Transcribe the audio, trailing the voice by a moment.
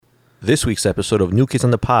This week's episode of New Kids on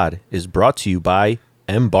the Pod is brought to you by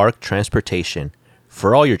Embark Transportation.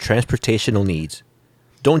 For all your transportational needs,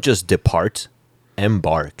 don't just depart,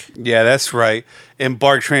 embark. Yeah, that's right.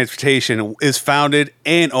 Embark Transportation is founded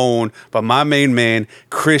and owned by my main man,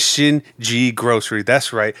 Christian G. Grocery.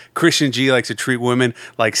 That's right. Christian G. likes to treat women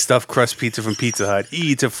like stuffed crust pizza from Pizza Hut.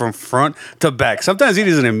 He eats it from front to back. Sometimes he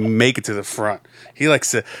doesn't even make it to the front. He likes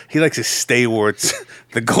to stay towards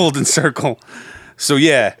the golden circle. So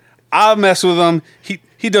yeah, I'll mess with him.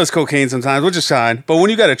 He does cocaine sometimes, which is fine. But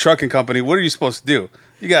when you got a trucking company, what are you supposed to do?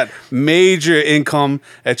 You got major income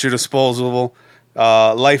at your disposal.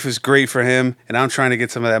 Life is great for him, and I'm trying to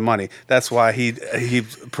get some of that money. That's why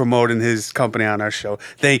he's promoting his company on our show.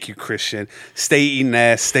 Thank you, Christian. Stay eating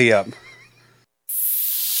ass. Stay up.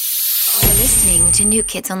 You're listening to New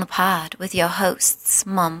Kids on the Pod with your hosts,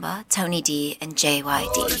 Mamba, Tony D, and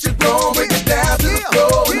JYD.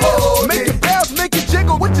 Make it bounce, make it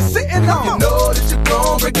jiggle, what you sitting on? You know that you're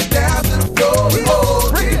gon' break it down to the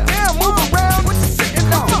floor. Break it down, move around, what you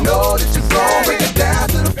sitting on? You know that you're gon' break it down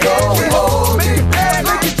to the floor. Make it bounce,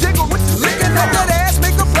 make it jiggle, what you sitting on? That ass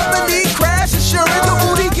make a brother need crash insurance. The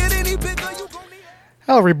booty get any bigger, you gon' need.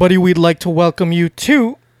 Hello, everybody. We'd like to welcome you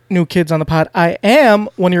to New Kids on the Pod. I am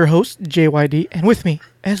one of your hosts, JYD, and with me,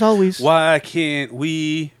 as always, Why can't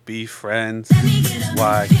we be friends?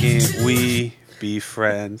 Why can't we be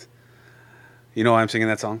friends? You know why I'm singing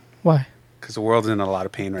that song? why? Because the world's in a lot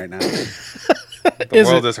of pain right now. The Is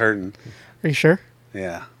world it? is hurting. Are you sure?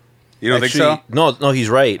 Yeah. You don't think Actually, so? No, he's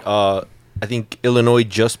right. I think Illinois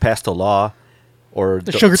just passed a law, or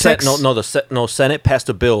The sugar tax? Senate passed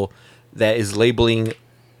a bill that is labeling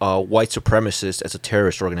white supremacists as a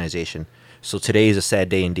terrorist organization. So today is a sad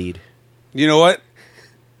day indeed. You know what?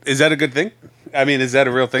 Is that a good thing? I mean, is that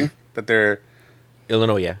a real thing that they're...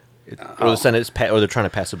 Illinois, yeah. Or the Senate is or they're trying to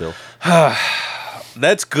pass a bill.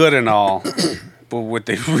 That's good and all, but what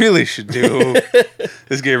they really should do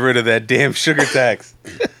is get rid of that damn sugar tax.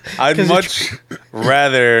 I'd 'Cause much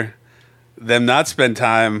rather them not spend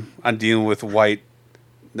time on dealing with white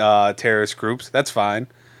terrorist groups. That's fine.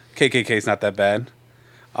 KKK's not that bad.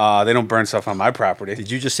 They don't burn stuff on my property. Did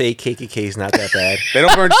you just say KKK is not that bad? They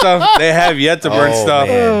don't burn stuff. They have yet to burn Oh, stuff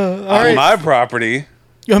man. all on right. my property.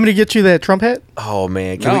 You want me to get you that Trump hat? Oh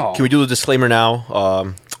man, No. can we do the disclaimer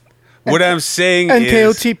now? What I'm saying is...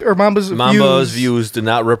 NKOTP or Mamba's Views do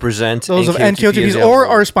not represent Those of NKOTP NKOTPs as a or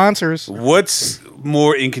whole. our sponsors. What's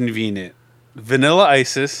more inconvenient? Vanilla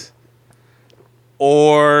ISIS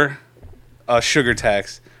or a sugar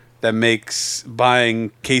tax that makes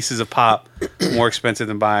buying cases of pop more expensive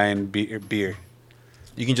than buying beer?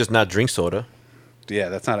 You can just not drink soda. Yeah,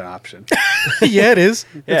 that's not an option. Yeah, it is.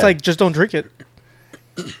 Yeah. It's like, just don't drink it.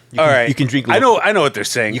 All right. you can drink I know what they're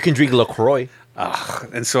saying. You can drink LaCroix.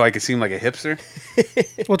 And so I can seem like a hipster.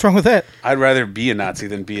 What's wrong with that? I'd rather be a Nazi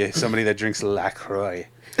than be somebody that drinks LaCroix.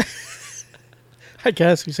 I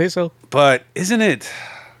guess you say so. But isn't it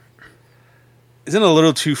a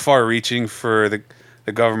little too far reaching for the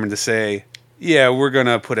government to say, yeah, we're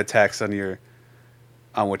gonna put a tax on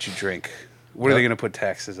what you drink? What are they gonna put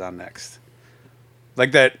taxes on next?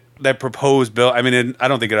 Like that proposed bill. I mean, I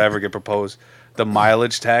don't think it'll ever get proposed. The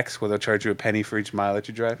mileage tax, where they'll charge you a penny for each mileage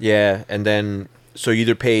you drive. Yeah, and then so you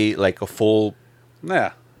either pay like a full,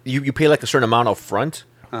 Yeah, you pay like a certain amount up front,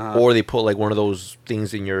 or they put like one of those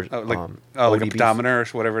things in your like a ODBs. pedometer or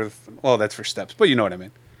whatever. Well, that's for steps, but you know what I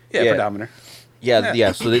mean. Yeah, Yeah. pedometer.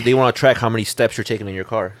 Yeah. So they want to track how many steps you're taking in your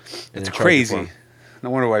car. And It's then charge you for crazy. 'em. No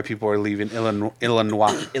wonder why people are leaving Illinois.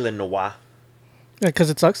 Illinois. Yeah, because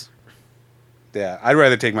it sucks. Yeah, I'd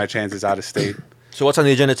rather take my chances out of state. So what's on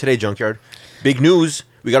the agenda today, Junkyard? Big news.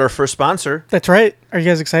 We got our first sponsor. That's right. Are you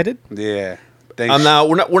guys excited? Yeah. Thanks.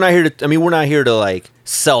 We're not here to. I mean, we're not here to like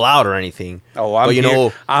sell out or anything. Oh, I'm but, you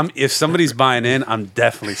here. know, If somebody's buying in, I'm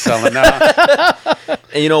definitely selling out.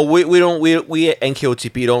 and you know, we at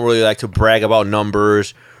NKOTP don't really like to brag about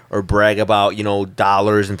numbers or brag about, you know,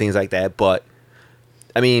 dollars and things like that. But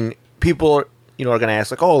I mean, people, you know, are gonna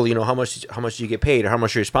ask like, oh, you know, how much do you get paid, or how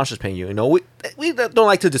much are your sponsors paying you? You know, we don't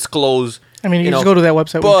like to disclose. I mean, you know, just go to that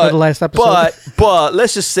website we put the last episode. But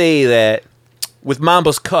let's just say that with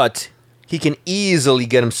Mamba's cut, he can easily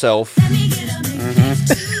get himself.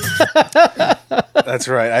 That's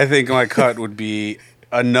right. I think my cut would be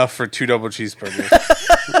enough for 2 double cheeseburgers.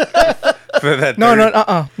 For that No, 30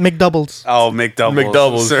 McDoubles. Oh, McDoubles.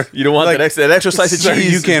 McDoubles. Sir, You don't want like, that extra slice of sir,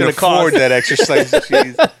 cheese. You It's can't gonna afford cost. that extra slice of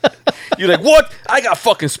cheese. You're like, what? I got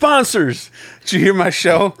fucking sponsors. Did you hear my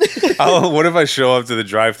show? What if I show up to the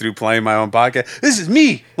drive-thru playing my own podcast? This is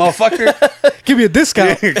me, motherfucker. Give me a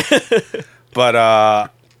discount.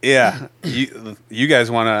 But yeah, you guys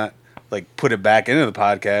want to like put it back into the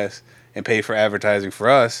podcast and pay for advertising for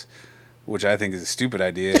us, which I think is a stupid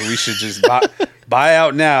idea. We should just buy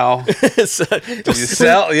out now. So- You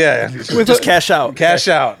sell, yeah, just cash out. cash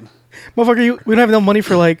out. Motherfucker, we don't have enough money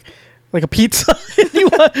for like a pizza.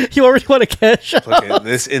 you already want to cash out.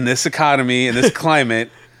 Look, in this economy, in this climate,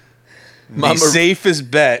 Mamba- the safest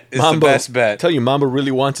bet is Mamba, the best bet. Tell you, Mamba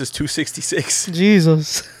really wants his 266.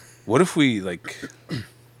 Jesus. What if we like?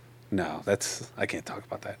 No, I can't talk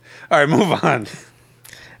about that. All right, move on.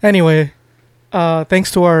 Anyway,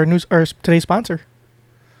 thanks to our today's sponsor,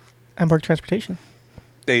 Embark Transportation.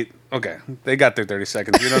 They got their 30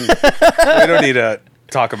 seconds. We don't need to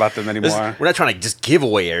talk about them This- anymore. we're not trying to just give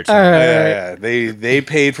away airtime. Yeah. They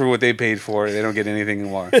paid for what they paid for. They don't get anything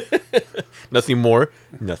more. Nothing more,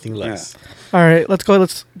 nothing less. All right, let's go.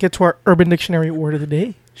 Let's get to our Urban Dictionary word of the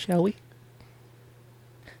day, shall we?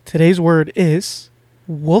 Today's word is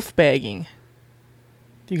wolf-bagging.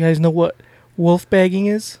 Do you guys know what wolf-bagging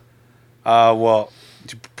is? Well,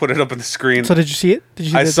 did you put it up on the screen? So did you see it? Did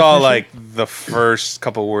you see I the saw definition? like the first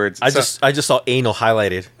couple words. I just saw anal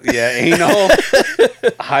highlighted. anal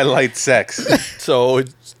highlight sex. So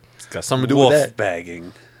it's got something to do Wolf with that.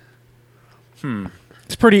 bagging.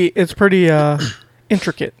 It's pretty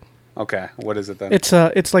intricate. Okay, what is it then?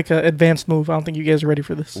 It's like an advanced move. I don't think you guys are ready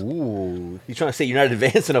for this. Ooh, you trying to say you're not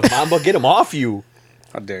advanced enough, Mamba? Get him off you.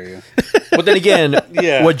 How dare you? But then again,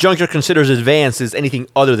 Yeah. what Juncture considers advanced is anything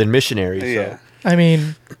other than missionary. So. Yeah. I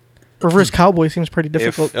mean, reverse cowboy seems pretty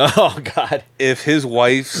difficult. Oh God. If his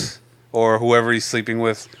wife's or whoever he's sleeping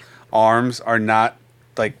with arms are not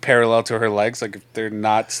like parallel to her legs, like if they're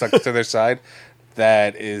not stuck to their side,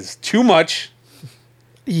 that is too much.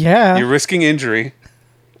 Yeah. You're risking injury.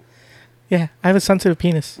 Yeah, I have a sensitive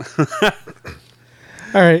penis.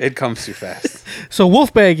 All right. It comes too fast. So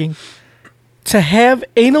wolf-bagging. To have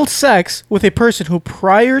anal sex with a person who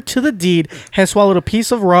prior to the deed has swallowed a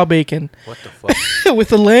piece of raw bacon What the fuck?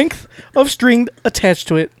 with a length of string attached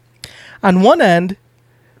to it. On one end,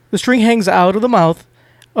 the string hangs out of the mouth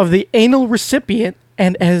of the anal recipient,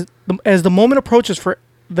 and as the moment approaches for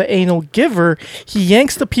the anal giver, he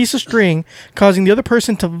yanks the piece of string, causing the other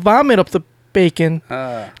person to vomit up the bacon.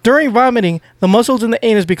 During vomiting, the muscles in the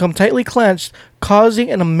anus become tightly clenched,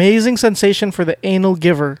 causing an amazing sensation for the anal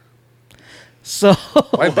giver. So,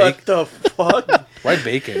 Why What bacon? the fuck? Why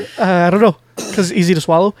bacon? I don't know, because it's easy to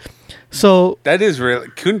swallow. So, That is really.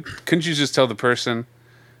 Couldn't you just tell the person?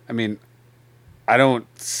 I mean, I don't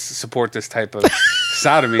support this type of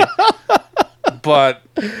sodomy, but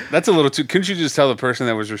that's a little too. Couldn't you just tell the person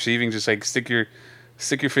that was receiving, just like stick your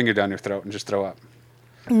finger down your throat and just throw up?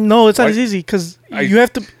 no, it's not Why- as easy because I- you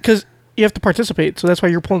have to participate. So that's why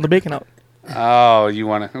you're pulling the bacon out. Oh, you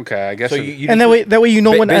want to? Okay, I guess. So it- you And that way you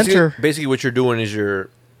know when to basically, enter. Basically, what you're doing is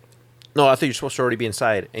No, I think you're supposed to already be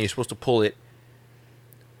inside, and you're supposed to pull it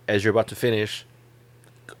as you're about to finish,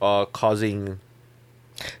 causing.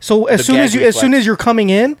 So as the soon as gag as soon reflex. as you're coming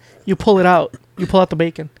in, you pull it out. You pull out the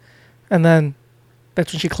bacon, and then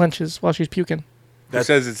that's when she clenches while she's puking, it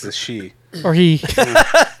says it's a she. or he,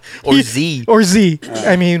 Or Z. or Z.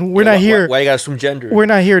 I mean, we're not here. Why you gotta assume gender? We're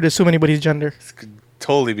not here to assume anybody's gender. Could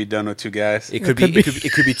totally be done with two guys. It could could be. be.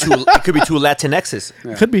 It could be two. It could be two Latinxes.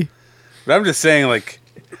 Could be. But I'm just saying, like,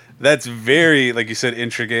 that's very, like you said,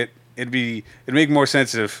 intricate. It'd make more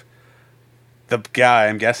sense if the guy,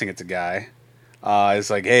 I'm guessing it's a guy, is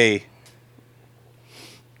like, hey,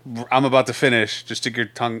 I'm about to finish. Just stick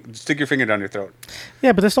your finger down your throat.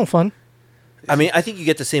 Yeah, but that's no fun. I mean, I think you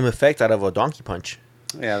get the same effect out of a donkey punch.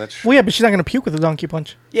 Yeah, that's true. Well, yeah, but she's not gonna puke with a donkey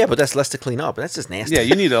punch. Yeah, but that's less to clean up. That's just nasty. Yeah,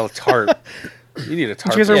 you need a tarp. You need a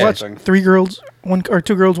tarp. Did you guys ever or watch something. 3 Girls, 1 or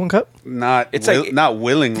 2 Girls, 1 Cup? Not It's it's like- not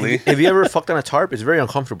willingly. Have you ever fucked on a tarp? It's very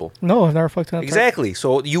uncomfortable. No, I've never fucked on a tarp. Exactly.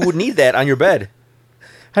 So you would need that on your bed.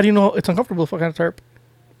 How do you know it's uncomfortable to fuck on a tarp?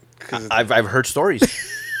 I've heard stories.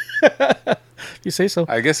 You say so.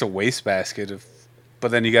 I guess a wastebasket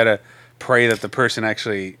but then you gotta pray that the person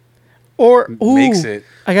actually Or makes it.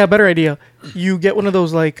 I got a better idea. You get one of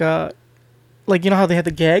those like you know how they had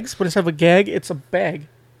the gags, but instead of a gag, it's a bag.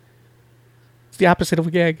 It's the opposite of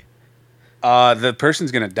a gag. The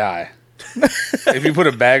person's gonna die. If you put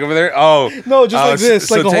a bag over there, oh No, just like s- this,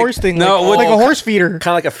 so like a take- horse thing. No, like, well, like a horse feeder. Kind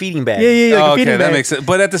of like a feeding bag. Yeah, like a okay, feeding that bag. makes sense.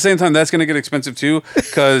 But at the same time, that's gonna get expensive too,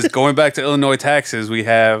 because going back to Illinois taxes, we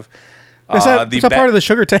have That's not, it's not part of the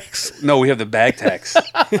sugar tax. No, we have the bag tax.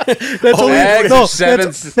 That's only bags no, are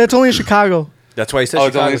seven- that's only in Chicago. That's why he said Oh,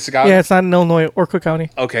 it's only Chicago. in Chicago. Yeah, it's not in Illinois or Cook County.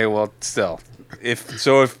 Okay, well, still,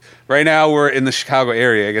 if right now we're in the Chicago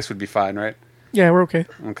area, I guess we'd be fine, right? Yeah, we're okay.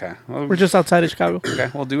 Okay, well, We're just outside of Chicago. okay.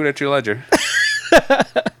 We'll do it at your leisure.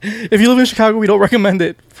 If you live in Chicago, we don't recommend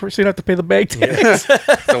it, so you don't have to pay the bag tax.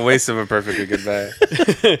 It's a waste of a perfectly good bag.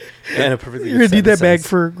 And a perfectly You're gonna need that bag $0.07.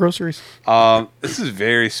 for groceries. This is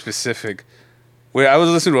very specific. Wait, I was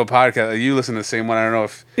listening to a podcast. You listen to the same one. I don't know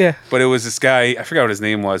if. Yeah. But it was this guy. I forgot what his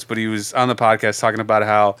name was, but he was on the podcast talking about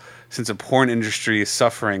how since the porn industry is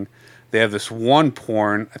suffering, they have this one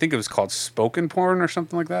porn. I think it was called spoken porn or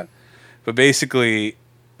something like that. But basically,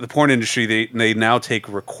 the porn industry they now take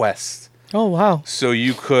requests. Oh wow. So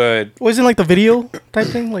you could Wasn't like the video type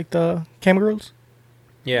thing, like the cam girls?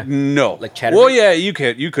 Yeah. no Like Chatterbait? Well, yeah, you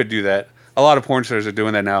could do that. A lot of porn stars are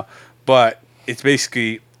doing that now. But it's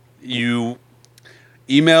basically you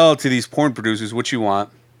email to these porn producers what you want,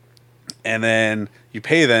 and then you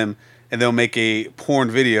pay them, and they'll make a porn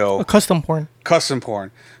video, A custom porn. custom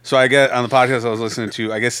porn. So I get on the podcast I was listening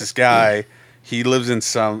to. I guess this guy he lives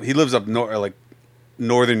up like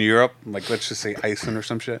northern Europe, like let's just say Iceland or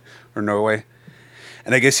some shit, or Norway.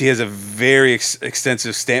 And I guess he has a very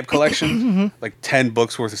extensive stamp collection, like 10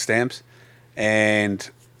 books worth of stamps. And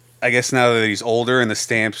I guess now that he's older and the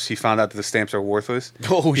stamps, he found out that the stamps are worthless.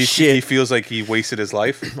 Oh, he, shit. He feels like he wasted his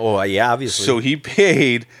life. Oh, yeah, obviously. So he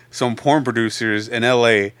paid some porn producers in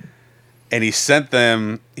LA, and he sends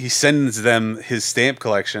them his stamp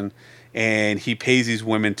collection, and he pays these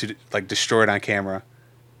women to like destroy it on camera,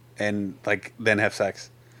 and like then have sex.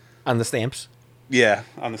 on the stamps. Yeah,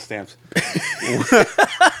 on the stamps.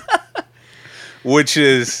 Which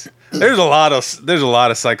is there's a lot of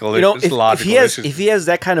psychological. You know, if issues. he has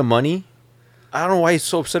that kind of money, I don't know why he's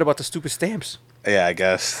so upset about the stupid stamps. Yeah, I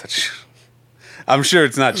guess. I'm sure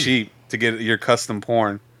it's not cheap to get your custom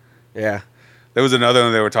porn. Yeah. There was another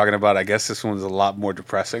one they were talking about. I guess this one was a lot more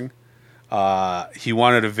depressing. He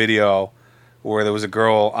wanted a video where there was a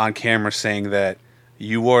girl on camera saying that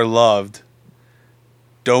you are loved.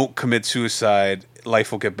 Don't commit suicide.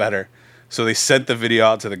 Life will get better. So they sent the video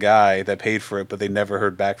out to the guy that paid for it, but they never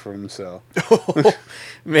heard back from him. So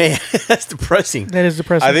Man, that's depressing. That is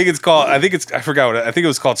depressing. I think I forgot what I think it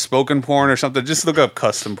was called spoken porn or something. Just look up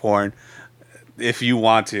custom porn if you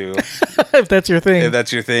want to. if that's your thing. If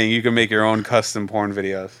that's your thing, you can make your own custom porn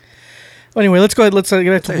videos. Anyway, let's go ahead. Let's get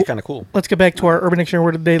back That's to kind of cool. let's get back to our Urban Dictionary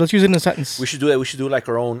word of the day. Let's use it in a sentence, We should do that. We should do like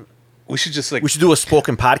our own. We should just like We should do a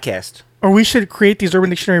spoken podcast. or we should create these Urban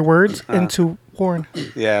Dictionary words into porn.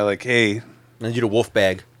 yeah, like hey, And do the wolf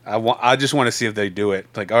bag. I just want to see if they do it.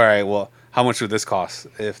 Like, all right, well, how much would this cost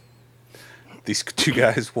if these two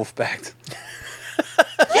guys wolf backed?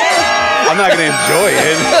 I'm not gonna enjoy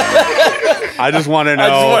it. I just want to know. I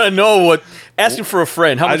just want to know what. Asking for a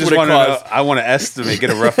friend. How I much just would it want to know. cost? I want to estimate, get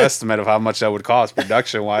a rough estimate of how much that would cost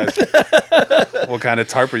production wise. What kind of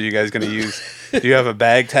tarp are you guys gonna use? Do you have a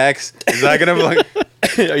bag tax? Is that gonna be like?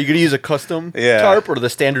 Are you gonna use a custom Yeah. tarp or the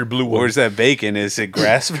standard blue one? Where's that bacon? Is it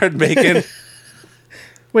grass fed bacon?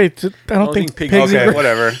 Wait, I don't think think pigs- pigs. Okay, eat gra-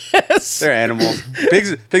 whatever. They're animals.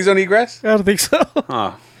 Pigs don't eat grass. I don't think so. Huh?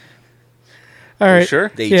 All You right,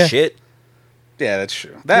 sure? They Yeah. eat shit. Yeah, that's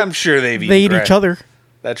true. I'm sure they've eaten they eat grass. each other.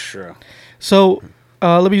 That's true. So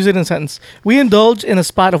let me use it in a sentence. We indulged in a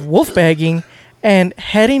spot of wolf bagging and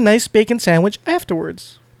had a nice bacon sandwich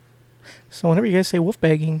afterwards. So whenever you guys say wolf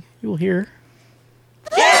bagging, you will hear.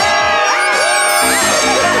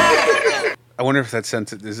 I wonder if that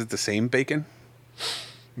sentence is it the same bacon?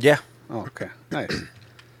 Yeah. Oh, okay, nice.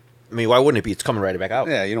 I mean, why wouldn't it be? It's coming right back out.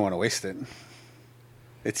 Yeah, you don't want to waste it.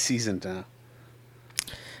 It's seasoned now.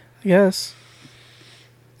 Yes.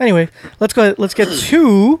 Anyway, let's go. Let's get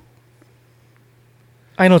to.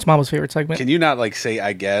 I know it's Mama's favorite segment. Can you not like say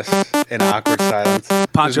I guess in awkward silence?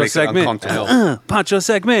 Poncho Just makes it segment. uncomfortable. Poncho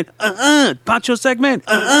segment. Poncho segment.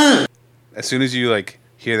 As soon as you like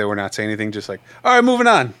hear that we're not saying anything, just like all right, moving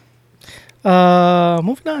on.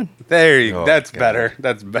 Moving on. There you. Oh, That's God. better.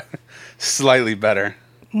 That's better. Slightly better.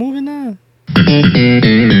 Moving on.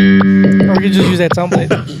 Or we could just use that soundbite.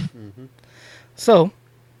 So,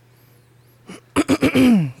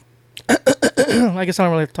 I guess I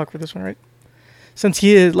don't really have to talk for this one, right? Since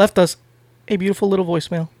he had left us a beautiful little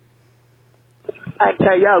voicemail.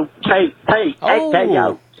 AKO, TP, Oh.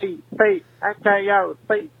 AKO, TP, AKO,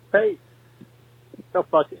 TP. Go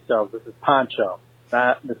fuck yourself. This is Poncho,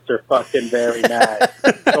 not Mr. Fucking Very Nice.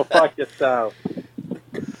 Go fuck yourself.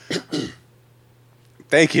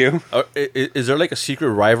 Thank you. Is there like a secret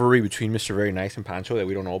rivalry between Mr. Very Nice and Pancho that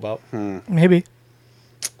we don't know about? Maybe.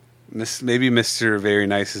 Maybe Mr. Very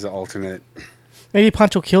Nice is an alternate. Maybe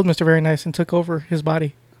Pancho killed Mr. Very Nice and took over his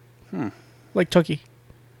body. Like Chucky.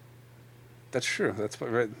 That's true. That's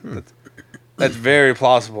very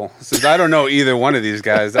plausible. Since I don't know either one of these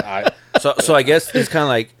guys, So I guess it's kind of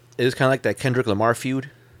like that Kendrick Lamar feud,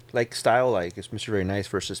 like style. Like it's Mr. Very Nice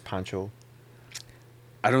versus Pancho.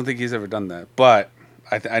 I don't think he's ever done that, but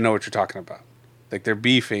I know what you're talking about. Like they're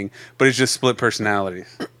beefing, but it's just split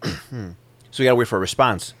personalities. So we gotta wait for a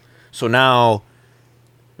response. So now,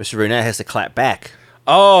 Mr. Burnett has to clap back.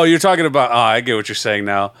 Oh, you're talking about. Oh, I get what you're saying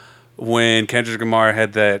now. When Kendrick Lamar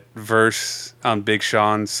had that verse on Big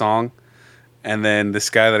Sean's song, and then this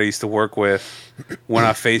guy that I used to work with went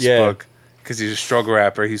on Facebook because he's a struggle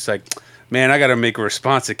rapper. He's like, "Man, I got to make a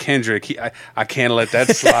response to Kendrick. I can't let that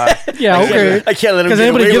slide." Yeah, okay. I can't let him Because get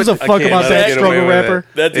anybody away gives a with it. fuck I can't about let that him get away struggle with it. rapper.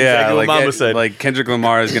 That's exactly what Mama like, said. Like Kendrick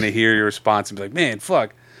Lamar is gonna hear your response and be like, "Man,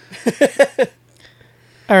 fuck."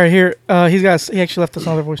 All right, here he actually left us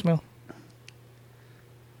another voicemail.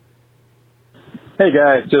 Hey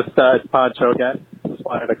guys, just it's Poncho again. Just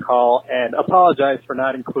wanted to call and apologize for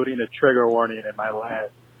not including a trigger warning in my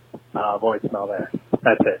last voicemail there.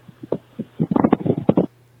 That's it.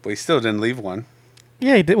 But he still didn't leave one.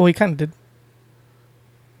 Yeah, he did. Well, he kind of did.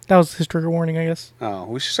 That was his trigger warning, I guess. Oh,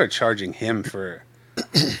 we should start charging him for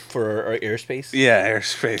For our airspace.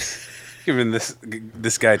 airspace. Giving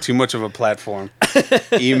this guy too much of a platform.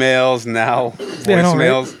 Emails now, Yeah, I know, right?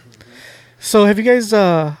 voicemails. So, have you guys?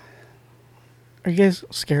 Are you guys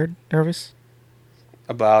scared, nervous?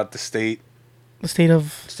 About the state The state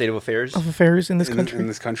of State of affairs. affairs in this in country?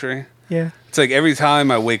 this country. Yeah. It's like every time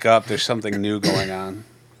I wake up, there's something new going on.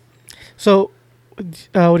 So, what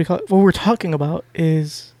do you call it? What we're talking about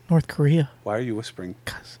is North Korea. Why are you whispering?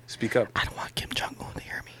 Because Speak up. I don't want Kim Jong Un to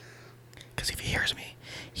hear me. Because if he hears me,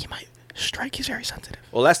 he might strike. He's very sensitive.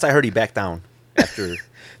 Well, last I heard, he backed down after.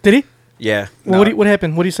 Did he? Yeah. Well, No. what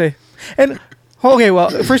happened? What do you say? And okay, well,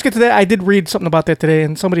 first get to that. I did read something about that today,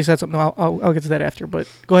 and somebody said something. I'll get to that after. But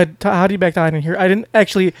go ahead. How do you back down? I didn't hear. I didn't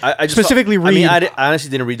actually I just specifically saw, read. I honestly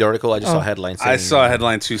didn't read the article. I just saw Oh. headlines. I saying, saw a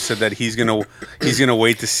headline too said that he's gonna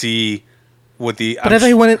wait to see what the. but I thought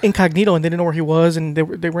he went incognito and they didn't know where he was, and they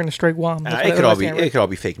were in a strike Guam. That's It what- could all that's be. what I read. It could all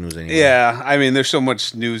be fake news anyway. Yeah, I mean, there's so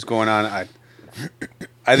much news going on.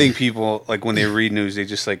 I think people like when they read news, they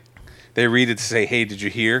just like they read it to say, "Hey, did you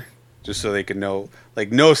hear?" Just so they can know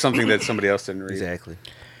something that somebody else didn't read. Exactly.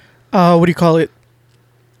 What do you call it?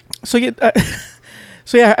 So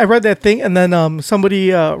yeah, I read that thing, and then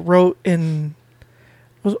somebody wrote in.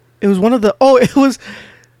 It was one of the. Oh, it was.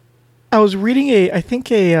 I was reading I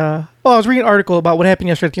was reading an article about what happened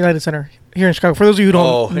yesterday at the United Center here in Chicago. For those of you who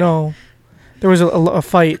don't know, there was a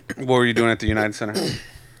fight. What were you doing at the United Center?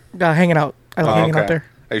 Hanging out. I was hanging out there.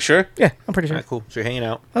 Are you sure? Yeah, I'm pretty All sure. right, cool. So you're hanging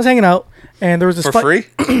out. I was hanging out, and there was this For fight.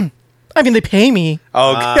 free? I mean, they pay me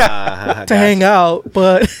Oh, okay. to hang out,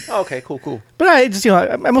 but Okay, cool. I just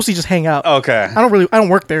I mostly just hang out. Okay. I don't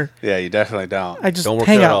work there. Yeah, you definitely don't. I just Don't work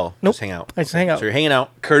hang there out. at all. Nope. Just hang out. I just hang out. So you're hanging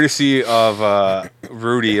out. Courtesy of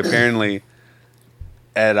Rudy, apparently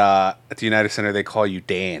at the United Center they call you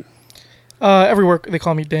Dan. Every work they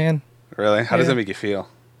call me Dan. Really? How does Yeah. that make you feel?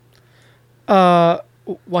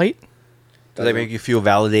 White? Does that make you feel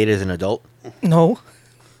validated as an adult? No.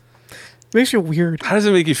 Makes you weird. How does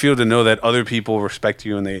it make you feel to know that other people respect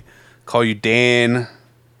you and they call you Dan?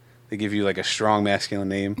 They give you like a strong masculine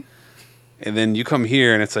name. And then you come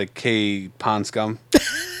here and it's like, K pond scum.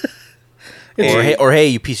 Or hey,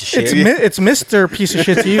 you piece of shit. It's Mr. Piece of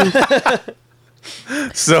Shit to you.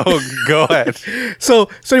 So go ahead. So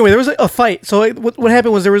anyway, there was a fight. So what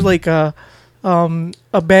happened was there was like a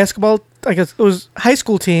basketball. I guess it was high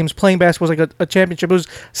school teams playing basketball. It was like a championship. It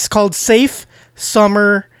was called Safe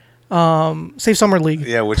Summer League.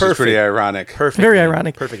 Yeah, which is pretty ironic. Perfect. Very name.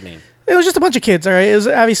 ironic. Perfect name. It was just a bunch of kids. All right, it was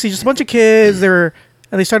obviously just a bunch of kids.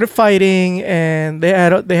 They started fighting, and they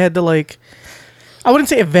had to like. I wouldn't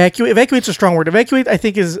say evacuate. Evacuate's a strong word. Evacuate, I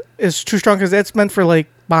think, is too strong because that's meant for like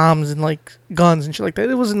bombs and like guns and shit like that.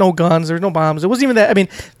 It was no guns. There was no bombs. It wasn't even that. I mean,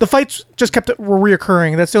 the fights just were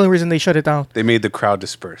reoccurring. That's the only reason they shut it down. They made the crowd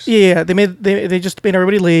disperse. Yeah, they just made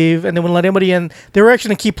everybody leave, and they wouldn't let anybody in. They were actually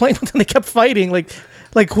gonna keep playing, but then they kept fighting. Like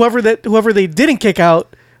whoever they didn't kick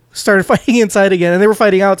out started fighting inside again, and they were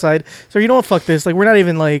fighting outside. So you know what? Fuck this. Like we're not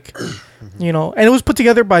even like, and it was put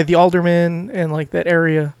together by the alderman and like that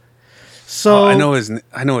area. So I know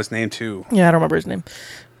his name too. Yeah, I don't remember his name.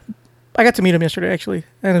 I got to meet him yesterday actually,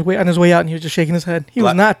 and on his way out, and he was just shaking his head. He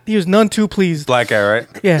was none too pleased. Black guy, right?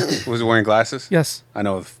 Yeah. Was he wearing glasses? Yes. I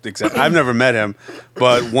know exactly. I've never met him,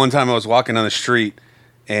 but one time I was walking on the street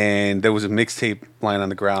and there was a mixtape lying on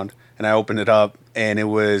the ground, and I opened it up, and it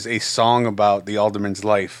was a song about the alderman's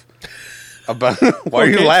life. About why are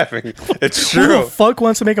you Okay. laughing? It's Who true. the fuck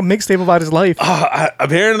wants to make a mixtape about his life?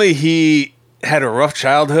 Apparently, he had a rough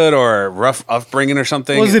childhood or a rough upbringing or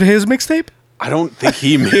something. Was it his mixtape? I don't think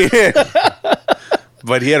he made it.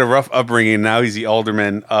 But he had a rough upbringing. Now he's the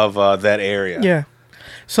alderman of that area. Yeah.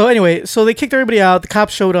 So anyway, they kicked everybody out. The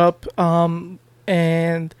cops showed up.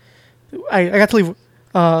 and I got to leave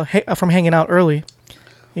from hanging out early.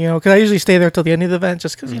 You know, because I usually stay there till the end of the event,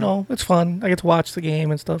 just because you know it's fun. I get to watch the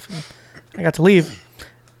game and stuff. And I got to leave,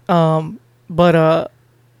 but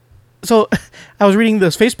so I was reading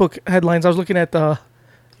those Facebook headlines. I was looking at I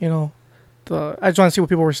just want to see what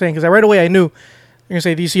people were saying because right away I knew they're gonna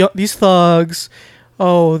say these thugs.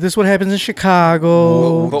 Oh, this is what happens in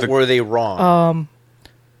Chicago. But were they wrong?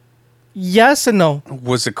 Yes and no.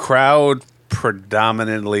 Was the crowd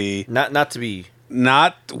predominantly not to be.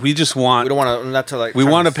 not? We just want. We don't want to not to like. We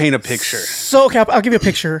want to paint a picture. So, okay, I'll give you a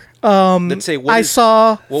picture. Let's say I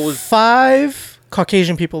saw what was 5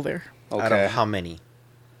 Caucasian people there. out Okay. of how many?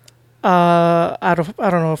 Out of I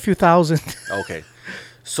don't know, a few thousand. Okay,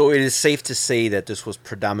 so it is safe to say that this was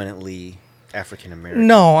predominantly African American.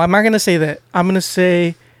 No, I'm not gonna say that. I'm gonna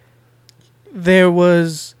say there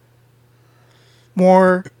was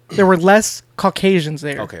more. There were less Caucasians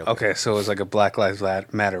there. Okay. Okay, so it was like a Black Lives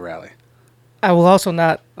Matter rally. I will also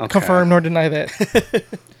not Okay. confirm nor deny that.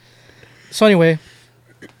 So anyway,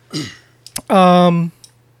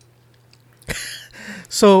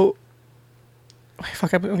 so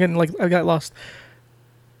fuck, I'm getting like I got lost.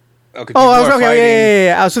 Okay. Oh, I was people are okay.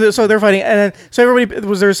 Yeah. So they're fighting, and then, so everybody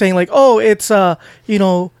was there saying like, oh, it's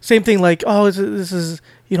same thing like, oh, this is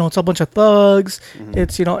it's a bunch of thugs.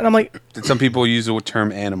 It's and I'm like, Did some people use the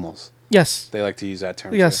term animals? yes, They like to use that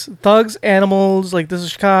term. yes, too. thugs, animals. Like this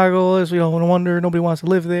is Chicago. It's no wonder nobody wants to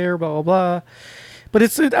live there. Blah blah blah. But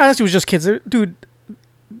it honestly was just kids, dude.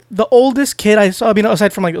 The oldest kid I saw,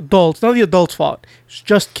 aside from like adults, none of the adults fought. It's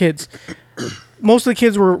just kids. Most of the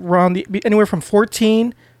kids were around anywhere from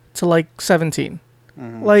 14 to like 17.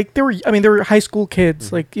 Like they were high school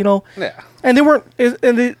kids, like Yeah. and they weren't,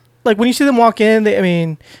 and they like when you see them walk in, they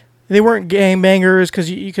weren't gangbangers because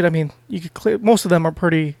you could clear, most of them are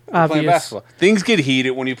pretty Playing obvious. basketball. Things get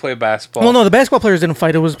heated when you play basketball. Well, no, the basketball players didn't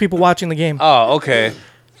fight. It was people watching the game. Oh, okay.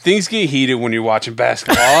 Things get heated when you're watching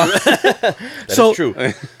basketball. That is true.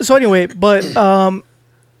 So anyway, but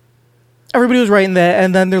everybody was writing that,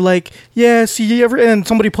 and then they're like, "Yeah, see, and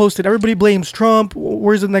somebody posted, everybody blames Trump.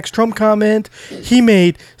 Where's the next Trump comment?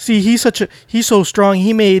 He's so strong.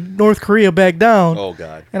 He made North Korea back down." Oh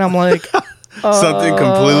God. And I'm like, Something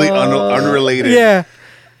completely unrelated. yeah.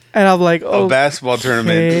 And I'm like, A oh, basketball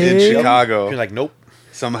tournament in okay. Chicago You're like, nope.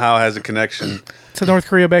 somehow has a connection. to North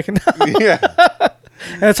Korea back in. Yeah.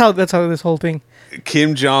 And that's how this whole thing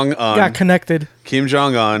Kim Jong got Un. connected. Kim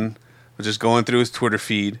Jong Un was just going through his Twitter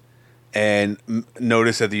feed and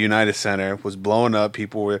noticed that the United Center was blowing up.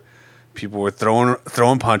 People were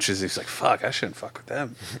throwing punches. He's like, "Fuck, I shouldn't fuck with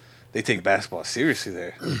them. They take basketball seriously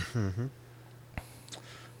there."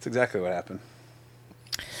 That's exactly what happened.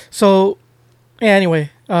 So, yeah. Anyway,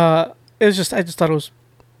 it was just I just thought it was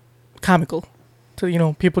comical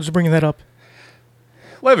to people just bringing that up.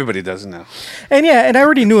 Well, everybody does it now. And yeah, and I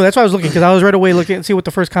already knew. That's why I was looking because I was right away looking and see what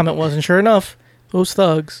the first comment was, and sure enough, those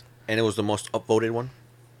thugs. And it was the most upvoted one.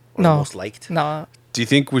 Or No. The most liked. Nah. Do you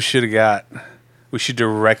think we should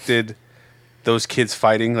directed those kids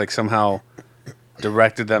fighting, like somehow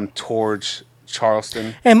directed them towards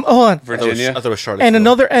Charleston, And hold on. Virginia, I thought it was Charlotte. And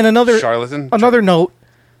another Charlotten? another note.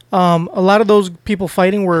 A lot of those people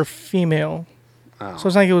fighting were female. Oh. So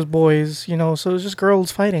it's not like it was boys, so it was just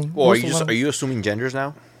girls fighting. Well, Most of them. are you assuming genders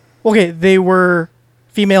now? Okay, they were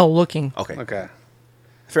female looking. Okay. Okay.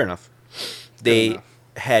 Fair enough. They enough.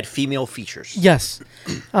 had female features. Yes.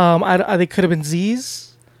 They could have been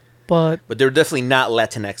Z's, but But they're definitely not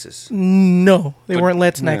Latinxes. no, they weren't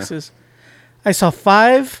Latinxes. I saw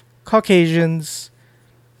 5 Caucasians,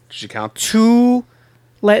 Did you count? 2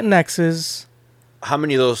 Latinxes, How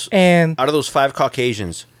many of those and out of those 5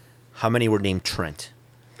 Caucasians, how many were named Trent?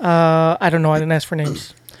 I don't know. I didn't ask for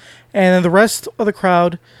names. And then the rest of the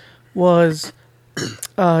crowd was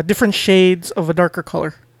different shades of a darker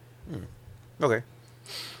color. Okay.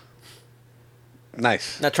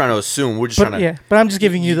 Nice. Not trying to assume. We're just But trying to. yeah, but I'm just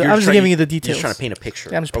giving you the you're I'm just trying- giving you the You're details. just trying to paint a picture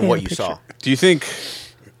Yeah, I'm just of painting what a you picture. saw. Do you think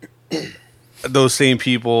those same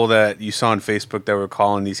people that you saw on Facebook that were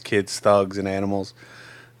calling these kids thugs and animals,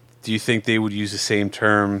 do you think they would use the same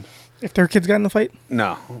term? If their kids got in the fight,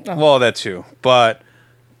 No. Well, that too. But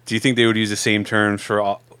do you think they would use the same terms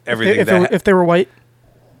for everything if they were white,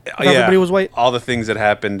 everybody was white? All the things that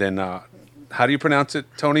happened in, how do you pronounce it,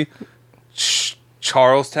 Tony?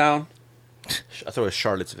 Charlestown? I thought it was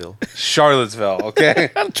Charlottesville. Charlottesville, okay?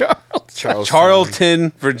 Charles.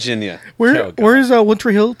 Charlton, Virginia. Where does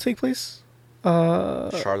Wintry Hill take place?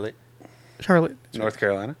 Charlotte. Charlotte. North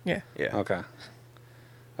Carolina? Yeah. Yeah. Okay. All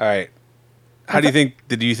right.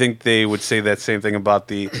 Did you think they would say that same thing about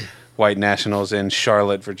the white nationals in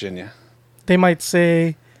Charlotte, Virginia? They might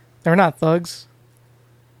say they're not thugs.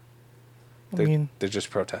 I mean, they're just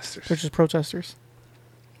protesters. they're just protesters.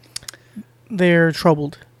 They're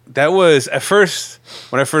troubled. That was at first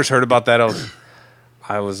when I first heard about that.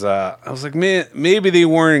 I was like, man, maybe they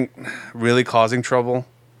weren't really causing trouble.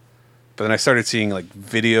 But then I started seeing like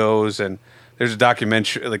videos, and there's a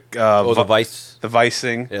documentary like the Vice. the Vice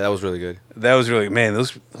thing. Yeah, that was really good. That was really, man.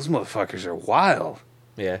 Those motherfuckers are wild.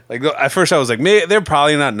 Yeah. Like at first I was like, man, they're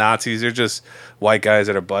probably not Nazis. They're just white guys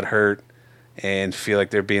that are butthurt and feel like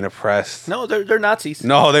they're being oppressed. No, they're Nazis.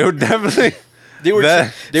 No, they were definitely. They were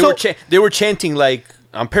That- they were chanting like,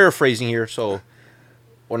 I'm paraphrasing here, so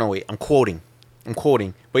no wait, I'm quoting.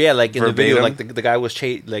 But yeah, like in the video, Verbatim? like the guy was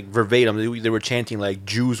like verbatim. They were chanting like,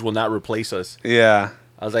 Jews will not replace us. Yeah,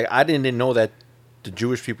 I was like, I didn't know that the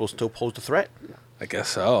Jewish people still posed a threat. I guess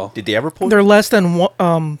so. Did they ever pose? They're less than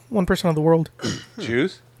 1% of the world.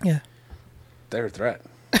 Jews, Yeah. they're a threat.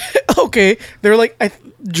 Okay. They're like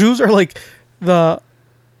Jews are like the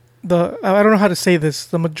I don't know how to say this.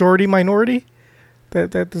 The majority minority.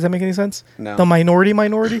 That does that make any sense? No. The minority.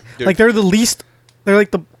 Like they're the least. They're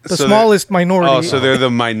like the So they're- smallest minority. Oh, so they're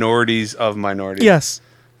the minorities of minorities. Yes.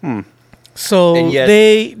 So And yet-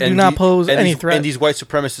 they do and not the- pose and any these, threat. And these white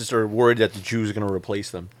supremacists are worried that the Jews are going to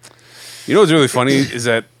replace them. You know what's really funny is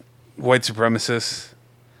that white supremacists,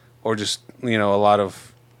 or just a lot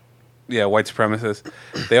of, white supremacists,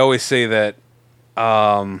 they always say that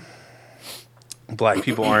black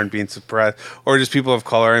people aren't being suppressed, or just people of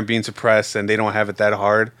color aren't being suppressed, and they don't have it that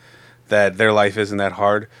hard, that their life isn't that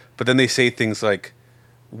hard. But then they say things like,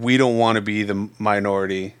 "We don't want to be the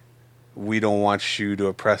minority. We don't want you to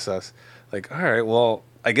oppress us." Like, all right, well,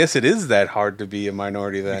 I guess it is that hard to be a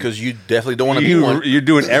minority then. Because you definitely don't want to be one. You're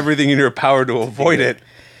doing everything in your power to avoid it.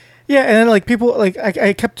 Yeah, and then like people like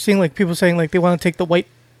I kept seeing like people saying like they want to take the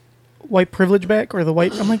white privilege back or the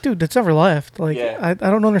white. I'm like, dude, that's never left. Like Yeah. I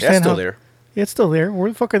don't understand That's still how there. Yeah, it's still there. Where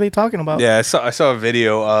the fuck are they talking about? Yeah, I saw a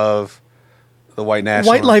video of the white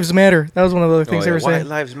national. White lives matter. That was one of the other things they were White saying.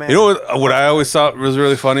 lives matter. You know what I always thought was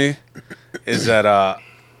really funny is that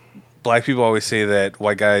black people always say that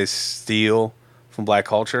white guys steal from black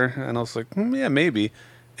culture, and I was like, yeah, maybe.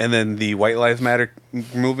 And then the White Lives Matter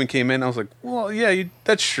movement came in. I was like, well, yeah,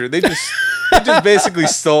 that's true. They just basically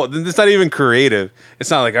stole. It's not even creative. It's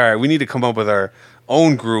not like, all right, we need to come up with our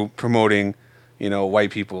own group promoting, white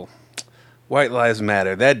people. White Lives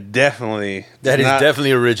Matter. That is definitely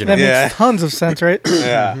original. That Yeah. makes tons of sense, right?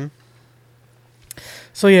 Yeah.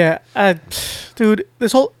 So yeah, dude,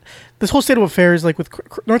 this whole state of affairs, like with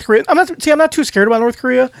North Korea, I'm not too scared about North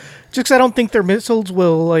Korea, just because I don't think their missiles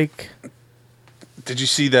will like Did you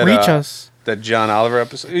see that reach us. that John Oliver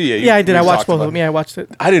episode? Yeah, I did. we I watched talked both of about them. it. Yeah, I watched it.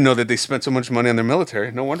 I didn't know that they spent so much money on their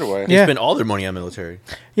military. No wonder why. They Yeah. spend all their money on military.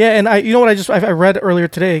 Yeah, and you know what I read earlier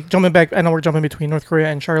today. Jumping back, I know we're jumping between North Korea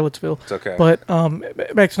and Charlottesville. It's okay. But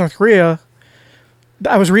back to North Korea,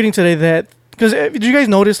 I was reading today that because did you guys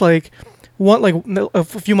notice like a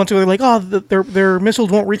few months ago they're like, oh, their missiles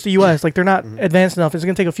won't reach the U.S. Like they're not advanced enough. It's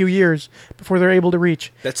gonna take a few years before they're able to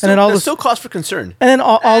reach. That's and then that's still cause for concern. and then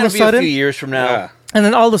all of That'll a be sudden, a few years from now. Yeah. and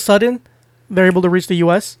then all of a sudden, they're able to reach the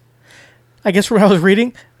U.S. I guess from what I was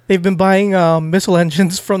reading, they've been buying missile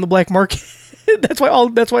engines from the black market. That's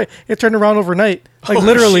why it turned around overnight, like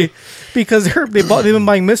literally, because they've been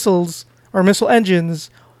buying missiles or missile engines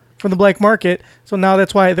from the black market. So now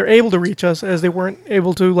that's why they're able to reach us, as they weren't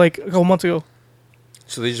able to like a couple months ago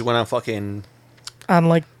So they just went on fucking on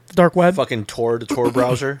like the dark web. the Tor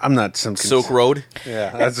browser, I'm not some Silk Road.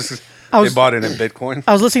 Yeah, that's just, I was- they bought it in Bitcoin.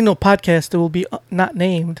 I was listening to a podcast that will be not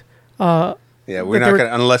named. Yeah, we're But not they were-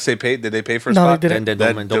 gonna unless they paid. Did they pay for a No, they spot? didn't. Then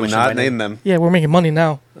That don't do mention not my name them. Yeah, we're making money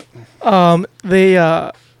now. They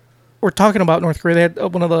were talking about North Korea. They had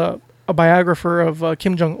a biographer of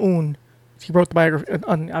Kim Jong Un. He wrote the biography,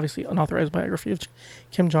 obviously unauthorized biography of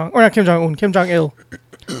Kim Jong, or not Kim Jong Un, Kim Jong Il,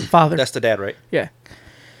 father. That's the dad, right? Yeah.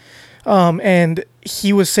 And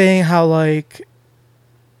he was saying how like,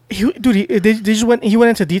 he went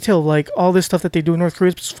into detail of like all this stuff that they do in North Korea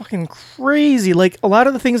is just fucking crazy. Like a lot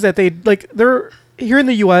of the things that they're here in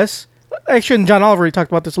the U.S. Actually, and John Oliver, he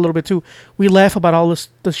talked about this a little bit too. We laugh about all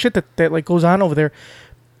the shit that like goes on over there,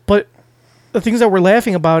 but the things that we're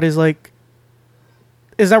laughing about is like,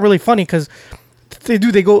 is not really funny because they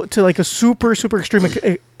go to like a super extreme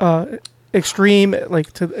extreme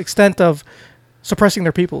like to the extent of suppressing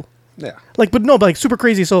their people. Yeah, But like super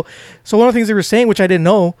crazy. So one of the things they were saying, which I didn't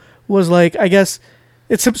know, was like, I guess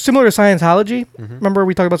it's similar to Scientology. Remember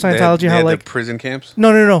we talked about Scientology? They how had like the prison camps.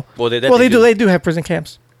 no. Well, they They do have prison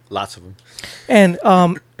camps, lots of them. and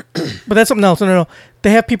but that's something else. No.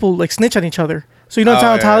 They have people like snitch on each other. So you know, in Oh,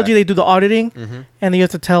 yeah, Scientology, yeah. they do the auditing, and you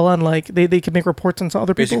have to tell on like they can make reports on some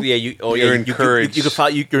other people. Basically, yeah, You're encouraged. You can file.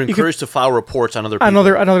 You're encouraged to file reports on other people.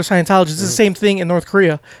 Another Scientologists. It's the same thing in North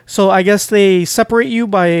Korea. So I guess they separate you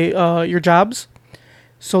by your jobs.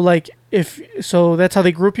 So like so that's how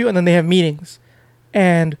they group you, and then they have meetings,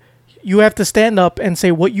 and you have to stand up and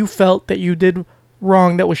say what you felt that you did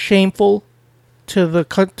wrong, that was shameful to the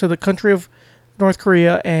country of North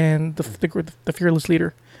Korea and the fearless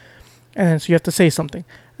leader. And so you have to say something,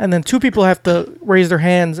 and then 2 people have to raise their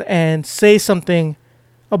hands and say something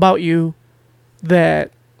about you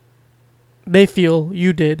that they feel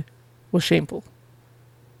you did was shameful.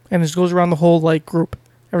 And this goes around the whole like group.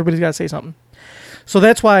 Everybody's got to say something. So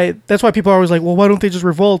that's why people are always like, well, why don't they just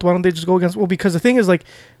revolt? Why don't they just go against? Well, because the thing is, like,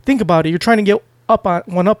 think about it. You're trying to get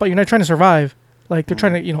one up, but you're not trying to survive. Like they're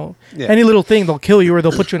trying to, Yeah. any little thing they'll kill you or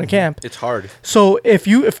they'll put you in a camp. It's hard. So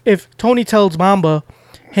if Tony tells Mamba,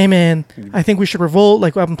 hey man, I think we should revolt.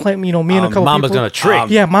 Like I'm playing, me and a couple Mamba's people. gonna trick.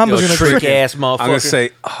 Yeah, Mamba's gonna trick. ass motherfucker. I'm gonna say,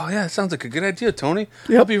 oh yeah, it sounds like a good idea, Tony.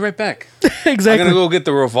 Yep. I'll be right back. Exactly. I'm gonna go get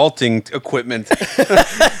the revolting equipment.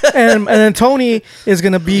 and then Tony is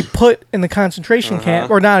gonna be put in the concentration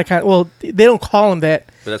camp, or not well, they don't call him that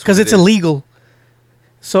But that's because what it's it is. illegal.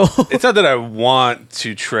 So It's not that I want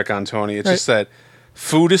to trick on Tony. It's Right. just that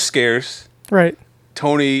food is scarce. right.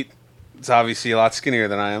 Tony is obviously a lot skinnier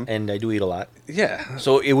than I am. and I do eat a lot. Yeah,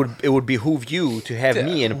 So it would behoove you to have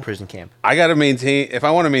me in a prison camp. I got to maintain. If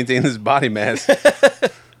I want to maintain this body mass,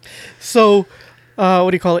 So,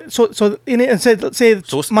 what do you call it? So in it, and say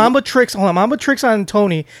So what's- Mamba tricks. Hold on, Mamba tricks on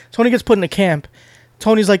Tony. Tony gets put in a camp.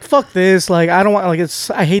 Tony's like, "Fuck this! Like, I don't want. Like,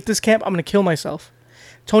 I hate this camp. I'm gonna kill myself."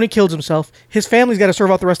 Tony kills himself. His family's got to serve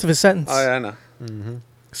out the rest of his sentence. oh yeah, I know.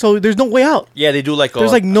 So there's no way out. Yeah, they do like.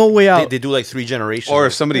 There's like no way out. They do like 3 generations. Or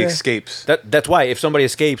if somebody Yeah. escapes, that's why if somebody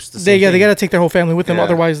escapes, the They same thing. got to take their whole family with them. Yeah.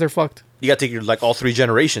 Otherwise, they're fucked. You got to take your, like all 3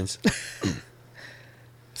 generations.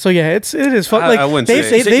 So yeah, it is fucked. I- Like I wouldn't they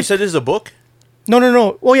say- You said this is a book.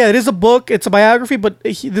 no. Well, yeah, it is a book. It's a biography, but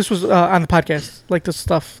this was on the podcast, like the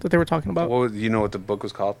stuff that they were talking about. you know what the book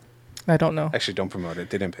was called? I don't know. Actually, don't promote it.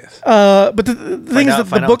 They didn't pay us. But the thing is out- that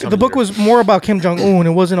find out, the tell me book later. was more about Kim Jong Un. It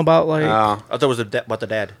wasn't about like I thought it was about the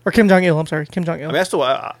dad. or Kim Jong Il. I'm sorry, Kim Jong Il. I mean, I still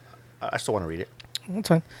want to read it. That's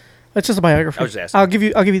fine. It's just a biography. I was just asking.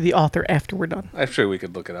 I'll give you the author after we're done. I'm sure we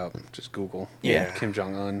could look it up. Just Google. Yeah. Kim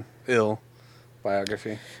Jong Un ill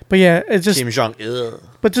biography. But yeah, it's just Kim Jong Il.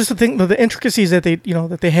 but just the thing, the intricacies that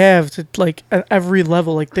they have to like at every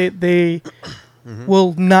level, like they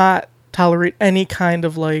will not tolerate any kind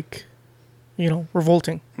of like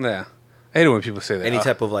revolting. Yeah, I hate it when people say that. Any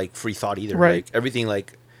type of like free thought either. Right. Like, everything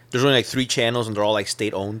like there's only like 3 channels and they're all like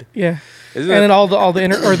state owned. Yeah. Isn't And that- then all the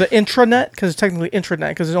the intranet, because it's technically intranet,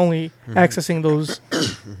 because it's only accessing those,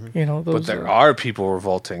 those. But there are people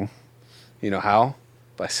revolting. You know how?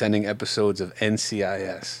 By sending episodes of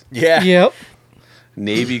NCIS, Yeah. Yep.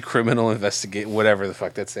 Navy Criminal Investigate, whatever the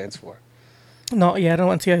fuck that stands for. No, yeah, I don't know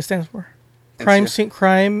what NCI stands for. Crime scene,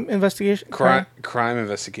 crime investigation, Crime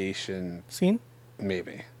investigation, scene,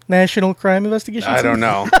 maybe. National Crime Investigation. I Scene? don't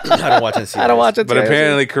know. I don't watch NCIS. I don't watch it. But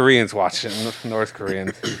apparently Koreans watch it. North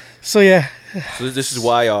Koreans. So yeah, So this is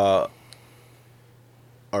why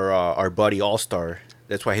our buddy All Star.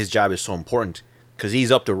 That's why his job is so important because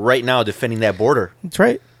he's up to right now defending that border. that's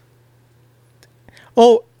right.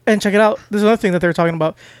 Oh, and check it out. There's another thing that they're talking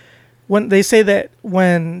about. When they say that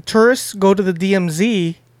when tourists go to the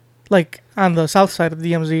DMZ, like on the south side of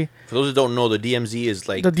the DMZ, For those who don't know, the DMZ is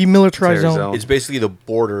like the demilitarized Terror zone. zone. it's basically the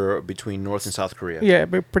border between North and South Korea. Yeah,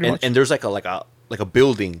 pretty and, much. and there's like a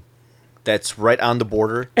building that's right on the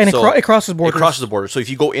border, And it crosses borders. It crosses the border. So if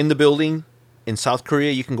you go in the building in South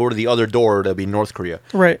Korea, you can go to the other door that'll be North Korea.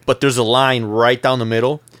 Right. But there's a line right down the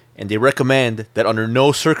middle, and they recommend that under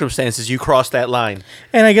no circumstances you cross that line.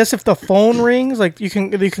 And I guess if the phone rings, like you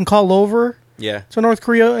can call over Yeah. to North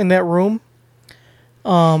Korea in that room.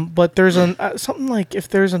 But there's something like if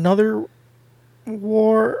there's another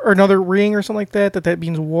war or another ring or something like that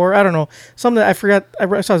means war. I don't know. Something that I forgot.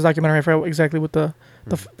 I saw this documentary. I forgot exactly what the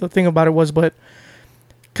thing about it was, but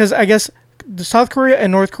because I guess the South Korea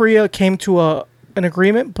and North Korea came to an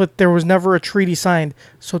agreement, but there was never a treaty signed.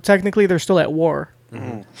 So technically, they're still at war.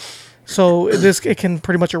 So it can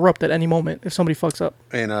pretty much erupt at any moment if somebody fucks up.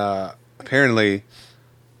 And apparently,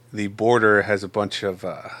 the border has a bunch of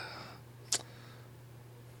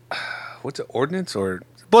what's it, ordnance or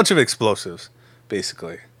a bunch of explosives,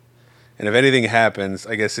 basically. And if anything happens,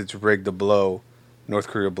 I guess it's rigged to blow. North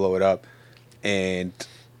Korea will blow it up, and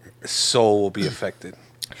Seoul will be affected.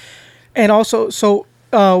 And also, so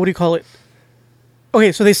what do you call it?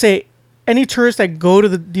 Okay, so they say any tourists that go to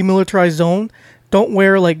the demilitarized zone don't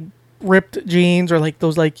wear like ripped jeans or like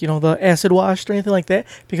those like, you know, the acid washed or anything like that,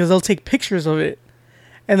 because they'll take pictures of it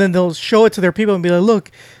and then they'll show it to their people and be like,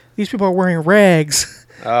 look, these people are wearing rags.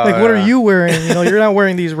 Like, what are you wearing? You know, you're not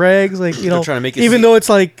wearing these rags. Like, you know, trying to make it even though it's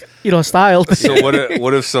like, you know, style. So what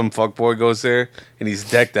if some fuckboy goes there and he's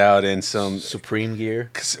decked out in some Supreme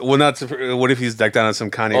gear. well not what if he's decked out in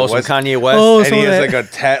some Kanye Oh, some West Kanye West. Oh, and some he of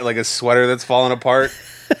has that. like a sweater that's falling apart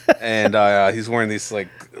and he's wearing these like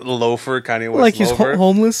loafer Kanye West Like he's loafer.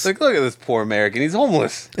 homeless. Like, look at this poor American. He's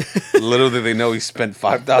homeless. Literally, they know he spent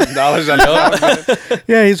 $5,000 on the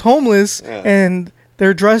Yeah, he's homeless Yeah. and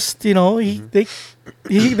they're dressed, you know,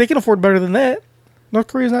 they can afford better than that. North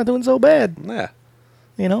Korea's not doing so bad, Yeah.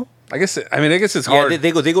 you know? I guess it's Yeah, hard.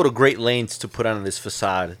 they go to great lengths to put on this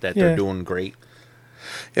facade that Yeah. they're doing great.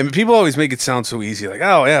 And people always make it sound so easy, like,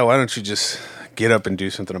 oh yeah, why don't you just get up and do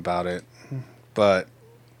something about it? But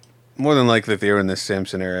more than likely, if they were in this same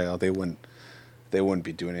scenario, they wouldn't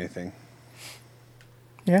be doing anything.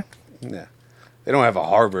 Yeah. Yeah, they don't have a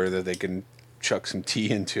harbor that they can chuck some tea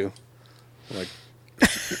into. Like,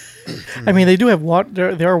 I mean, they do have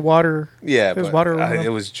water. There are water. yeah, There's but water around it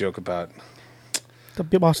them. was a joke about. The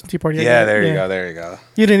Boston Tea Party. Yeah, there you go, there you go.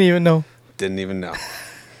 You didn't even know. Didn't even know.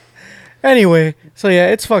 Anyway, so yeah,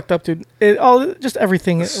 it's fucked up, dude. Just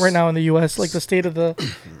everything right now in the U.S., like the state of the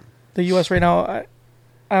U.S. right now.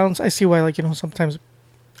 I see why, like, you know, sometimes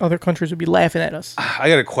other countries would be laughing at us. I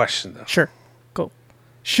got a question though. Sure, go,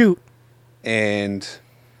 shoot. And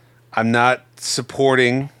I'm not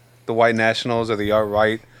supporting the white nationals or the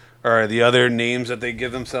alt-right or the other names that they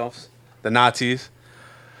give themselves, the Nazis.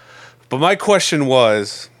 But my question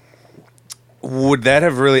was, would that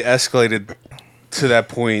have really escalated to that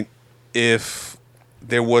point if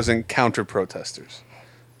there wasn't counter-protesters?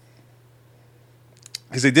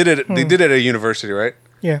 Because they did it at a university, right?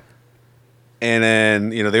 Yeah, And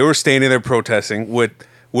then, you know, they were standing there protesting.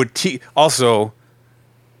 Also,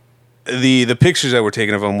 the pictures that were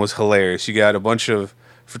taken of them was hilarious. You got a bunch of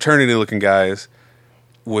fraternity-looking guys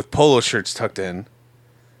with polo shirts tucked in,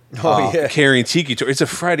 carrying tiki torches. It's a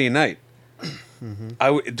Friday night.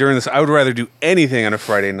 During this, I would rather do anything on a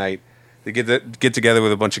Friday night to get together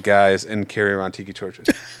with a bunch of guys and carry around tiki torches.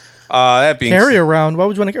 That being carry around. Why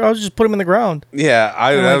would you want to? I would just put them in the ground. yeah,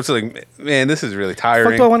 I was like, man, this is really What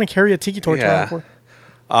tiring. do I want to carry a tiki torch Yeah. around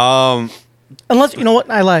for? Unless, you know what,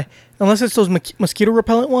 I lie. Unless it's those mosquito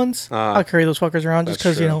repellent ones, I'll carry those fuckers around just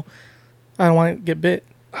that's because, you true. know, I don't want to get bit.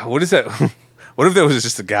 What is that? What if that was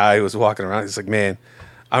just a guy who was walking around? He's like, man,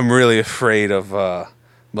 I'm really afraid of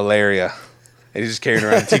malaria. And he's just carrying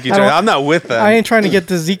around a tiki torch. I'm not with that. I ain't trying to get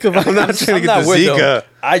the Zika virus. I'm not trying to get the Zika.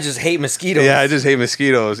 I just hate mosquitoes. Yeah, I just hate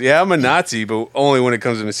mosquitoes. Yeah, I'm a Nazi, but only when it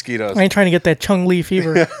comes to mosquitoes. I ain't trying to get that Chung Li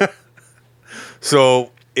fever.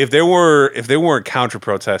 So if there weren't counter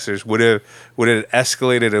protesters, would it have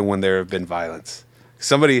escalated and when there have been violence?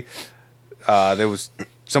 Somebody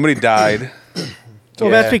died So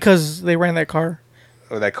that's because they ran that car.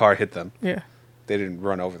 or that car hit them. Yeah. They didn't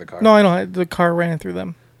run over the car. No, I know. The car ran through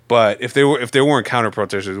them. But if there weren't counter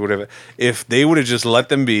protesters, whatever, if they would have just let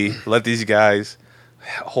these guys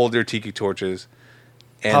hold their tiki torches,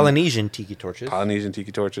 and Polynesian tiki torches. Polynesian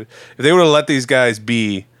tiki torches, if they would have let these guys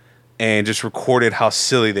be and just recorded how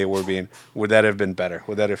silly they were being, would that have been better?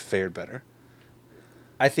 Would that have fared better?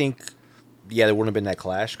 I think, yeah, there wouldn't have been that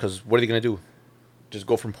clash because what are they gonna do? Just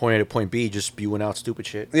go from point A to point B, just spewing out stupid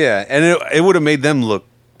shit. Yeah, and it would have made them look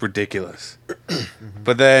ridiculous.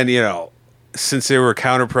 But then, you know, since there were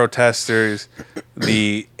counter protesters,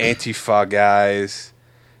 the Antifa guys,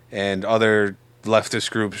 and other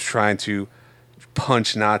leftist groups trying to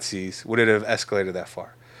punch Nazis, would it have escalated that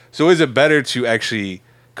far? So is it better to actually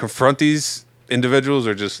confront these individuals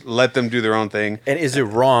or just let them do their own thing? And is it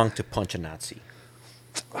wrong to punch a Nazi?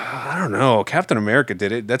 I don't know. Captain America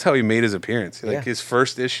did it. That's how he made his appearance. Like Yeah. his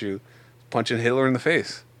first issue, punching Hitler in the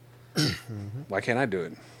face. Why can't I do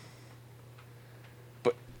it?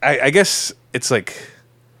 But I guess it's like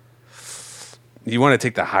you want to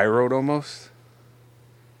take the high road almost,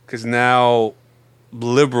 because now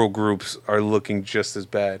liberal groups are looking just as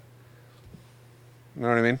bad. You know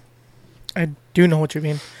what I mean? I do know what you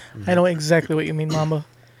mean. I know exactly what you mean, Mamba.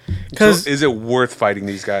 So Because is it worth fighting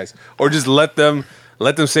these guys, or just let them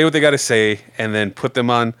say what they got to say, and then put them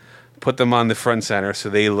on the front and center so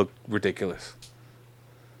they look ridiculous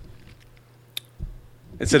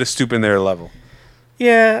instead of stooping their level?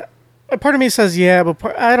 yeah, a part of me says yeah,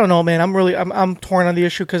 but I don't know, man. I'm torn on the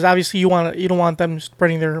issue because obviously you don't want them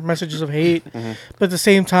spreading their messages of hate, but at the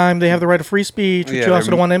same time they have the right of free speech, which Yeah, you also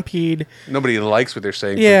they're- don't want to impede. Nobody likes what they're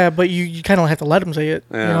saying. Yeah, but you kind of have to let them say it.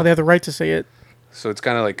 Yeah. You know, they have the right to say it. So it's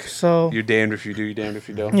kind of like So you're damned if you do, you're damned if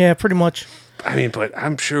you don't. yeah, pretty much. I mean, but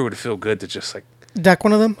I'm sure it would feel good to just like, Deck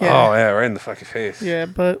one of them. oh yeah, right in the fucking face. Yeah,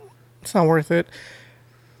 but it's not worth it.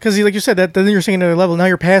 Because like you said, that then you're seeing their level. Now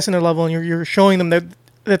you're passing their level, and you're showing them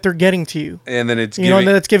that they're getting to you. And then it's You know, and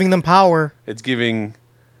that's giving them power. it's giving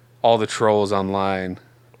all the trolls online,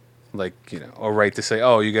 like, a right to say,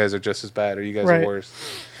 oh, you guys are just as bad or you guys Right. are worse.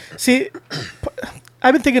 See,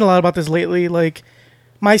 I've been thinking a lot about this lately. Like,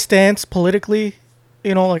 my stance politically,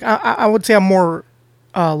 like I would say I'm more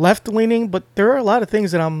left leaning, but there are a lot of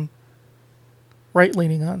things that I'm right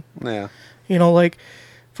leaning on. Yeah, Like,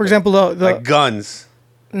 for example, the like guns.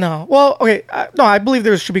 no. Well, okay, no, I believe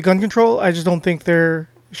there should be gun control. I just don't think there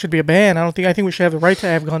should be a ban. I think we should have the right to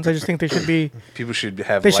have guns. I just think they should be. People should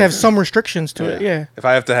have. They should have license. some restrictions to it. Yeah. If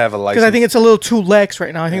I have to have a license, Because I think it's a little too lax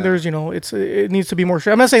right now. I think Yeah. there's, it needs to be more.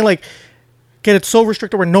 I'm not saying like get it so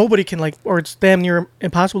restricted where nobody can or it's damn near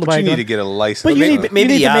impossible to buy you a need gun. to get a license. But you Maybe, need- maybe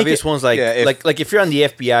need the to make obvious it- ones like Yeah, if- like if you're on the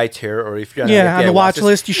FBI tier or if you're on Yeah, on the watch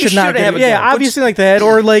list, you should not have get a it. Yeah, gun. Which- obviously like that,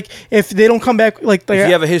 or like if they don't come back, like if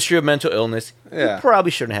you have a history of mental illness, Yeah. you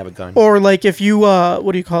probably shouldn't have a gun. or like if you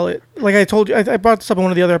what do you call it? Like I told you, I brought this up in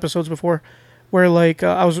one of the other episodes before, where like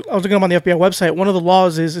I was looking up on the FBI website. One of the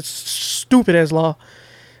laws is it's stupid as law.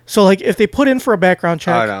 So like if they put in for a background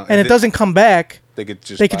check I know. and it doesn't come back, they could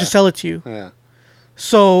just they could just sell it to you. Yeah.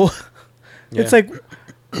 So it's Yeah. like,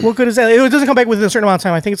 what good is that? It doesn't come back within a certain amount of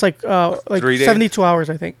time. I think it's like 3 days? 72 hours.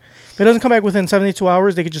 I think if it doesn't come back within 72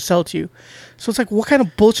 hours, they could just sell it to you. So it's like, what kind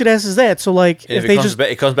of bullshit ass is that? So like, And if they just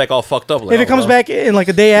it comes back all fucked up. Like, if it comes back in like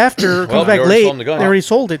a day after, or comes Well, back you already late, sold them the gun. they already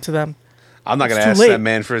sold it to them. I'm not gonna It's too ask late. that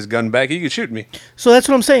man for his gun back. He could shoot me. So that's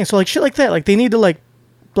what I'm saying. So like shit like that, like they need to like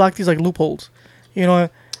block these like loopholes,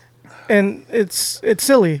 and it's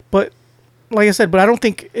silly, but. Like I said, but I don't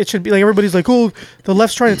think it should be like everybody's like, oh, the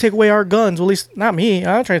left's trying to take away our guns. Well, at least not me. I'm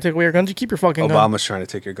not trying to take away your guns. You keep your fucking gun. Obama's trying to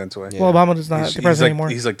take your guns away. Well, Obama is not the president like, anymore.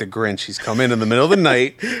 He's like the Grinch. He's come in the middle of the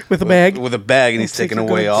night With a bag? with a bag, and he's Take taking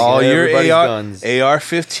your away guns. all Taking your everybody's AR, guns.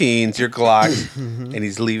 AR-15s, your Glocks, and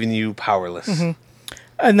he's leaving you powerless.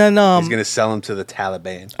 And then He's gonna sell them to the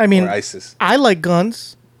Taliban. I mean, or ISIS. I like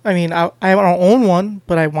guns. I mean, I don't own one,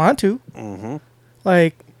 but I want to. Mm-hmm.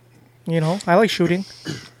 Like, I like shooting.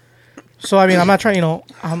 So I mean, I'm not trying.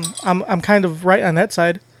 I'm kind of right on that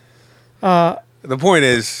side. The point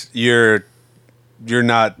is, you're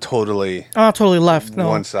not totally. I'm not totally left. No,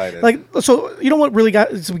 One-sided. Like, so you know what really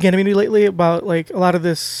got it's getting me lately about like a lot of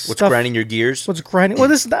this What's stuff. grinding your gears? What's grinding? Well,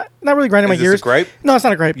 this is not really grinding my Is this a gears. gripe? No, it's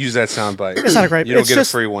not a gripe. Use that soundbite. It's not a gripe. You don't It's get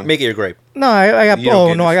just- a free one. Make it your grape. No, I got. You don't Oh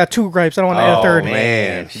get no, it. I got 2 gripes. I don't want to add a Oh third.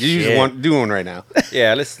 man, you use Shit. one. Do one right now.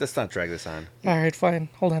 Yeah, let's not drag this on. All right, fine.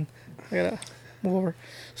 Hold on. I gotta move over.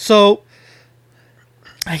 So,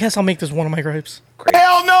 I guess I'll make this one of my gripes.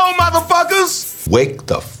 Hell no, motherfuckers! Wake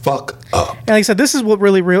the fuck up. And like I said, this is what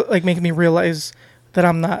really making me realize that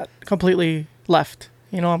I'm not completely left.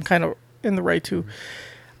 I'm kind of in the right too.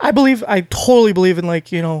 I totally believe in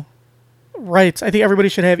rights. I think everybody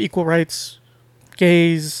should have equal rights.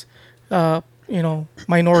 Gays,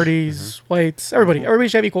 minorities, whites, everybody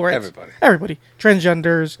should have equal rights. Everybody.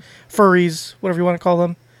 Transgenders, furries, whatever you want to call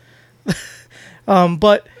them.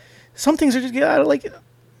 But some things are just get out of You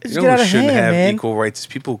know get out who of shouldn't hand, have man. equal rights? Is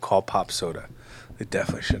people who call pop soda. They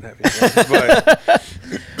definitely shouldn't have equal rights.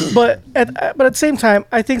 But at the same time,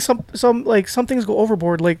 I think some things go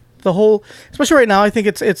overboard. Like the whole, especially right now, I think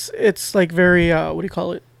it's like very what do you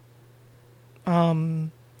call it?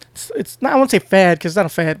 It's not, I won't say fad because it's not a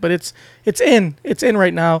fad, but it's in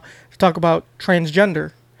right now to talk about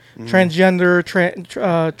transgender,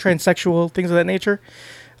 transsexual, things of that nature.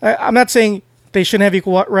 I'm not saying they shouldn't have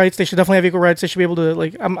equal rights. They should definitely have equal rights. They should be able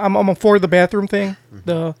to I'm for the bathroom thing.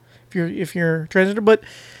 If you're transgender, but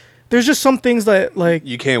there's just some things that like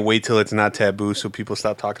You can't wait till it's not taboo so people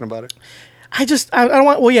stop talking about it. I don't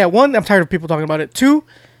want. Well, yeah. One, I'm tired of people talking about it. Two,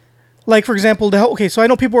 like for example, so I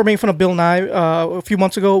know people were making fun of Bill Nye a few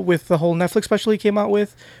months ago with the whole Netflix special he came out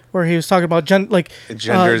with, where he was talking about Gender is a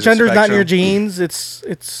gender's not in your spectrum. genes. It's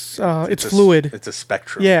fluid. It's a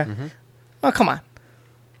spectrum. Yeah. Oh come on.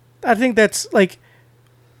 I think that's like,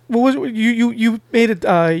 what was you made it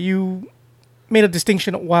you made a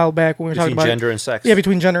distinction a while back when we were talking Between about gender and sex. Yeah,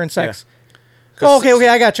 between gender and sex. Yeah. Oh, okay,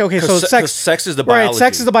 I got you. Okay, so sex. Sex is the Right, biology.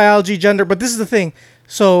 sex is the biology, gender, but this is the thing.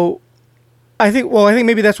 So, I think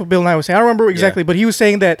maybe that's what Bill Nye was saying. I don't remember exactly, but he was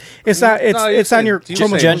saying that it's not. It's No, it's on your he was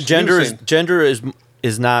chromosomes. saying- Gender is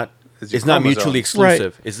not It's your it's not chromosome. mutually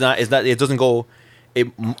exclusive. It's not it doesn't go.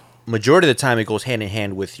 Majority of the time it goes hand in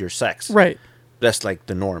hand with your sex. Right, That's like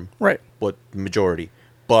the norm. right. But majority,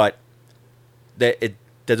 but that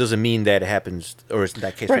doesn't mean that it happens or it's in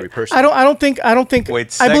that case for Right. every person. I don't think. Wait, I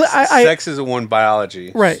sex, believe. sex is a one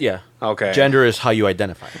biology. Right. Yeah. Okay. Gender is how you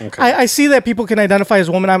identify. Okay. I see that people can identify as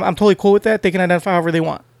woman. I'm totally cool with that. They can identify however they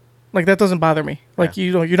want. Like, that doesn't bother me. Like, Yeah.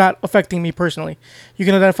 you know, you're not affecting me personally. You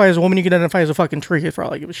can identify as a woman. You can identify as a fucking tree for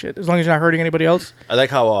all I give a shit. As long as you're not hurting anybody else. I like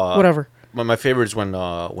how Whatever. My favorite is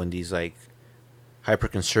when these like hyper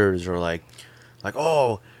conservatives are like,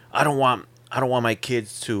 oh, I don't want my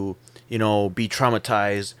kids to, you know, be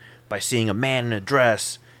traumatized by seeing a man in a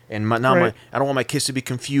dress, and I don't want my kids to be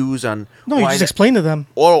confused on No, you why just that- explain to them.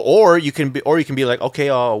 or you can be like, okay,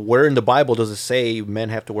 where in the Bible does it say men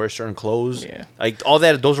have to wear certain clothes? Yeah. Like all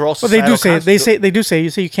that. Those are all. But they do say societal they do say you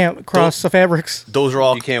say you can't cross the fabrics. those are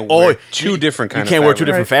all. You can't wear two different kind You of can't wear two fabric.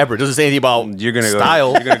 different fabrics. Doesn't say anything about You're gonna go.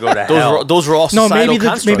 style. You're gonna go to those hell. are those are all No, societal maybe the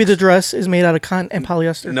constructs. dress is made out of cotton and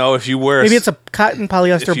polyester. No, if you wear Maybe it's a cotton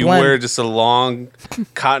polyester if you blend. wear just a long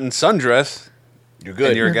cotton sundress, You're good.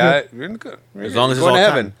 and you're a You're guy, you're good. as long as it's going all to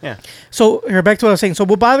heaven. heaven. Yeah. So here, back to what I was saying. So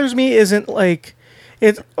what bothers me isn't like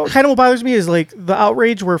it's kind of what bothers me is like the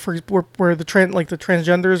outrage where the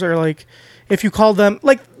transgenders are like, if you call them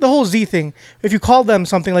like the whole Z thing, if you call them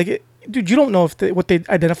something like, dude, you don't know if what they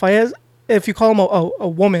identify as. If you call them a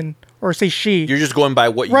woman or say she, You're just going by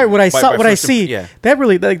what you right? What I saw, by what I first see, yeah. that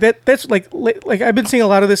really that's like I've been seeing a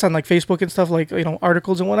lot of this on like Facebook and stuff, like, you know,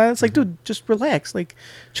 articles and whatnot. It's like, Mm-hmm. dude, just relax, like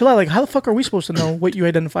chill out. Like, how the fuck are we supposed to know what you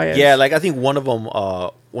identify as? Yeah, like I think one of them,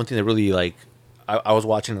 one thing that really like, I was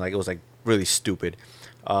watching, like it was like really stupid.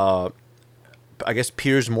 I guess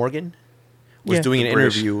Piers Morgan was Yeah. doing an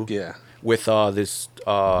British, interview yeah. with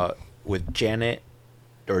with Jeanette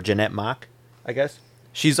Mock, I guess.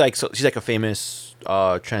 She's like a famous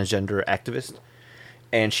transgender activist,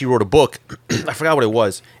 and she wrote a book. I forgot what it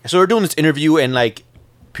was. And so they're doing this interview, and like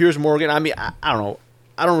Piers Morgan. I mean, I don't know.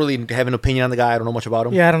 I don't really have an opinion on the guy. I don't know much about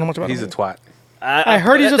him. Yeah, I don't know much about He's a him. twat. I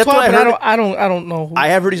heard he's a that's twat, what but heard. I don't know. Who. I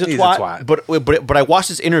have heard he's a He's a twat, twat. but I watched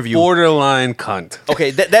this interview. Borderline cunt. Okay,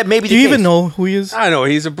 that may be Do the you case. even know who he is? I know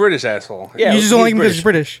he's a British asshole. Yeah, You just don't he's like him because he's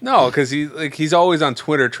British. No, because he's always on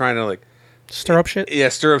Twitter trying to like Stir up shit.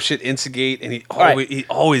 stir up shit, instigate, and right. he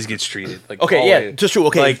always gets treated like Okay, yeah, always. just true,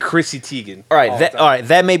 okay. like Chrissy Teigen. All right, the time. all right,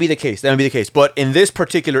 that may be the case. That may be the case. But in this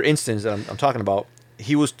particular instance that I'm talking about,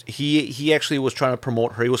 he actually was trying to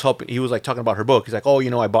promote her. He was helping. He was like talking about her book. He's like, oh, you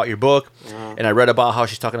know, I bought your book, and I read about how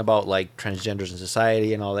she's talking about like transgenders in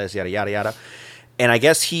society and all this, yada yada yada. And I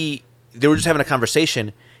guess they were just having a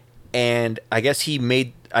conversation, and I guess he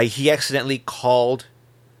accidentally called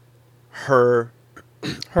her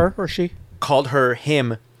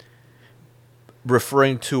him,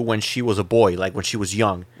 referring to when she was a boy, like when she was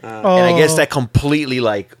young. And I guess that completely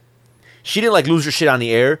like, she didn't like lose her shit on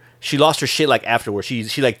the air. She lost her shit like afterwards. She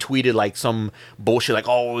like tweeted like some bullshit like,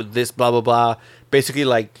 oh, this blah blah blah. Basically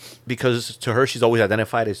like, because to her she's always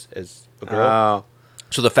identified as a girl. Oh.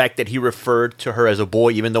 So the fact that he referred to her as a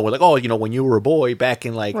boy, even though we're like, oh, you know, when you were a boy back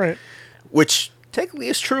in like, Right. which technically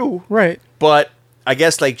is true, Right. but I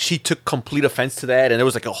guess like she took complete offense to that, and there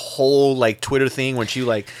was like a whole like Twitter thing when she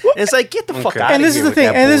like, and it's like, get the fuck out And of this here is the with thing.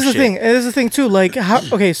 that And this is the bullshit. thing. And this is the thing too. Like, how?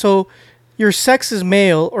 Okay, so your sex is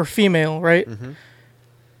male or female, right? Mm-hmm.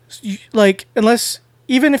 Like, unless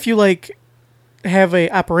even if you like have a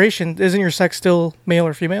operation, isn't your sex still male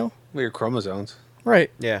or female? Well, your chromosomes.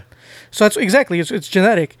 Right. Yeah. So that's exactly it's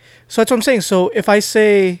genetic. So that's what I'm saying. So if I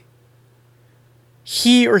say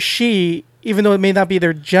he or she, even though it may not be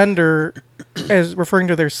their gender as referring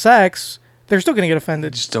to their sex, they're still gonna get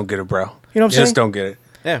offended. Just don't get it, bro. You know what I'm Just saying? don't get it.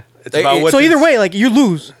 Yeah. It's about what So either this- way, like you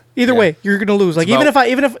lose. Either way, you're gonna lose. Like even about-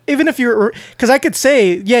 if you're, because I could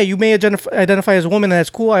say, yeah, you may identify as a woman, and that's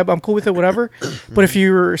cool. I'm cool with it, whatever. But if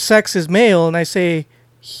your sex is male, and I say,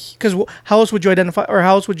 because how else would you identify, or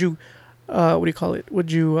how else would you, what do you call it?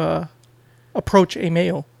 Would you approach a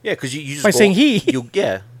male? Yeah, because you just By go- saying he.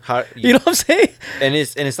 yeah. You know what I'm saying? and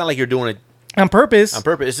it's not like you're doing it On purpose. on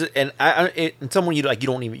purpose. And and someone you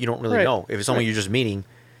don't really Right. know if it's someone you're just meeting.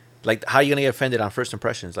 Like, how are you gonna get offended on first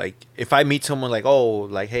impressions? Like, if I meet someone like, oh,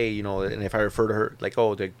 like, hey, you know, and if I refer to her like,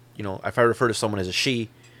 oh, you know, if I refer to someone as a she,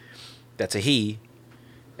 that's a he,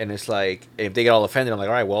 and it's like, if they get all offended, I'm like,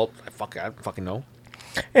 all right, well, I fucking know.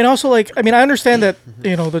 And also, like, I mean, I understand that,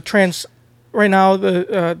 you know, the right now,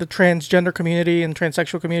 the transgender community and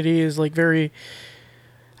transsexual community is like very,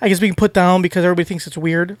 I guess, being put down because everybody thinks it's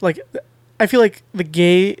weird. Like, I feel like the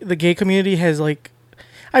gay community has like,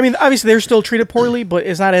 I mean, obviously they're still treated poorly, but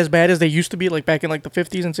it's not as bad as they used to be, like back in like the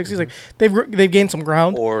 50s and 60s. Like they've gained some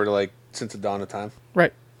ground. Or like since the dawn of time.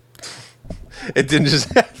 Right. It didn't just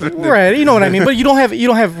happen. Right. You know what I mean? But you don't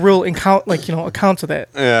have real accounts of that.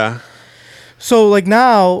 Yeah. So like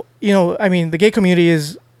now, you know, I mean, the gay community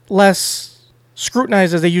is less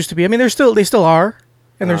scrutinized as they used to be. I mean, they still are,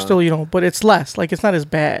 and they're still, you know, but it's less. Like, it's not as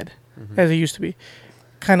bad as it used to be.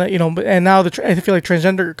 kind of, and now I feel like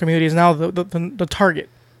transgender community is now the target.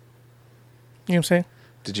 You know what I'm saying?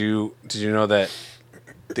 Did you know that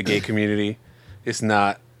the gay community is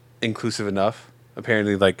not inclusive enough?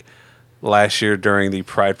 Apparently, like last year during the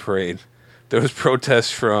Pride Parade, there was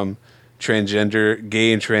protests from gay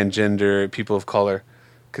and transgender people of color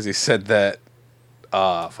because they said that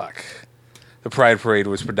the Pride Parade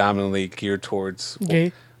was predominantly geared towards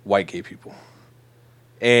Gay. white gay people,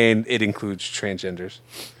 and it includes transgenders.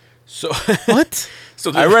 So What?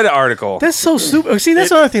 so I read an article. That's so stupid. See,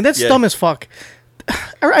 that's another thing. That's yeah. dumb as fuck.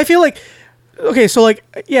 I feel like, okay, so like,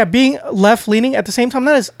 yeah, being left leaning at the same time.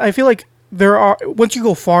 I feel like once you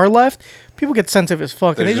go far left, people get sensitive as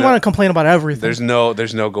fuck, and they just want to complain about everything. There's no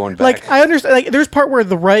going back. Like, I understand. Like, there's part where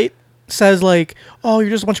the right says like, "Oh, you're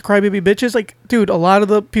just a bunch of crybaby bitches." Like, dude, a lot of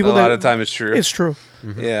the people. A lot of the time, it's true. It's true.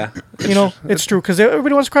 Yeah. It's true because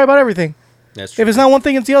everybody wants to cry about everything. That's true. If it's not one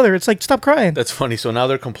thing, it's the other. It's like, stop crying. That's funny. So now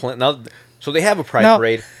they're complaining. Now, so they have a pride Now-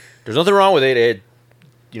 parade. There's nothing wrong with it.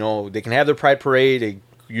 They can have their pride parade. It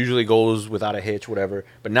usually goes without a hitch, whatever.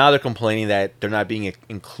 But now they're complaining that they're not being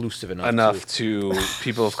inclusive enough. To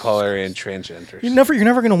people of color and transgenders. You're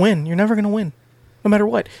never gonna win. You're never gonna win, no matter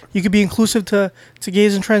what. You could be inclusive to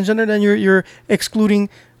gays and transgender, then you're excluding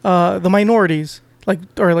the minorities,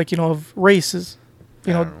 of races.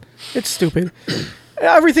 It's stupid.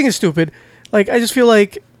 Everything is stupid. Like, I just feel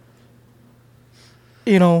like,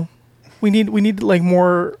 we need like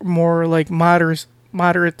more like moderate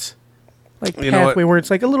like pathway where it's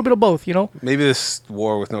like a little bit of both. Maybe this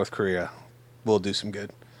war with North Korea will do some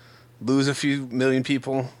good. Lose a few million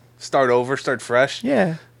people, start over, start fresh.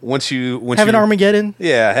 Yeah. Once Have an Armageddon.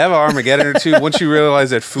 Yeah, have an Armageddon or two. Once you realize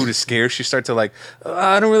that food is scarce, you start to like,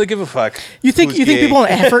 I don't really give a fuck. You think Who's gay?" people in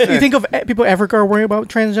Africa? You think of people in Africa are worried about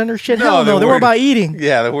transgender shit? No, Hell no, they're worried about eating.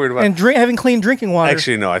 Yeah, they're worried about and having clean drinking water.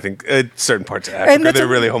 Actually, no, I think certain parts of Africa that's they're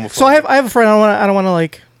really homophobic. So I have a friend. I don't want to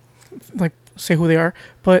like say who they are,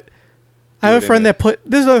 but I have a friend that put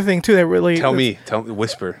this is another thing too that really Tell me,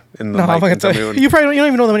 whisper in the No, I'm mic. not And gonna tell tell me you. You probably don't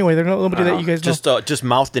even know them anyway. They're nobody that you guys know. Just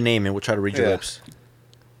mouth the name and we'll try to read your Yeah. lips.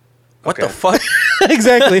 What Okay. the fuck?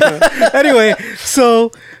 Exactly. Anyway,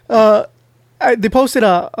 so they posted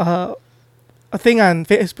a thing on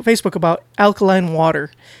Facebook about alkaline water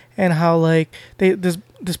and how like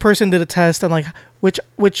this person did a test on like which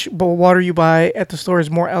water you buy at the store is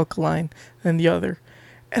more alkaline than the other,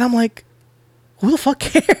 and I'm like, who the fuck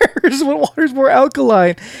cares what water's more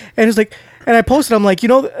alkaline? And it's like, and I posted, I'm like,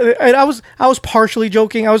 and I was partially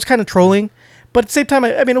joking, I was kind of trolling, but at the same time,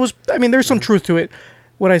 there's some truth to it.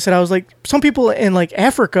 What I said, I was like, some people in like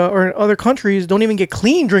Africa or in other countries don't even get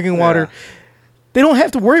clean drinking water. Yeah. They don't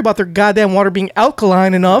have to worry about their goddamn water being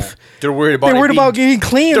alkaline enough. They're worried about. They're worried about getting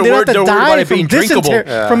clean. They don't have to die from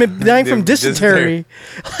dysentery. From dysentery.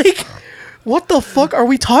 Like, what the fuck are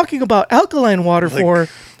we talking about alkaline water for?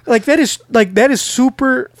 Like that is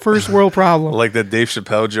super first world problem. like the Dave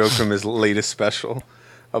Chappelle joke from his latest special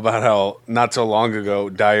about how not so long ago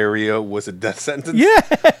diarrhea was a death sentence. Yeah.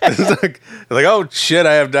 It's like, oh shit,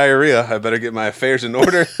 I have diarrhea. I better get my affairs in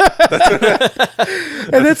order.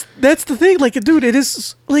 And that's the thing. Like, dude, it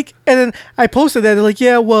is like, and then I posted that. They're like,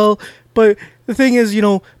 yeah, well, but the thing is,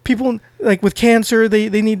 people like with cancer, they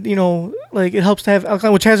need, like it helps to have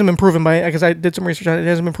alkaline, which hasn't been proven because I did some research on it. It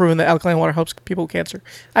hasn't been proven that alkaline water helps people with cancer.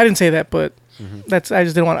 I didn't say that, but I just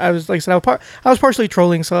didn't want. I was like I said, I was partially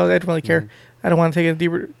trolling, so I didn't really care. I don't want to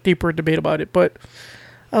take a deeper debate about it, but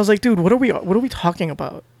I was like, dude, what are we talking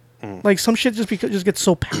about? Like some shit just gets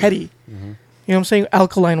so petty. You know what I'm saying?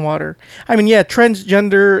 Alkaline water. I mean, yeah,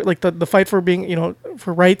 transgender, like the fight for being,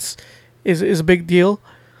 for rights is a big deal.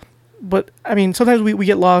 But I mean, sometimes we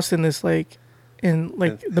get lost in this the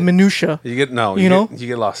minutia. You get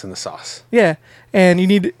lost in the sauce. Yeah, and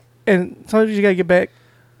sometimes you gotta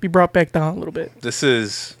be brought back down a little bit. This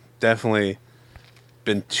is definitely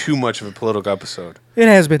been too much of a political episode. It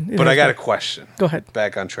has been. But I got a question. Go ahead.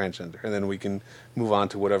 Back on transgender, and then we can move on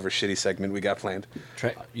to whatever shitty segment we got planned.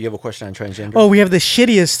 You have a question on transgender? Oh, we have the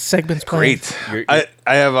shittiest segments planned. Great. I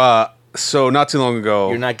have so not too long ago.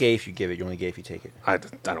 You're not gay if you give it. You're only gay if you take it. I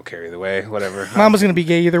don't care either way. Whatever. Mama's gonna be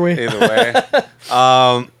gay either way. Either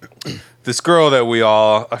way. This girl that we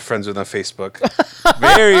all are friends with on Facebook,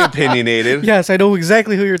 very opinionated. Yes, I know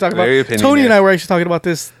exactly who you're talking Very about. opinionated. Tony and I were actually talking about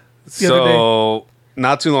this the other day. So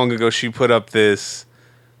not too long ago, she put up this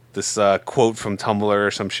quote from Tumblr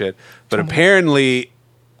or some shit. But apparently,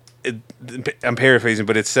 I'm paraphrasing,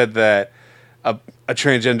 but it said that a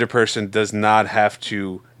transgender person does not have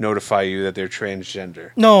to notify you that they're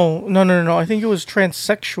transgender No. I think it was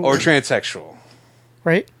transsexual. or transsexual.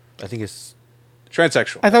 right? I think it's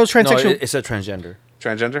Transsexual. I thought it was transsexual. no. It's a transgender.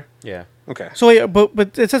 Transgender? Yeah. Okay. So wait,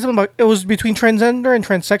 but it says something about it was between transgender and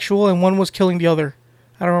transsexual, and one was killing the other.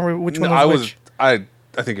 I don't remember which one was which. I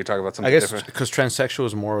think you're talking about something I guess different. because transsexual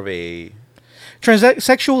is more of a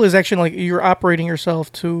Transsexual is actually like you're operating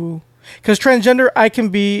yourself to. Because transgender, I can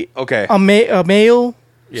be Okay. a male,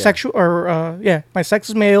 Yeah. sexual, or my sex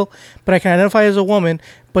is male, but I can identify as a woman.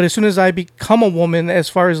 But as soon as I become a woman, as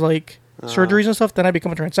far as like surgeries and stuff, then I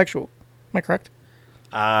become a transsexual. Am I correct?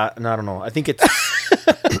 no, I don't know. I think it's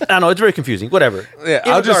I don't know. It's very confusing. Whatever. Yeah,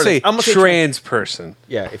 I'll just say I'm gonna say trans person.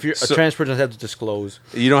 Yeah, if you're So- a trans person, have to disclose.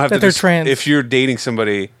 You don't have That to. they're trans. If you're dating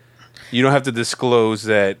somebody, you don't have to disclose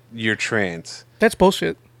that you're trans, That's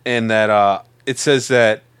bullshit. and that it says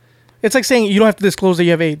that. It's like saying you don't have to disclose that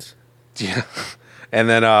you have AIDS. Yeah, and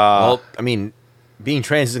then Well, I mean, being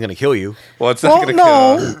trans isn't going to kill you. it's not Well, gonna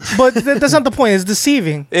no, kill. but that's not the point. It's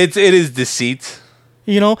deceiving. It is deceit.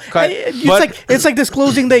 You know, But- it's like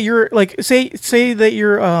disclosing that you're like say that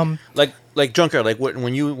you're Like Junker, like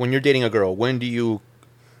when you're dating a girl, when do you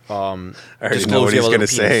I already disclose know what you he's have a gonna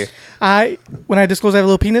little penis? say. when I disclose I have a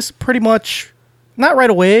little penis, pretty much not right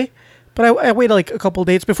away, but I wait like a couple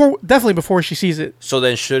dates definitely before she sees it. So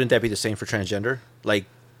then shouldn't that be the same for transgender? Like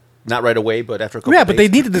not right away, but after a couple Yeah, but they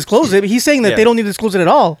days? need to disclose it. He's saying that Yeah. they don't need to disclose it at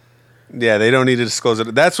all Yeah, they don't need to disclose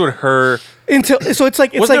it. That's what her. until. So it's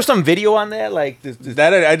like Was there some video on that? Like this,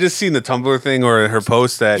 That I just seen the Tumblr thing or her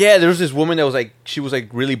post that. yeah, there was this woman that was like she was like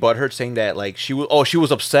really butthurt saying that like she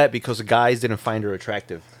was upset because the guys didn't find her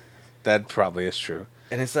attractive. That probably is true.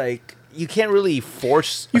 And it's like you can't really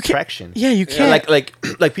force You can't- attraction. yeah, you can't. Like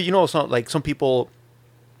you know, some people,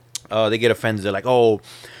 they get offended. They're like, oh,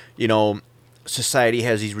 you know, society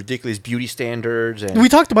has these ridiculous beauty standards, and we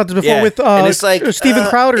talked about this before Yeah. with And it's like, Steven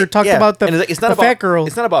Crowder talked yeah. about the, And it's not the about, fat girl.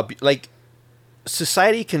 It's not about like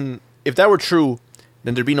society can. If that were true,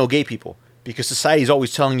 then there'd be no gay people because society is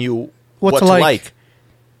always telling you What what to to like. like,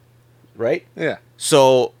 right? Yeah.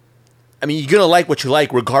 So, I mean, you're gonna like what you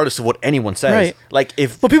like regardless of what anyone says. Right. Like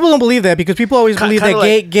if But people don't believe that because people always believe that kinda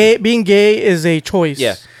like- being gay is a choice.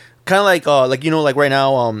 yeah, kind of like you know, like right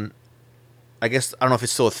now, I guess I don't know if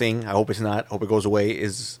it's still a thing. I hope it's not. I hope it goes away.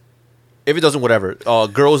 Is if it doesn't, whatever.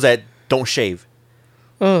 Girls that don't shave,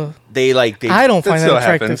 Ugh. they I don't That find that still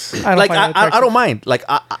attractive. happens. I don't like find that I attractive. don't mind. Like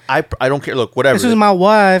I don't care. Look, whatever. As soon as my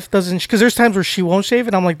wife doesn't, because there's times where she won't shave,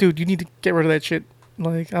 and I'm like, dude, you need to get rid of that shit.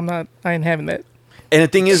 Like, I ain't having that. and the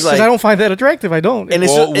thing is, Because like, I don't find that attractive. I don't. And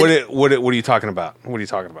it's Well, just- what are you talking about? What are you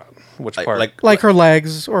talking about? Which part? like her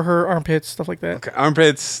legs or her armpits, stuff like that. Okay,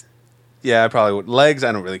 armpits. Yeah, I probably would. Legs,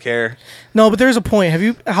 I don't really care. No, but there's a point.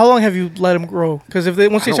 How long have you let them grow? Because if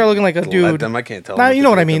once they I start don't looking like a let dude, them, I can't tell. nah, them you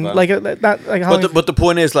know what I to think mean. about. Like not like how. but the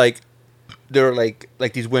point is like, they're like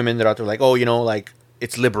these women that are out there like, oh, you know, like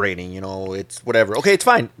it's liberating, you know, it's whatever. Okay, it's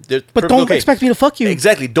fine. They're but perfectly don't okay. expect me to fuck you.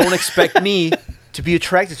 Exactly. Don't expect me to be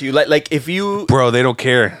attracted to you. Like if you. bro, they don't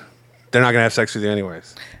care. They're not gonna have sex with you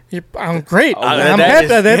anyways. I'm great. I'm that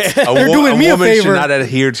happy. is- They're doing me a woman favor. should not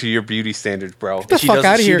adhere to your beauty standards, bro. Get the She fuck doesn't-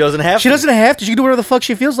 out of she here. doesn't have She to. doesn't have to. She can do whatever the fuck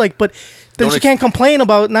she feels like. But then Don't she ex- can't complain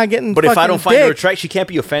about not getting. But if I don't find her dick. attractive, she can't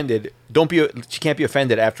be offended. She can't be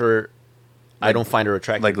offended after I don't find her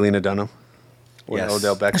attractive. Like Lena Dunham, or Yes.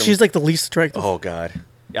 Odell Beckham. She's like the least attractive. oh god,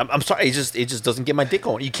 I'm sorry. It just doesn't get my dick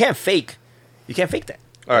on. You can't fake that.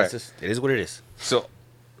 All right. It's just, it is what it is. So,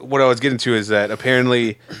 what I was getting to is that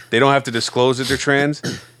apparently they don't have to disclose that they're trans,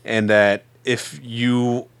 and that if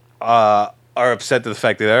you are upset to the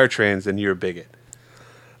fact that they are trans, then you're a bigot.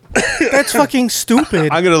 That's fucking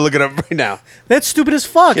stupid. I'm gonna look it up right now. That's stupid as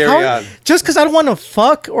fuck. Carry on. Just because I don't want to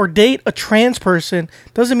fuck or date a trans person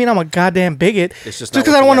doesn't mean I'm a goddamn bigot. It's just Just not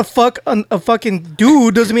because I what don't you want to fuck a fucking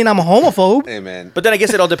dude doesn't mean I'm a homophobe. Hey man, But then I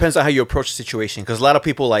guess it all depends on how you approach the situation. Because a lot of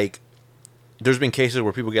people like, there's been cases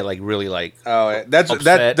where people get like really like that's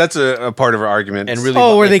upset. that's a part of our argument. and really.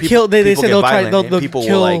 Oh, where and they kill- they people said get they'll try- violent, they'll- and they'll people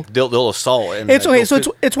kill- will like they'll assault. And It's like, okay.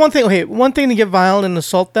 So it's one thing. Okay, one thing to get violent and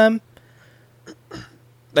assault them.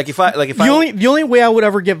 like if I The only way I would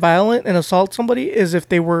ever get violent and assault somebody is if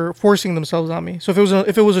they were forcing themselves on me. So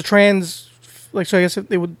if it was a trans, like, so I guess if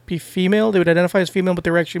they would be female, they would identify as female, but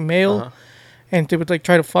they were actually male, and they would like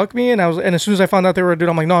try to fuck me. And as soon as I found out they were a dude,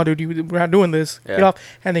 I'm like, no, dude, we're not doing this. Get Yeah. off.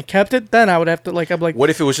 And they kept it. Then I would have to I'm like, what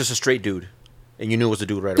if it was just a straight dude, and you knew it was a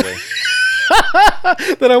dude right away?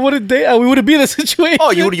 then I wouldn't date. We wouldn't be in a situation.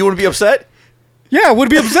 Oh, you wouldn't be upset? Yeah, I would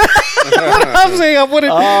be upset. I'm saying I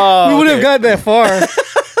wouldn't. We wouldn't have gotten that far.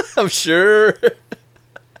 I'm sure.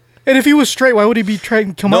 And if he was straight, why would he be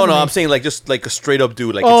trying to come No, up? no, to me? I'm saying like just like a straight up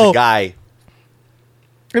dude, like Oh. it's a guy.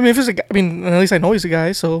 I mean, if it's a guy, I mean, at least I know he's a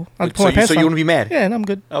guy, so I'll pull my pants So you down. wouldn't be mad? Yeah, and I'm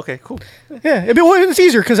good. Okay, cool. Yeah, it's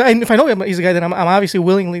easier because if I know he's a guy, then I'm obviously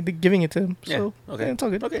willingly giving it to him. So Yeah, okay. yeah, it's all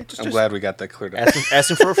good. Okay, I'm glad we got that cleared up.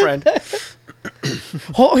 asking for a friend.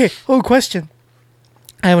 Question.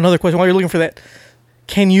 I have another question. While you're looking for that,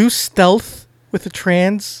 can you stealth with a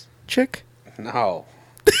trans chick? No.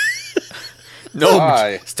 No,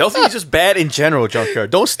 Why? stealthing is just bad in general, Junkyard.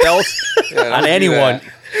 Don't stealth Yeah, don't on do anyone.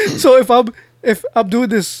 that. So if I'm doing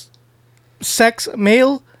this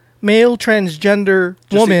male transgender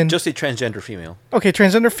woman, Just a transgender female. okay,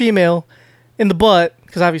 transgender female in the butt,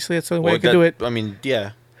 because obviously that's the only way I could do it. I mean,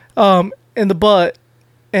 yeah. In the butt,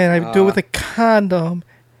 and I do it with a condom,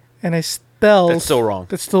 and I stealth. That's still wrong.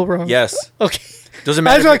 That's still wrong. Yes. Okay. Doesn't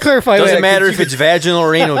I matter. just want to clarify that. Doesn't matter if it's vaginal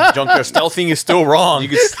or anal, Junkyard. Stealthing is still wrong. You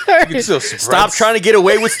can still Stop trying to get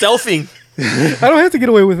away with stealthing. I don't have to get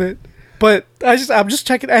away with it, but I'm just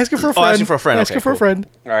checking, asking for a friend. asking for a friend. Asking Okay, for a cool. friend.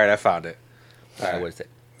 All right, I found it. What is it?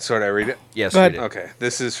 So did I read it? Yes, Go ahead. read it. Okay.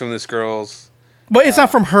 This is from this girl's. But it's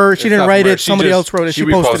not from her. She It's didn't not write from her. it. Somebody else wrote it. She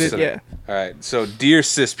posted it. Yeah. All right. So, dear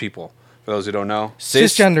cis people, for those who don't know,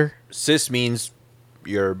 Cisgender. Cis means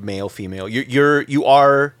you're male, female. You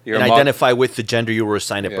are You're and a mug- identify with the gender you were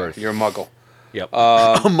assigned at yeah, birth. you're a muggle. Yep.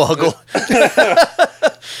 A muggle.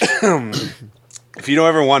 If you don't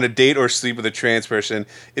ever want to date or sleep with a trans person,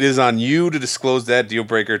 it is on you to disclose that deal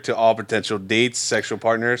breaker to all potential dates, sexual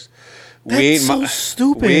partners. That's so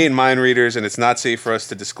stupid. We ain't mind readers, and it's not safe for us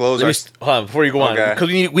to disclose. Hold on, before you go on, Okay. because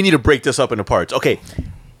we need to break this up into parts. Okay,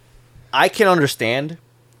 I can understand,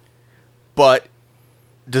 but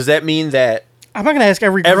does that mean that I'm not gonna ask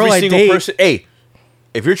every girl every I single date. person? Hey,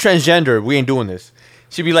 if you're transgender, we ain't doing this.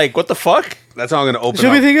 She'd be like, "What the fuck? That's how I'm going to open Should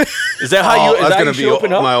up. we think? Is that how you? Is that's that gonna how you be should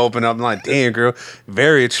open up?" my open up. I'm like, damn, girl,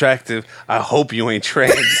 very attractive. I hope you ain't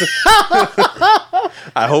trans.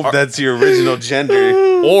 I hope that's your original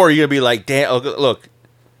gender. Or you're gonna be like, "Damn, look,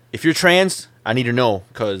 if you're trans, I need to know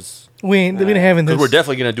because we ain't having this. we're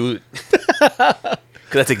definitely gonna do it." Because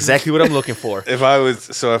that's exactly what I'm looking for. If I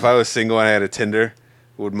was single and I had a Tinder,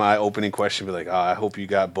 would my opening question be like, "Oh, I hope you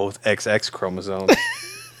got both XX chromosomes"?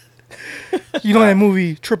 You know that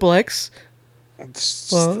movie Triple X?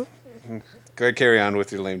 Well, Go ahead, carry on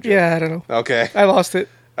with your lame joke. yeah, I don't know. Okay. I lost it.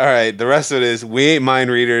 All right. The rest of it is we ain't mind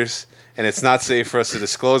readers, and it's not safe for us to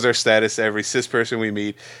disclose our status to every cis person we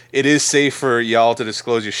meet. It is safe for y'all to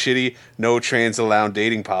disclose your shitty, no trans allowed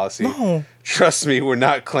dating policy. No. Trust me, we're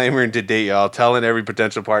not clamoring to date y'all. Telling every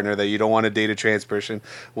potential partner that you don't want to date a trans person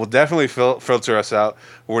will definitely filter us out.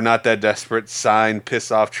 We're not that desperate. Sign, piss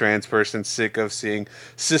off trans person, sick of seeing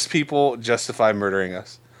cis people justify murdering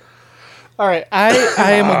us. All right,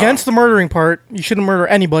 I am against the murdering part. You shouldn't murder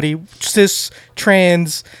anybody. Cis,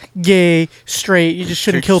 trans, gay, straight. You just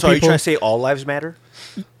shouldn't kill So are you people. trying to say all lives matter?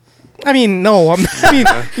 I mean, no. Yes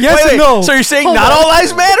Wait, and no. So you're saying Hold not on. all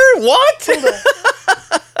lives matter? What?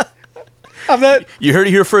 I'm not. You heard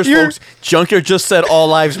it here 1st, You're- folks. Junkyard just said all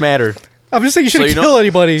lives matter. I'm just saying you shouldn't you know- kill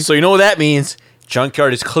anybody. So you know what that means?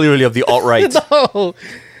 Junkyard is clearly of the alt-right. no,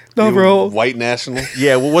 You bro, White national.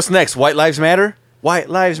 Yeah, well, what's next? White lives matter? White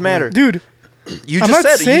lives matter. dude. You I'm just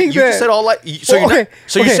not said saying you just that. said all lives. So Well, you're not,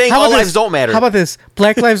 so you're saying how all about lives this? don't matter. How about this?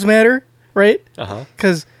 Black lives matter, right? Uh-huh.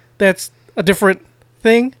 Because that's a different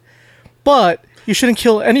thing. But you shouldn't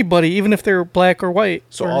kill anybody, even if they're black or white.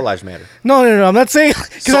 So or- all lives matter. No. I'm not saying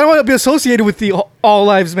because I don't want to be associated with the All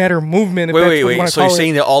Lives Matter movement. If that's what you Wait. wanna So you're call it.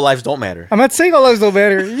 saying that all lives don't matter? I'm not saying all lives don't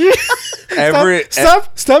matter.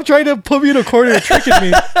 Stop trying to put me in a corner and tricking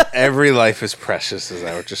me. Every life is precious. Is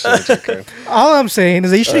that what you're saying, Jacob? All I'm saying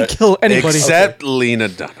is that you shouldn't kill anybody. Except Lena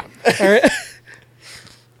Dunham. All right.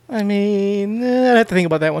 I mean, I'd have to think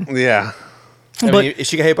about that one. Yeah, I But mean, if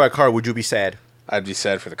she got hit by a car, would you be sad? I'd be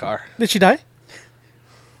sad for the car. did she die?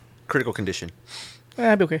 Critical condition.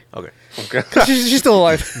 I'd be okay. Okay. Okay. She's still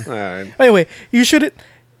alive. All right. Anyway, you shouldn't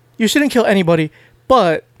kill anybody,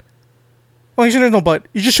 but well, you shouldn't. No, but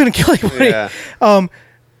you just shouldn't kill anybody. Yeah.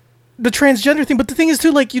 The transgender thing, but the thing is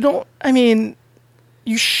too, like you don't. I mean,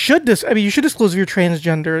 you should you should disclose if you're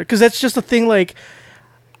transgender because that's just a thing. Like,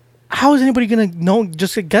 how is anybody gonna know?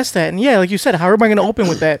 Just to guess that, and yeah, like you said, how am I gonna open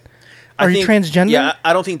with that? Are you transgender? Yeah,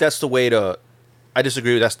 I don't think that's the way to. I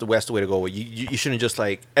disagree. That's the way to go. You shouldn't just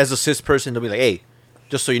like as a cis person to be like, hey,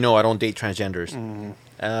 just so you know, I don't date transgenders.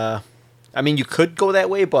 I mean, you could go that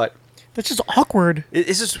way, but That's just awkward.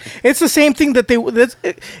 it's just It's the same thing that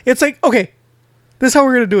it's like, okay, this is how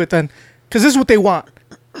we're going to do it then. Because this is what they want.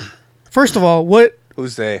 First of all, what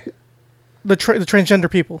Who's they? the transgender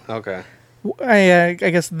people. Okay. I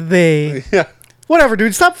guess they. Yeah. Whatever,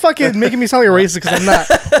 dude. Stop fucking making me sound like a racist because I'm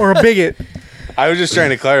not. Or a bigot. I was just trying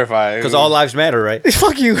to clarify. because all lives matter, right?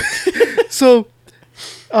 Fuck you. So,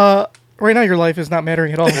 Right now, your life is not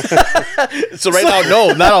mattering at all. So right now,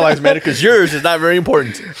 no, not all lives matter because yours is not very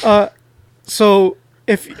important. So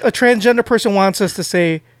if a transgender person wants us to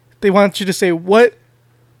say, they want you to say, what's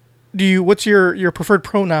your preferred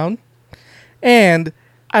pronoun? And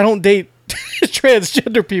I don't date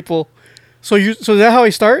transgender people. So is that how I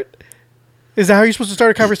start? Is that how you're supposed to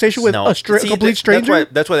start a conversation with a complete stranger?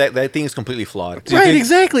 That's why that thing is completely flawed. Right,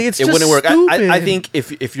 exactly. It wouldn't work. Stupid. I think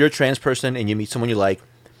if you're a trans person and you meet someone you like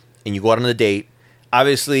and you go out on a date,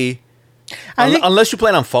 obviously, unless you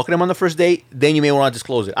plan on fucking them on the first date, then you may want to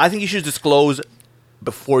disclose it. I think you should disclose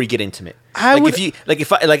before you get intimate.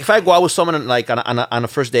 If I go out with someone like on a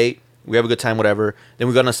first date, we have a good time, whatever. Then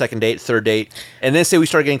we go on a second date, third date, and then say we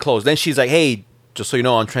start getting close. Then she's like, "Hey, just so you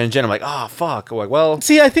know, I'm transgender." I'm like, "Oh fuck." I'm like, well,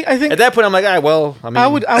 see, I think at that point I'm like, "All right, well, I mean, I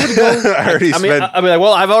would go. I mean, like,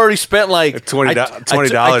 well, I've already spent like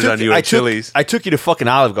 $20 on you at Chili's. I took you to fucking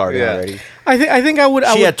Olive Garden already. I think I would.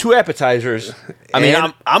 She had 2 appetizers. I mean,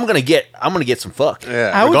 I'm gonna get some fuck.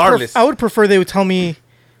 Yeah. Regardless. I would prefer they would tell me.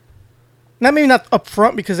 Maybe not up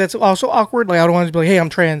front because that's also awkward. Like I don't want to be like, "Hey, I'm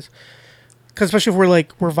trans," because especially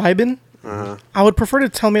if we're vibing. I would prefer to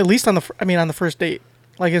tell me at least on the first date.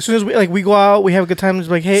 Like as soon as we go out, we have a good time. It's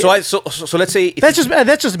like, hey. So let's say that's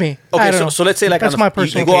just me. Okay, so let's say like that's my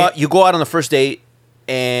personal. You go out on the first date,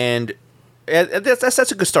 and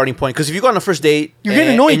that's a good starting point because if you go on the first date, you're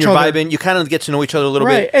getting to know each other. Vibing, you kind of get to know each other a little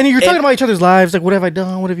right. bit, And you're talking about each other's lives. Like, what have I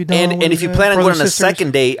done? What have you done? And if you plan on going on a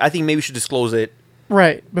second date, I think maybe you should disclose it.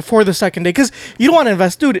 Right, before the second date. Because you don't want to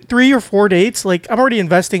invest, dude, 3 or 4 dates. Like, I'm already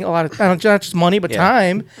investing a lot of, not just money, but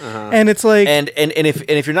time. And it's like... And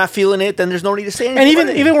if you're not feeling it, then there's no need to say anything.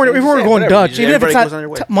 And even if we're going Dutch, even if it's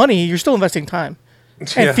not money, you're still investing time.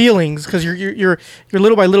 And feelings, because you're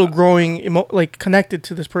little by little growing, connected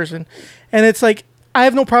to this person. And it's like, I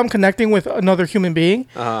have no problem connecting with another human being.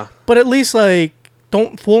 But at least, like,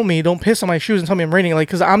 don't fool me. Don't piss on my shoes and tell me I'm raining. Like,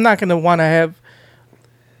 because I'm not going to want to have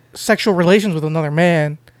sexual relations with another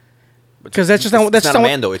man, because that's just not. That's not a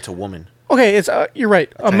man though. It's a woman. Okay, it's you're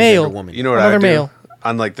right. A male. Woman. You know what another I do? Male.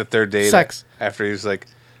 On like the third date, sex. After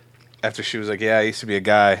she was like, "Yeah, I used to be a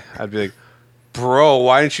guy," I'd be like, "Bro,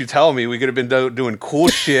 why didn't you tell me? We could have been doing cool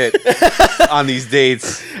shit on these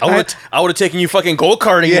dates." I would have taken you fucking go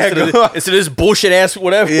karting instead of this bullshit ass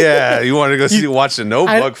whatever. Yeah, you wanted to go watch the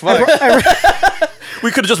Notebook? Fuck. We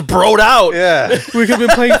could have just broed out. Yeah. We could have been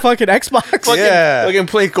playing fucking Xbox.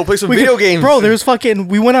 Go play some video games. Bro, there's fucking...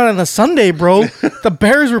 We went out on a Sunday, bro. The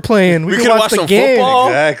Bears were playing. We could watch the some game. Football.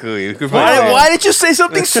 Exactly. Why didn't you say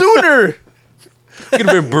something sooner? We could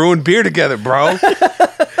have been brewing beer together, bro.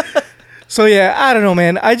 So, yeah, I don't know,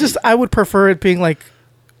 man. I would prefer it being like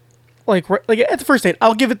at the first date.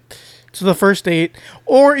 I'll give it to the first date.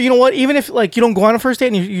 Or, you know what? Even if, like, you don't go on a first date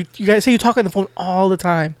and you guys say you talk on the phone all the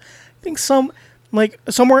time. I think somewhere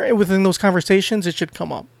within those conversations, it should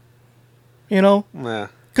come up. You know? Yeah.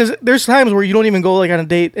 Because there's times where you don't even go, like, on a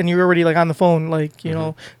date and you're already, like, on the phone, like, you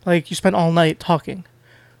know, like, you spend all night talking.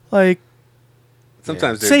 Like,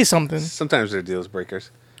 sometimes say something. Sometimes they're deal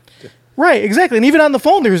breakers. Right, exactly. And even on the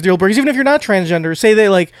phone, there's deal breakers. Even if you're not transgender, say they,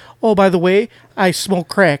 like, oh, by the way, I smoke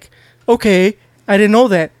crack. Okay, I didn't know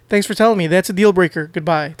that. Thanks for telling me. That's a deal breaker.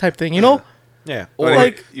 Goodbye, type thing, you know? Yeah. Or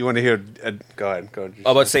like, you want to hear... go ahead. I was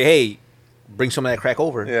about to say, hey... Bring some of that crack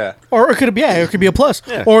over. Yeah. Or it could be a plus.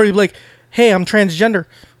 Yeah. Or you'd be like, hey, I'm transgender.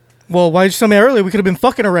 Well, why did you tell me earlier? We could have been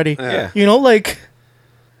fucking already. Yeah. You know, like...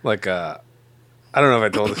 Like, I don't know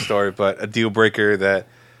if I told the story, but a deal breaker that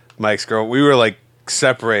my ex-girl... We were, like,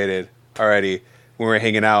 separated already when we were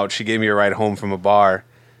hanging out. She gave me a ride home from a bar,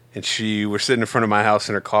 and we were sitting in front of my house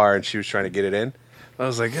in her car, and she was trying to get it in. I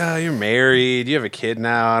was like, you're married. You have a kid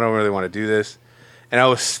now. I don't really want to do this. And I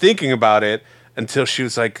was thinking about it until she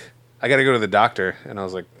was like... I got to go to the doctor. And I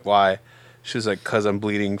was like, why? She was like, because I'm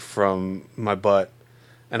bleeding from my butt.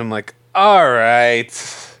 And I'm like, all right.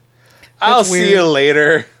 I'll see you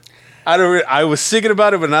later. I was thinking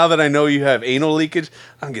about it, but now that I know you have anal leakage,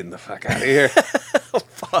 I'm getting the fuck out of here. Oh,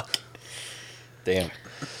 fuck. Damn.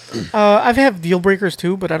 I've had deal breakers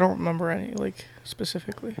too, but I don't remember any, like,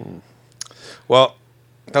 specifically. Well,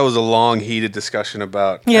 that was a long, heated discussion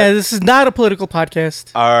about... Yeah, this is not a political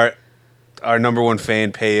podcast. Our number one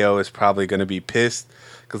fan, Payo, is probably going to be pissed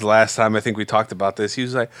because last time I think we talked about this, he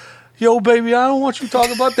was like, yo, baby, I don't want you to talk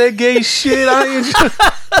about that gay shit.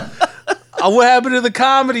 What happened to the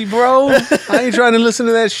comedy, bro? I ain't trying to listen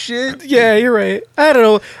to that shit. Yeah, you're right. I don't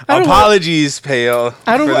know. Apologies, Payo,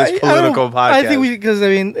 for this political podcast. I think because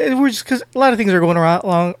we're just because a lot of things are going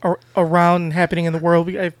around and happening in the world.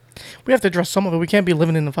 We have to address some of it. We can't be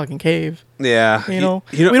living in a fucking cave. Yeah, you know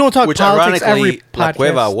we don't talk which politics every La podcast.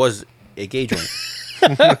 Cueva was a gay joint.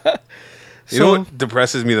 You know what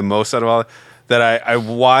depresses me the most out of all that? I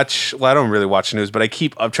watch. Well, I don't really watch news, but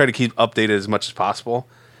I'm trying to keep updated as much as possible.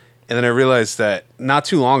 And then I realized that not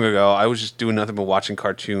too long ago, I was just doing nothing but watching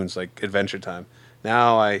cartoons like Adventure Time.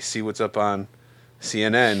 Now I see what's up on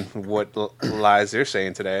CNN, what lies they're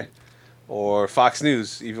saying today, or Fox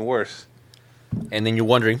News, even worse. And then you're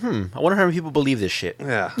wondering, I wonder how many people believe this shit.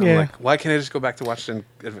 Yeah. I'm Yeah. like, why can't I just go back to watching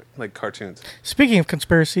like cartoons? Speaking of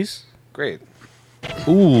conspiracies, Great.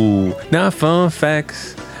 Ooh, not fun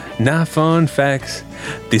facts. Not fun facts.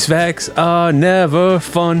 These facts are never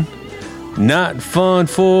fun. Not fun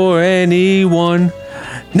for anyone.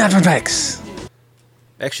 Not fun facts.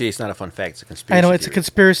 Actually, it's not a fun fact. It's a conspiracy. I know it's a theory.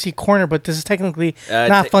 conspiracy corner, but this is technically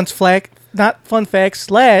not ta- fun facts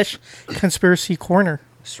 / conspiracy corner.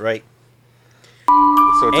 That's right.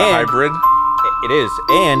 So it's a And- hybrid. It is.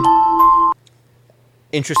 And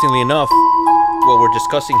interestingly enough, what we're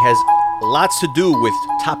discussing has lots to do with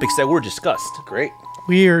topics that were discussed. Great.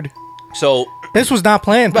 Weird. So This was not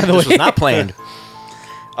planned, by the way. this was not planned.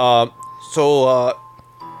 So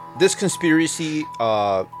this conspiracy,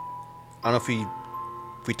 I don't know if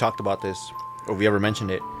we talked about this or if we ever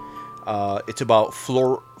mentioned it. It's about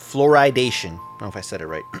fluoridation. I don't know if I said it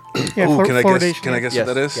right. Yeah, Ooh, can I guess? fluoridation. Can I guess Yes,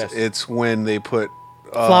 what that is? yes. It's when they put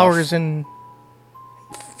Flowers and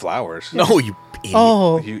flowers. No, you idiot.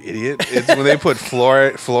 oh, You idiot! It's when they put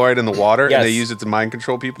fluoride in the water and they Yes. use it to mind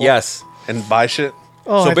control people. Yes. and buy shit.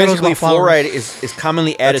 oh. I So thought it was basically, about flowers. fluoride is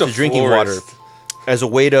commonly added That's to a drinking florist. water as a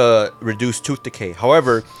way to reduce tooth decay.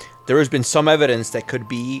 However, there has been some evidence that there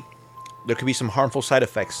could be some harmful side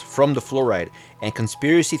effects from the fluoride, and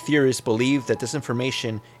conspiracy theorists believe that this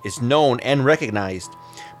information is known and recognized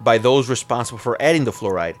by those responsible for adding the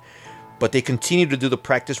fluoride, but they continue to do the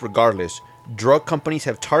practice regardless. Drug companies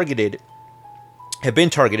have been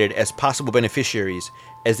targeted as possible beneficiaries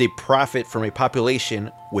as they profit from a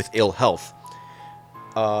population with ill health.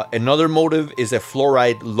 Another motive is that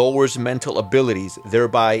fluoride lowers mental abilities,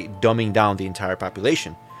 thereby dumbing down the entire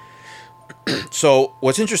population. So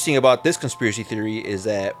what's interesting about this conspiracy theory is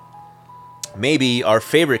that maybe our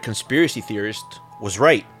favorite conspiracy theorist was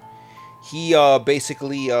right. He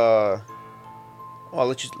basically, I'll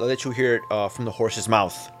let you hear it from the horse's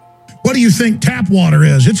mouth. What do you think tap water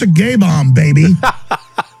is? It's a gay bomb, baby.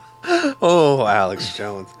 Oh, Alex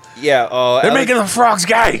Jones. Yeah, They're making the frogs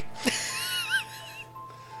gay.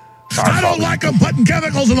 I don't like them putting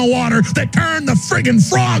chemicals in the water that turn the friggin'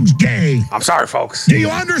 frogs gay. I'm sorry, folks. Do you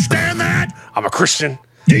understand that? I'm a Christian.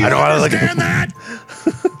 Do you I know how to like understand that?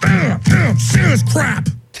 Serious crap.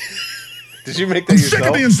 Did you make that I'm sick yourself?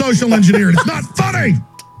 of being social engineered. It's not funny.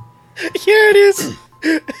 Here it is.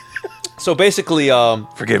 So basically,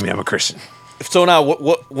 Forgive me, I'm a Christian. so now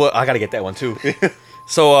what I gotta get that one too.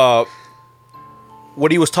 So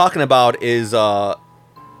what he was talking about is that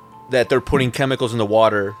they're putting chemicals in the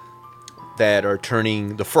water that are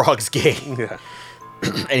turning the frogs gay. Yeah.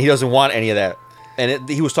 And he doesn't want any of that. And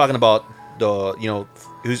he was talking about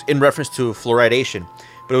it was in reference to fluoridation,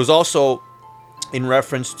 but it was also in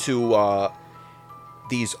reference to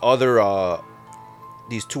these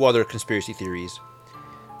two other conspiracy theories.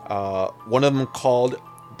 One of them called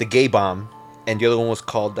the gay bomb, and the other one was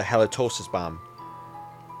called the halitosis bomb.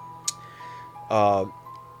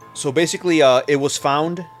 So basically, it was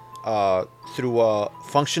found through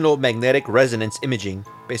functional magnetic resonance imaging.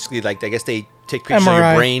 Basically, like I guess they take pictures of your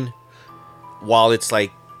MRI. brain while it's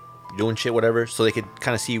like doing shit, whatever, so they could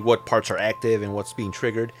kind of see what parts are active and what's being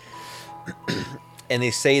triggered. And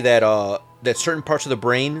they say that that certain parts of the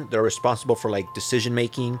brain that are responsible for like decision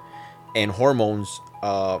making and hormones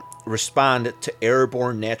respond to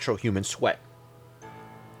airborne natural human sweat.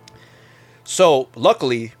 So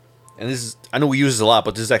luckily, and this is, I know we use this a lot,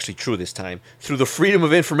 but this is actually true this time, through the Freedom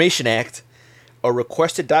of Information Act, a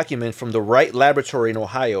requested document from the Wright Laboratory in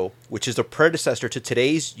Ohio, which is the predecessor to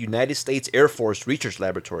today's United States Air Force Research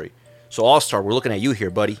Laboratory. So All-Star, we're looking at you here,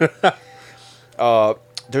 buddy.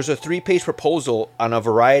 There's a 3-page proposal on a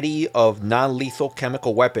variety of non-lethal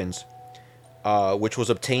chemical weapons, which was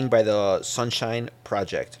obtained by the Sunshine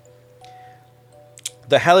Project.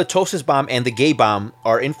 The halitosis bomb and the gay bomb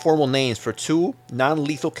are informal names for two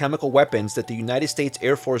non-lethal chemical weapons that the United States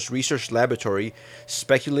Air Force Research Laboratory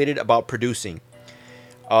speculated about producing.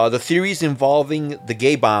 The theories involving the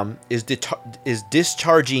gay bomb is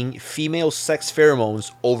discharging female sex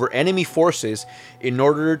pheromones over enemy forces in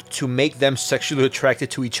order to make them sexually attracted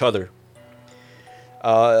to each other.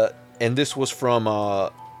 And this was from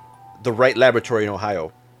the Wright Laboratory in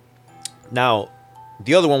Ohio. Now,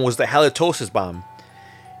 the other one was the halitosis bomb.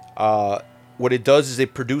 What it does is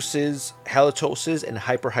it produces halitosis and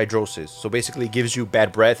hyperhidrosis. So basically it gives you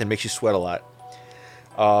bad breath and makes you sweat a lot.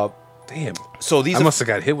 Damn. So these I must have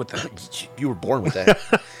got hit with that. you were born with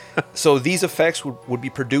that. So these effects would be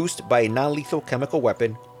produced by a non-lethal chemical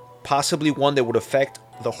weapon, possibly one that would affect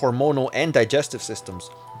the hormonal and digestive systems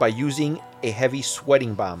by using a heavy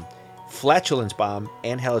sweating bomb, flatulence bomb,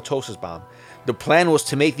 and halitosis bomb. The plan was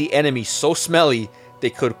to make the enemy so smelly they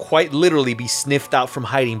could quite literally be sniffed out from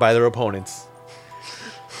hiding by their opponents.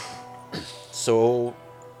 So,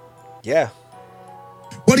 yeah.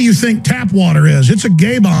 What do you think tap water is? It's a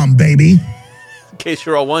gay bomb, baby. In case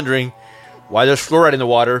you're all wondering why there's fluoride in the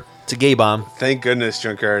water, it's a gay bomb. Thank goodness,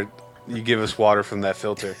 Junkyard, you give us water from that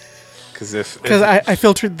filter. Because I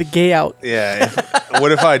filtered the gay out. Yeah.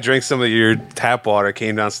 What if I drank some of your tap water,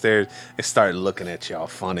 came downstairs, and started looking at you all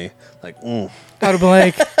funny? Like, I'd have been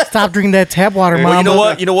like, stop drinking that tap water, Well,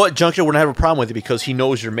 mom. you know what? Junker wouldn't have a problem with it because he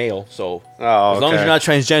knows you're male. So as long as you're not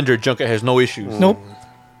transgender, Junker has no issues. Nope.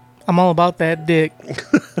 I'm all about that dick.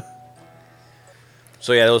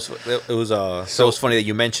 So yeah, it was funny that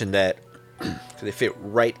you mentioned that because they fit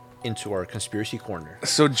right into our conspiracy corner.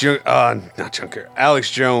 So, not Junker.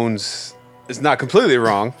 Alex Jones is not completely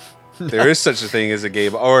wrong. There is such a thing as a gay,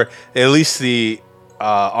 or at least the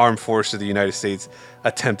armed force of the United States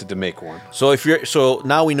attempted to make one. So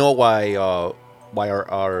now we know why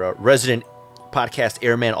our resident podcast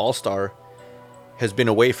airman all-star has been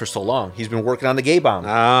away for so long. He's been working on the gay bomb.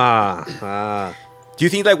 Do you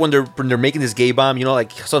think like when they're making this gay bomb, you know,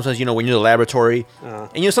 like sometimes, you know, when you're in the laboratory and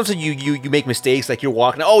you know sometimes you make mistakes, like you're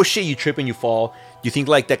walking, oh shit, you trip and you fall. Do you think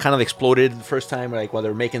like that kind of exploded the first time, like while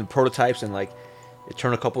they're making prototypes and like it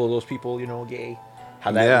turned a couple of those people, you know, gay?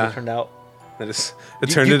 How that really turned out? Do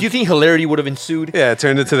you think hilarity would have ensued? Yeah, it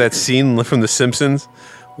turned into that scene from The Simpsons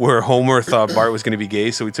where Homer thought Bart was going to be gay,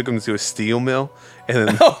 so he took him to a steel mill, and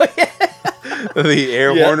then the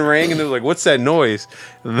air horn rang, and they were like, "What's that noise?"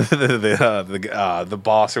 The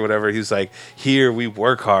boss or whatever, he was like, "Here we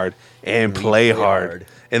work hard and play hard."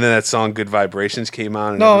 And then that song "Good Vibrations" came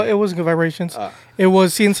on. No, it wasn't Good Vibrations. It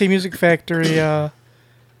was CNC Music Factory. What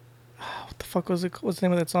the fuck was it? What's the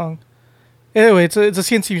name of that song? Anyway, it's a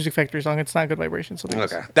CNC Music Factory song. It's not Good Vibrations.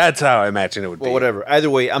 Okay, that's how I imagine it would be. Well, whatever. Either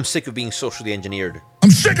way, I'm sick of being socially engineered.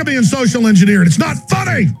 I'm sick of being social engineered. It's not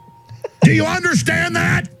funny. Do you understand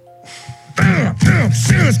that?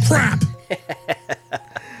 Serious crap.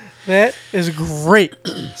 That is a great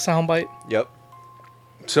soundbite. Yep.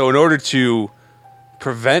 So in order to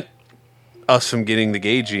prevent us from getting the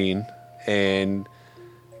gay gene and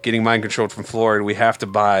getting mind controlled from Florida, we have to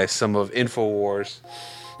buy some of InfoWars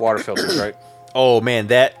water filters, right? Oh man,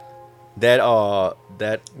 that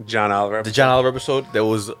John Oliver episode. The John Oliver episode, that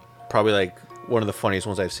was probably like one of the funniest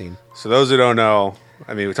ones I've seen. So those who don't know,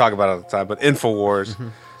 I mean, we talk about it all the time, but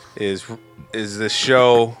InfoWars is this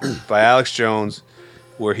show by Alex Jones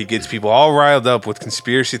where he gets people all riled up with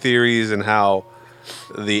conspiracy theories and how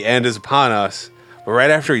the end is upon us. But right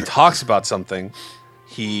after he talks about something,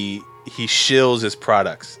 he shills his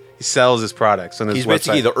products. He sells his products on his He's website.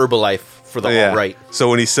 basically the Herbalife for the alt-right. So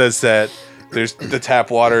when he says that there's the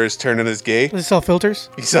tap water is turning us gay, Does it sell filters?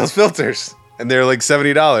 he sells filters, and they're like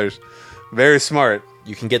 $70. Very smart.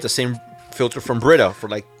 You can get the same filter from Brita for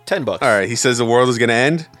like $10. All right, he says the world is going to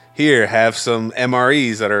end. Here, have some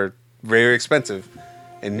MREs that are very expensive,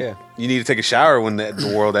 and you need to take a shower when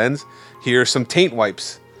the world ends. Here are some taint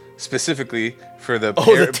wipes, specifically for the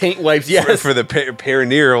the taint wipes, yes, for the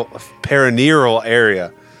perineal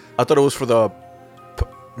area. I thought it was for the.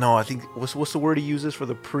 No, I think what's the word he uses for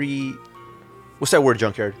the pre? What's that word,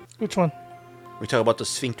 Junkyard? Which one? We talk about the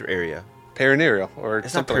sphincter area. Perineal, or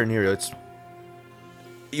It's not something perineal. It's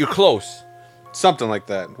you're close. Something like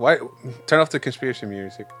that. Why? Turn off the conspiracy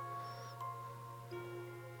music.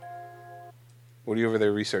 What are you over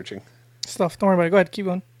there researching? Stuff. Don't worry about it. Go ahead. Keep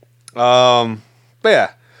going. But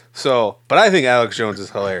yeah. So, but I think Alex Jones is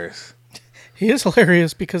hilarious. He is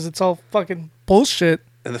hilarious because it's all fucking bullshit.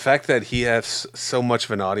 And the fact that he has so much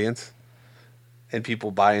of an audience and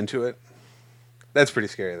people buy into it, that's pretty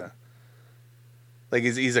scary, though. Like,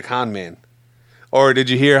 he's a con man. Or did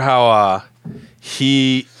you hear how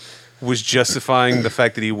he was justifying the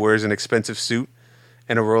fact that he wears an expensive suit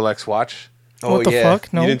and a Rolex watch? What the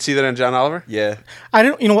fuck? No. You didn't see that on John Oliver? Yeah. I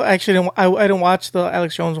didn't. You know what? Actually, I didn't watch the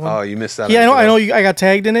Alex Jones one. Oh, you missed that. Yeah, I know. I got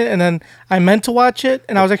tagged in it, and then I meant to watch it,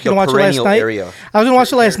 and I was actually going to watch it last perennial night. area. I was going to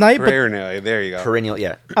watch it last night, but Perennial, there you go. Perennial,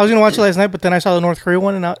 yeah. I was going to watch it last night, but then I saw the North Korea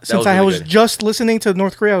one, and since was I really was good. just listening to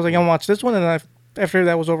North Korea, I was like, I'm going to watch this one, and then after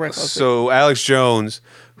that was over, I fell asleep. So Alex Jones,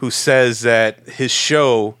 who says that his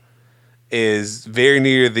show is very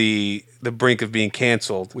near the brink of being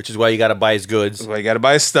canceled. Which is why you got to buy his goods. Well, you got to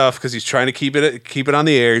buy his stuff because he's trying to keep it on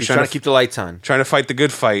the air. He's trying to keep the lights on. trying to fight the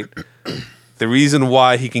good fight. the reason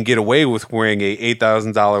why he can get away with wearing a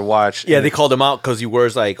 $8,000 watch. Yeah, they called him out because he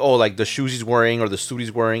wears like the shoes he's wearing or the suit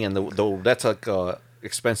he's wearing, and that's like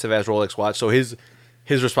expensive ass Rolex watch. So his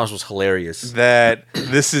response was hilarious. That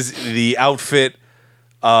this is the outfit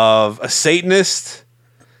of a Satanist.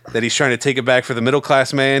 That he's trying to take it back for the middle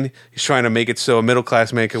class man. He's trying to make it so a middle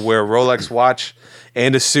class man could wear a Rolex watch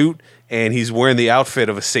and a suit, and he's wearing the outfit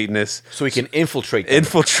of a Satanist, So he can infiltrate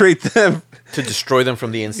them to destroy them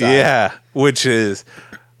from the inside. Yeah, which is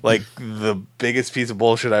like the biggest piece of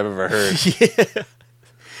bullshit I've ever heard.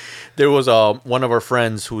 There was one of our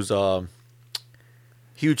friends who's a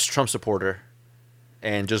huge Trump supporter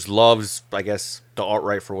and just loves, I guess, the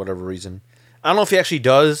alt-right for whatever reason. I don't know if he actually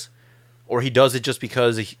does, or he does it just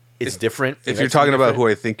because it's different. If you're talking about who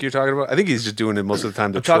I think you're talking about, I think he's just doing it most of the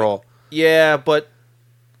time to troll. Yeah, but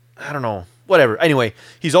I don't know. Whatever. Anyway,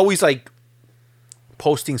 he's always like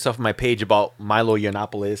posting stuff on my page about Milo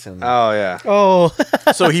Yiannopoulos, and Oh yeah. Oh,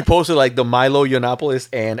 so he posted like the Milo Yiannopoulos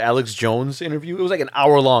and Alex Jones interview. It was like an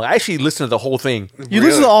hour long. I actually listened to the whole thing. you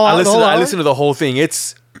listen to all. I the listened. whole I hour? listened to the whole thing.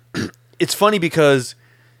 It's funny because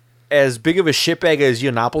as big of a shitbag as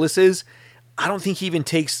Yiannopoulos is, I don't think he even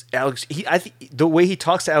takes Alex. I think the way he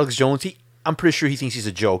talks to Alex Jones, I'm pretty sure he thinks he's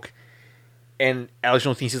a joke, and Alex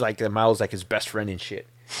Jones thinks he's like that Miles like his best friend and shit.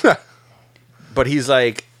 But he's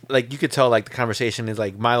like you could tell like the conversation is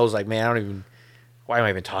like Miles like, man, why am I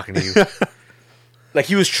even talking to you? Like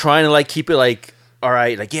he was trying to like keep it like, all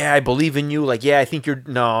right, like yeah, I believe in you, like yeah, I think you're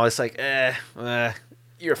no, it's like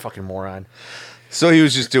you're a fucking moron. So he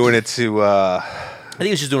was just doing it to I think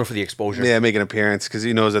he was just doing it for the exposure. make an appearance because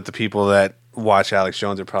he knows that the people that watch Alex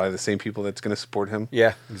Jones are probably the same people that's going to support him.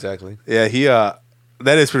 Yeah, exactly. Yeah, he that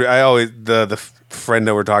is pretty. I always the friend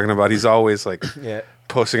that we're talking about. He's always like Yeah.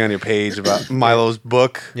 posting on your page about Milo's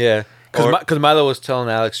book. Yeah, Or- because Milo was telling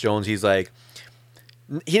Alex Jones, he's like,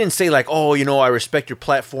 he didn't say like, oh, you know, I respect your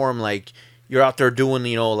platform, like you're out there doing,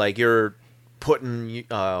 you know, like you're putting,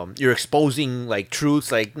 you're exposing like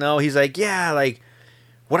truths, like no, he's like, yeah, like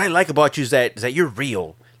what I like about you is that you're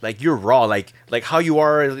real, like you're raw, like how you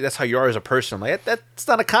are, that's how you are as a person. I'm like that's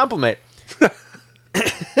not a compliment.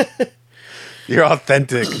 You're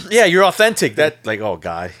authentic. Yeah, you're authentic. That like, oh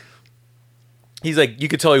god. He's like, you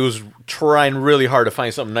could tell he was trying really hard to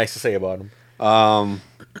find something nice to say about him.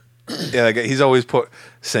 Yeah, like he's always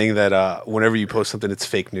saying that whenever you post something, it's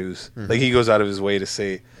fake news. Like he goes out of his way to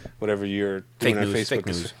say whatever you're doing Fake on news, Facebook. fake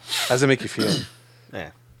news. How does it make you feel?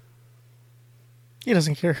 Yeah, He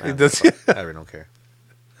doesn't care. It does. I really don't care.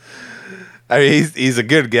 I mean, he's a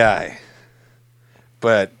good guy,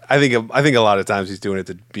 but I think a lot of times he's doing it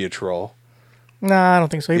to be a troll. Nah, I don't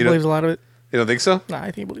think so. He You don't- believes a lot of it. You don't think so? Nah, I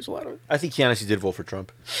think he believes a lot of it. I think he honestly did vote for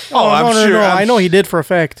Trump. Oh, I'm no, sure. I know he did for a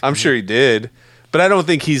fact. I'm sure he did, but I don't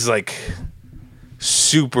think he's like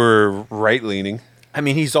super right leaning. I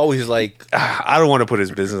mean, he's always like, I don't want to put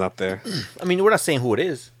his business up there. I mean, we're not saying who it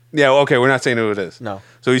is. Yeah, okay, we're not saying who it is. No.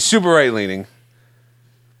 So he's super right leaning,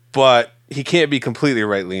 but he can't be completely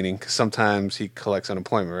right leaning because sometimes he collects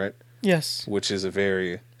unemployment, right? Yes. Which is a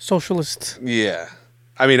very Socialist. yeah.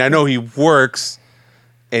 I mean, I know he works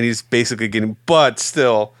and he's basically getting, but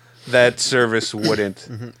still, that service wouldn't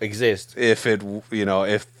Exist. if it,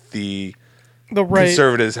 if the The right.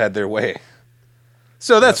 conservatives had their way.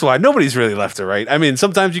 So that's why nobody's really left or right. I mean,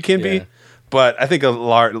 sometimes you can Yeah. be, but I think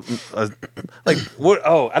like what?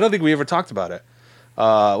 Oh, I don't think we ever talked about it.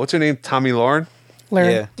 What's her name? Tommy Lauren.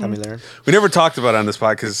 Larry. Yeah, Tommy Lahren. We never talked about it on this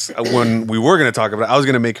pod because when we were going to talk about it, I was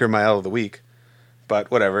going to make her my L of the week. But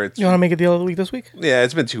whatever. It's, You want to make it the L of the week this week? yeah,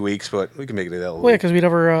 it's been 2 weeks, but we can make it the L of the Well, yeah, week. because we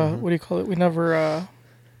never, what do you call it? We never,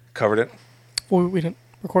 Covered it. well, we didn't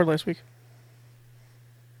record last week.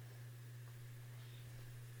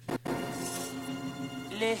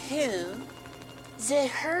 Le who? The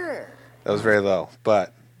her. That was very low,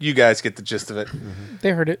 but you guys get the gist of it.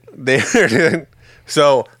 They heard it. They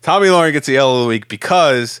So Tommy Lauren gets the L of the week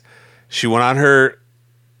because she went on her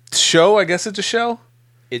show. I guess it's a show.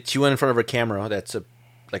 She went in front of her camera. That's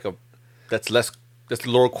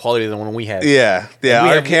lower quality than one we have. Yeah. We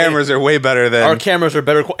Our have- cameras are way better than Our cameras are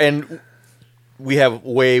better, and we have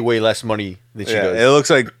way less money than she Yeah, does. it looks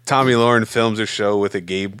like Tommy Lauren films her show with a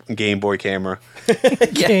Game Boy camera.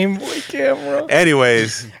 Game Boy camera.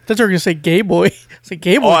 Anyways, I thought you were going to say gay boy. It's a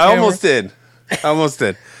gay boy I camera. almost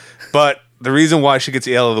did. But the reason why she gets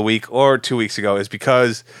the L of the week, or 2 weeks ago, is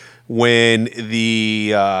because when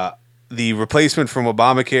the replacement from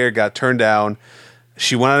Obamacare got turned down,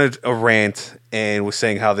 she went on a rant and was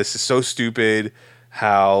saying how this is so stupid,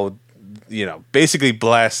 how, basically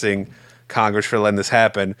blasting Congress for letting this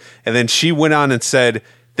happen. And then she went on and said,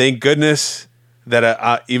 thank goodness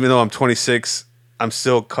that even though I'm 26, I'm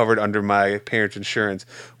still covered under my parents' insurance,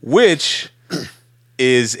 which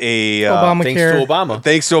is a Obamacare. Thanks to Obama.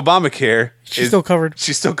 thanks to Obamacare. She's still covered.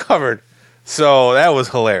 She's still covered. So that was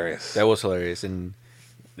hilarious. That was hilarious, and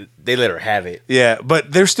they let her have it. Yeah,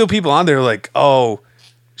 but there's still people on there like, oh,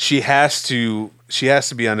 she has to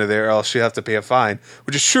be under there, or else she'll have to pay a fine,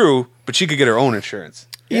 which is true. But she could get her own insurance.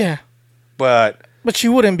 Yeah. But But she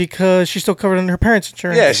wouldn't because she's still covered under her parents'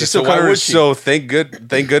 insurance. yeah, she's still So why covered. would she? So thank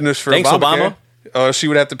goodness for Thanks, Obamacare. Obama. She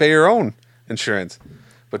would have to pay her own insurance.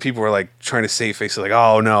 But people were like trying to save face, like,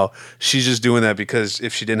 oh no, she's just doing that because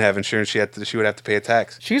if she didn't have insurance, she would have to pay a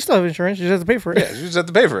tax. She still have insurance. She just has to pay for it. Yeah, she just have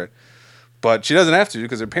to pay for it. But she doesn't have to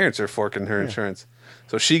because her parents are forking her insurance.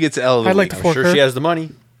 So she gets L of the I'd like week. to fork Sure, her. she has the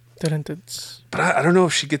money. Dun-dun-dun. But I don't know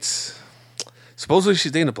if she gets. Supposedly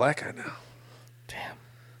she's dating a black guy now.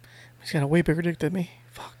 He's got a way bigger dick than me.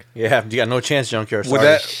 Fuck. Yeah, you got no chance, Junkyard. Would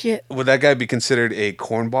Sorry. Shit. that guy be considered a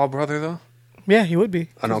cornball brother though? Yeah, he would be.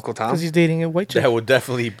 An Uncle Tom? Because he's dating a white chick. That would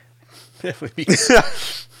definitely be.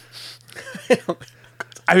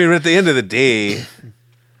 I mean, at the end of the day, I'm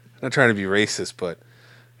not trying to be racist, but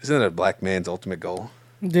isn't that a black man's ultimate goal?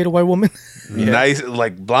 Date a white woman. Nice,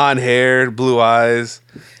 like blonde hair, blue eyes,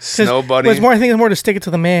 'Cause- snow bunny. But it's more. I think it's more to stick it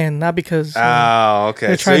to the man, not because Oh, okay.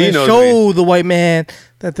 they're So trying he to knows show the white man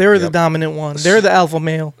that they're the dominant one. They're the alpha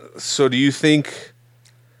male. So do you think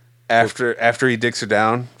after he dicks her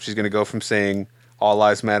down, she's gonna go from saying all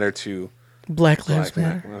lives matter to Black lives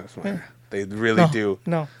Black matter. Lives Matter? They really No, do.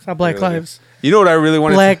 no, it's not Black Really do. lives. You know what I really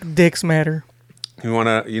want Black dicks matter. You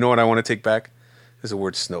know what I want to take back is the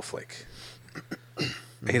word snowflake.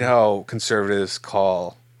 I hate how conservatives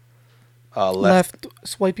call left.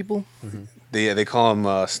 White people, They call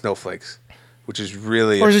them snowflakes, which is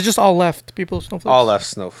really or is it just all left people? Snowflakes? all left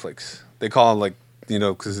snowflakes. They call them like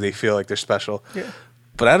because they feel like they're special. Yeah.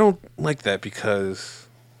 But I don't like that because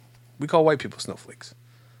we call white people snowflakes.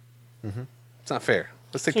 It's not fair.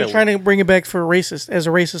 Let's take So you're that. trying to bring it back for racist as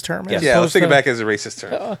a racist term. as Yeah, let's opposed take it to- back as a racist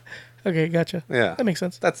term. Okay, gotcha. Yeah, that makes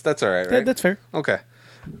sense. That's all right, Yeah, right? that's fair. Okay,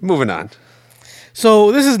 moving on.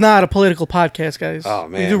 So this is not a political podcast, guys. Oh, you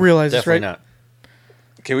man. do realize this, Definitely right? not.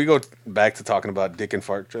 Can we go back to talking about dick and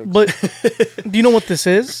fart jokes? But do you know what this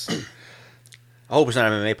is? I hope it's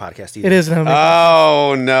not an MMA podcast either. It is an MMA.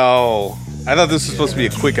 Oh no! I thought this was supposed to be a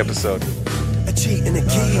quick episode.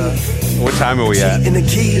 What time are we at?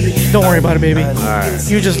 Don't worry about it, baby. All right.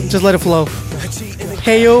 You just let it flow.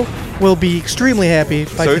 Heyo will be extremely happy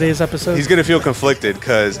by So today's episode. He's gonna feel conflicted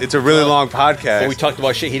because it's a really long podcast. But we talked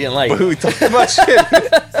about shit he didn't like. we talked about shit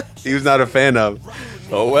he was not a fan of.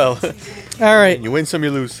 Oh well. All right. You win some,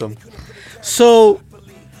 you lose some. So,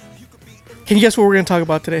 can you guess what we're going to talk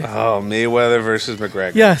about today? Oh, Mayweather versus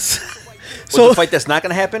McGregor. Yes. So So the fight that's not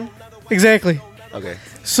gonna happen? exactly. Okay.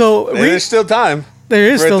 So And there's still time.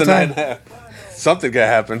 there is for it still to time. not happen. Something could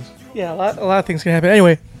happen. Yeah, a lot of things can happen.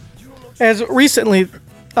 Anyway, as recently,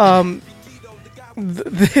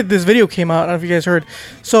 this video came out. I don't know if you guys heard.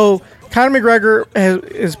 So Conor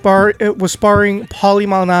McGregor was sparring Paulie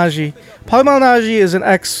Malignaggi. Paulie Malignaggi is an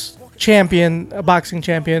ex-champion, a boxing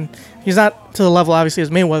champion. He's not to the level, obviously, as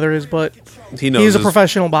Mayweather is, but He knows. he's a his-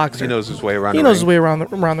 professional boxer. He knows his way around. He the knows ring. his way around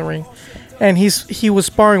the ring, and he was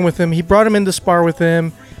sparring with him. He brought him in to spar with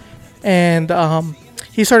him, and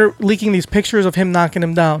he started leaking these pictures of him knocking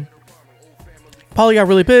him down. Paulie got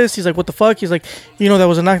really pissed. He's like, "What the fuck?" He's like, that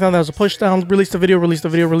was a knockdown. That was a push down. Release the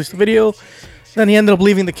video. Then he ended up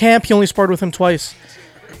leaving the camp. He only sparred with him twice.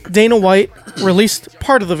 Dana White released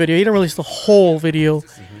part of the video. He didn't release the whole video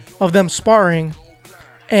of them sparring,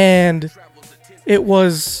 and it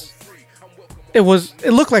looked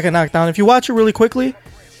like a knockdown. If you watch it really quickly,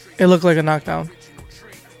 it looked like a knockdown.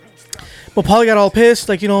 But Paulie got all pissed,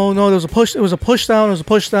 like, no, there was a push. It was a push down.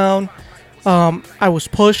 I was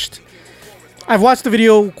pushed. I've watched the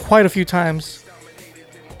video quite a few times.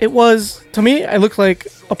 It was, to me, it looked like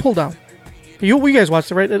a pull down. You guys watched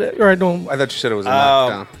it, right? Or I don't. I thought you said it was a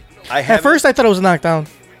knockdown. At first, I thought it was a knockdown.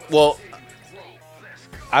 Well,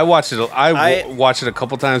 I watched it. Watched it a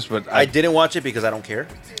couple times, but I didn't watch it because I don't care.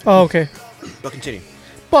 Oh, okay. But continue.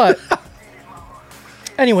 But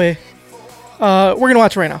anyway, we're gonna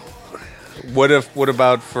watch it right now. What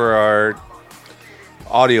about for our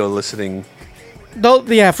audio listening? Though,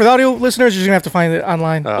 yeah, for the audio listeners, you're just gonna have to find it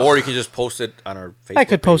online. Or you can just post it on our Facebook. I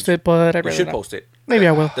could post it, but I'd We rather should not. post it. Maybe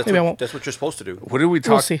I will. That's Maybe I what, won't. That's what you're supposed to do. What did we We'll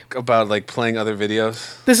talk see. about? Like playing other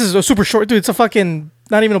videos? This is a super short, dude. It's a fucking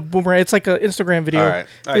not even a boomerang. It's like an Instagram video. All right.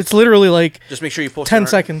 It's literally like Just make sure you post 10 it on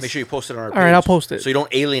seconds. Make sure you post it on our page. All right, I'll post it. So you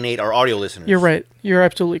don't alienate our audio listeners. You're right. You're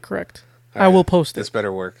absolutely correct. All I right. will post This it.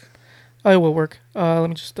 better work. I will work. Let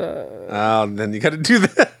me just. Oh, then you got to do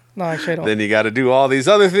that. No, actually, I don't. Then you got to do all these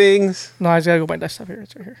other things. No, I just gotta go by desktop here.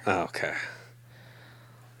 It's right here. Okay.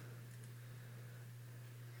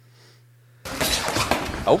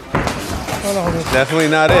 Oh, Oh, no, hold on. definitely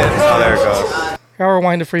not it. Oh, there it goes. I'll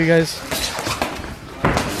rewind it for you guys.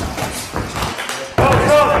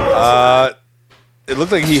 It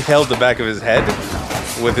looked like he held the back of his head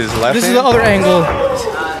with his left This is hand. the other angle.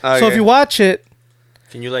 Okay. So if you watch it,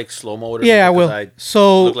 Can you like slow mo it? Or Yeah, I something? will. 'Cause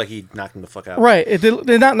So- looked like he knocked him the fuck out. right, it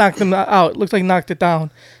did not knock them out. It looked like knocked it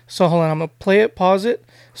down. So hold on, I'm gonna play it, pause it.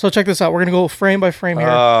 So check this out. We're gonna go frame by frame here.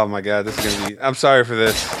 Oh my god, this is gonna be. I'm sorry for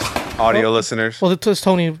this, audio listeners. Well, it's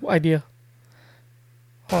Tony's idea.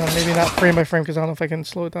 Hold on, maybe not frame by frame because I don't know if I can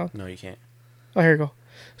slow it down. No, you can't. Oh, here we go.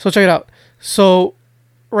 So check it out. So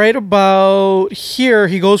right about here,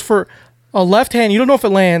 he goes for a left hand. You don't know if it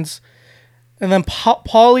lands, and then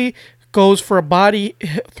Paulie goes for a body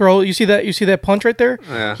throw. You see that? You see that punch right there?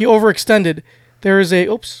 Yeah. He overextended. There is a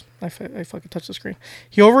oops. I fucking touched the screen.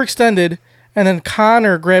 He overextended, and then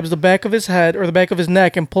Connor grabs the back of his head or the back of his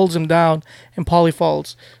neck and pulls him down, and Paulie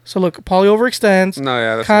falls. So look, Paulie overextends. No,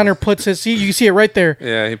 yeah, that's Connor not- puts his. See, you can see it right there.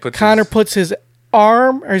 Yeah, he puts. Connor his- puts his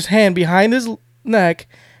arm or his hand behind his neck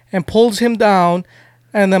and pulls him down,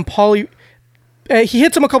 and then Paulie, he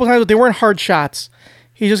hits him a couple times, but they weren't hard shots.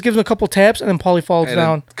 He just gives him a couple taps, and then Paulie falls And it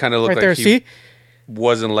down. kinda looked right like there. he See,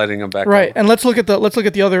 wasn't letting him back. right. up. And let's look at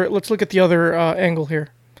the other angle here,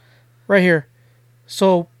 right here.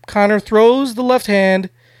 So Connor throws the left hand,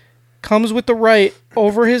 comes with the right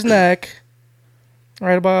over his neck,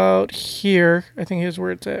 right about here. I think here's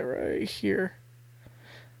where it's at, right here.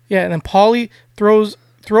 Yeah, and then Paulie throws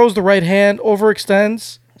the right hand,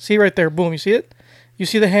 overextends. See right there, boom. You see it? You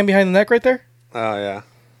see the hand behind the neck right there? Oh yeah.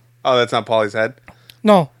 Oh, that's not Paulie's head.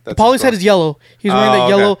 No, That's Paulie's his head glove. is yellow. He's wearing Oh, that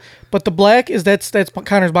okay. yellow, but the black is that's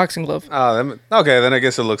Connor's boxing glove. Oh, okay. Then I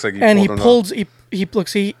guess it looks like he And he pulled him pulls. He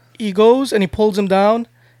looks. He goes and he pulls him down,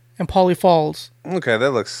 and Paulie falls. up. Okay,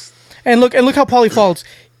 that looks. And look how Paulie falls.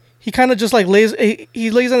 He kind of just like lays. He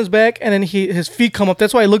lays on his back, and then his feet come up.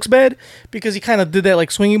 That's why it looks bad, because he kind of did that like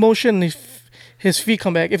swinging motion, and his feet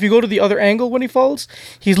come back. If you go to the other angle when he falls,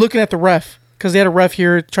 he's looking at the ref because they had a ref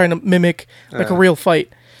here trying to mimic like a real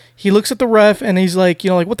fight. He looks at the ref and he's like,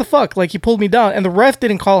 like, what the fuck? Like, he pulled me down, and the ref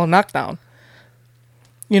didn't call a knockdown.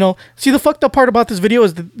 See, the fucked up part about this video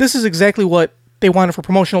is that this is exactly what they wanted for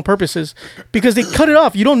promotional purposes, because they cut it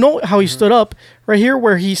off. You don't know how he stood up right here,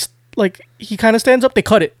 where he's like, he kind of stands up. They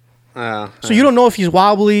cut it. So you don't know if he's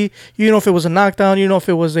wobbly. You don't know if it was a knockdown. You don't know if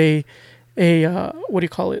it was a what do you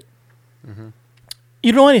call it?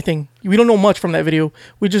 You don't know anything. We don't know much from that video.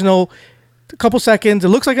 We just know a couple seconds. It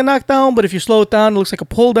looks like a knockdown, but if you slow it down, it looks like a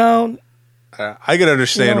pull down. I could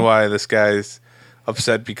understand Yeah. why this guy's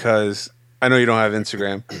upset, because I know you don't have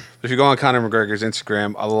Instagram. If you go on Conor McGregor's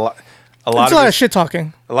Instagram, a lot It's a lot of shit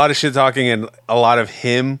talking. a lot of shit talking, and a lot of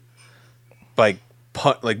him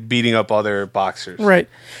like beating up other boxers. Right.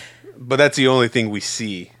 But that's the only thing we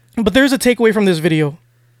see, But there's a takeaway from this video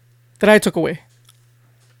that I took away.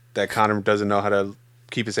 that Conor doesn't know how to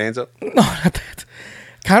keep his hands up. No, not that.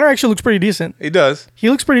 Connor actually looks pretty decent. He does. He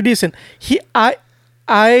looks pretty decent.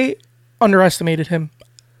 I underestimated him.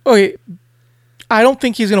 Okay, I don't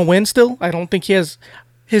think he's gonna win still. I don't think his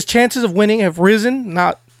chances of winning have risen,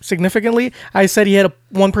 not significantly. I said he had a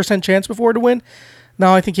 1% chance before to win.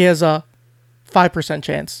 Now I think he has a 5%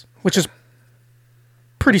 chance, which is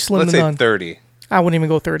pretty slim Let's to say none. 30. I wouldn't even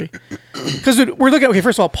go 30. Because we're looking at, okay,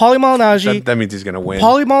 first of all, Paulie Malignaggi. That means he's gonna win.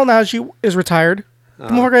 Paulie Malignaggi is retired. The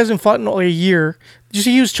motherfucker hasn't fought in a year. Did you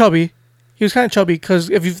see he was chubby? He was kind of chubby, because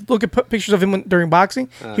if you look at pictures of him during boxing,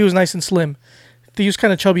 he was nice and slim. He was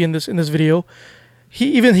kind of chubby in this video.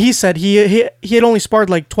 He said he had only sparred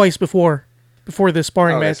like twice before this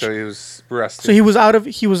sparring Okay, match. so he was rusty. So he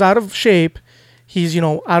was out of shape. He's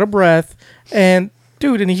out of breath, and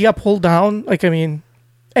dude, and he got pulled down. Like, I mean,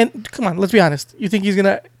 and come on, let's be honest. You think he's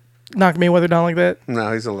gonna knock Mayweather down like that?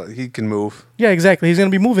 No, he can move. Yeah, exactly. He's gonna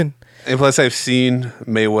be moving. And plus, I've seen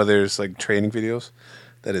Mayweather's like training videos.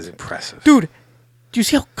 That is impressive. Dude, do you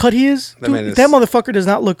see how cut he is? That Dude, man is- that motherfucker does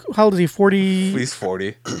not look. How old is he? 40. He's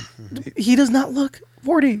 40. He does not look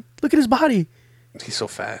 40. Look at his body. He's so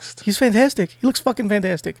fast. He's fantastic. He looks fucking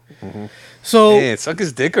fantastic. So, Man, suck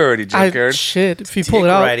his dick already, junkyard. shit. If you pull it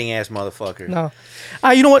Dick out, riding ass motherfucker. no.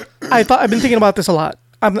 You know what? I've been thinking about this a lot.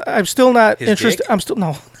 I'm still not His interested. dick? I'm still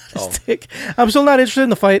no. His Oh. dick. I'm still not interested in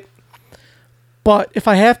the fight. But if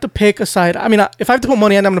I have to pick a side, I mean, if I have to put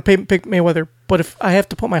money on, I'm going to pick Mayweather. But if I have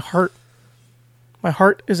to put my heart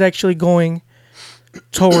is actually going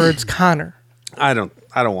towards Conor. I don't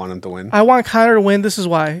want him to win. I want Conor to win. This is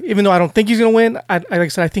why. Even though I don't think he's going to win, like I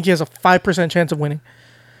said, I think he has a 5% chance of winning.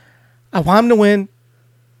 I want him to win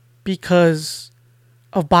because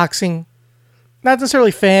of boxing. Not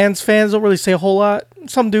necessarily fans. Fans don't really say a whole lot.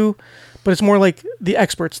 Some do, but it's more like the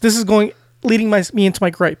experts. This is leading me into my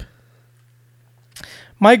gripe.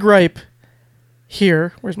 My gripe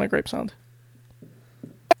here. Where's my gripe sound?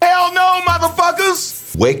 Hell no,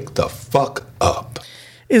 motherfuckers! Wake the fuck up.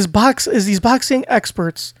 Is these boxing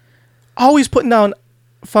experts always putting down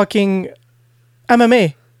fucking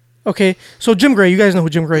MMA? Okay, so Jim Gray, you guys know who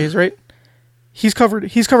Jim Gray is, right? He's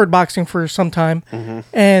covered boxing for some time,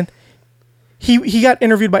 and he got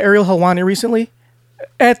interviewed by Ariel Helwani recently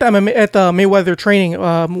at the Mayweather training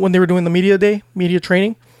when they were doing the media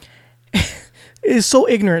training. Is so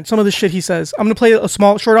ignorant. Some of the shit he says. I'm gonna play a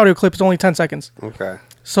short audio clip. It's only 10 seconds. Okay.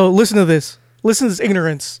 So listen to this. Listen to this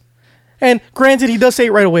ignorance. And granted, he does say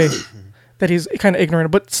it right away that he's kind of ignorant,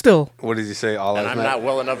 but still. What does he say? And I'm not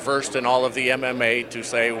well enough versed in all of the MMA to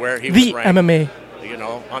say where he The was ranked. MMA. You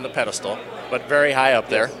know, on the pedestal, but very high up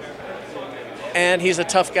there. And he's a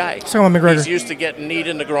tough guy. So am McGregor. He's used to getting kneed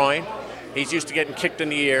in the groin. He's used to getting kicked in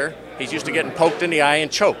the ear. He's used to getting poked in the eye and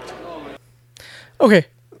choked. Okay.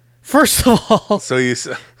 First of all, So you.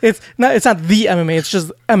 it's not the MMA. It's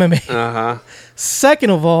just MMA.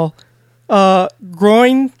 Second of all,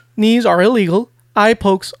 groin knees are illegal. Eye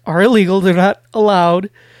pokes are illegal. They're not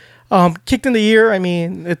allowed. Kicked in the ear. I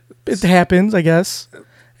mean, it happens, I guess.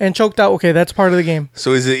 And choked out. Okay, that's part of the game.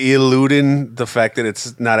 So is it eluding the fact that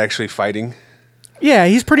it's not actually fighting? Yeah,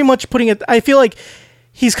 he's pretty much putting it. I feel like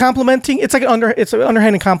he's complimenting. It's like it's an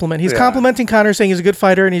underhanded compliment. He's complimenting Conor, saying he's a good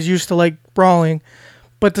fighter and he's used to like brawling.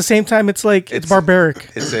 But at the same time, it's like it's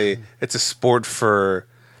barbaric. It's a sport for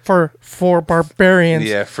barbarians.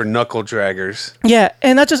 Yeah, for knuckle draggers. Yeah,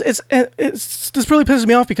 and not just it's this really pisses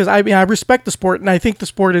me off because I respect the sport and I think the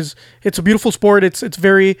sport it's a beautiful sport. It's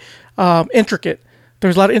very intricate.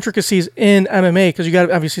 There's a lot of intricacies in MMA because you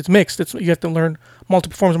got obviously it's mixed. You have to learn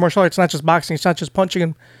multiple forms of martial arts. It's not just boxing. It's not just punching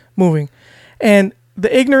and moving. And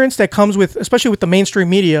the ignorance that comes with, especially with the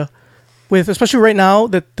mainstream media, especially right now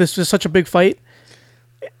that this is such a big fight.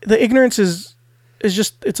 The ignorance is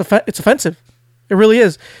just it's offensive. It really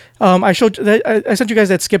is. I sent you guys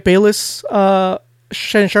that Skip Bayless,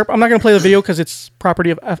 Shannon Sharp. I'm not going to play the video because it's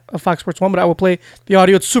property of Fox Sports 1, but I will play the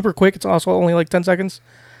audio. It's super quick. It's also only like 10 seconds.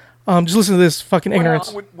 Just listen to this fucking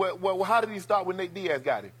ignorance. Well, how did he start when Nate Diaz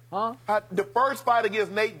got him? Huh? The first fight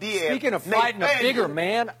against Nate Diaz. Speaking of fighting a bigger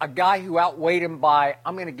man, a guy who outweighed him by,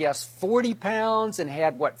 I'm going to guess, 40 pounds and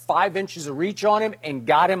had, 5 inches of reach on him and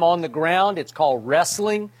got him on the ground. It's called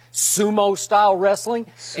wrestling, sumo-style wrestling,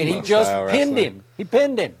 and he just pinned him. He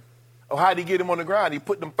pinned him. Oh, how did he get him on the ground? He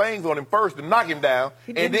put them fangs on him first to knock him down,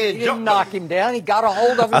 He didn't knock him down. He got a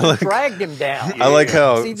hold of him and dragged him down. I like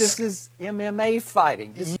how... See, this is MMA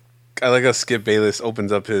fighting. I like how Skip Bayless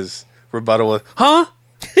opens up his rebuttal with, huh?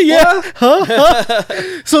 Yeah, huh?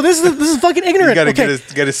 So this is fucking ignorant. You gotta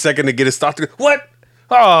get a second to get his thought to go, what?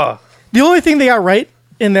 Oh. The only thing they got right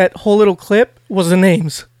in that whole little clip was the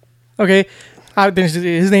names. Okay?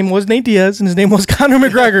 His name was Nate Diaz and his name was Conor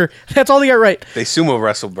McGregor. That's all they got right. They sumo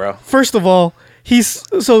wrestle, bro. First of all,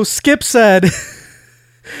 Skip said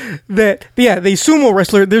that, they sumo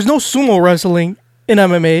wrestler. There's no sumo wrestling in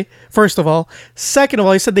MMA, first of all. Second of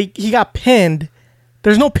all, he said he got pinned.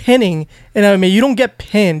 There's no pinning in MMA. You don't get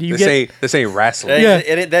pinned. This ain't wrestling.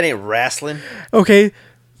 That ain't wrestling. Okay.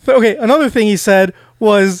 Another thing he said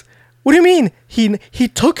was, what do you mean? He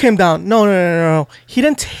took him down. No. He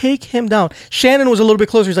didn't take him down. Shannon was a little bit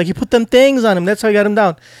closer. He's like, he put them things on him. That's how he got him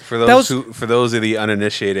down. For those of the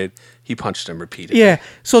uninitiated, he punched him repeatedly. Yeah.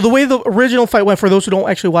 So the way the original fight went, for those who don't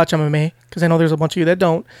actually watch MMA, because I know there's a bunch of you that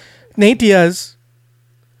don't, Nate Diaz...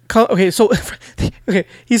 he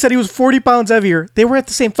said he was 40 pounds heavier. They were at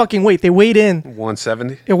the same fucking weight. They weighed in.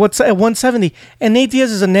 170? At 170. And Nate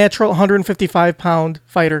Diaz is a natural 155-pound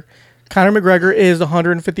fighter. Conor McGregor is the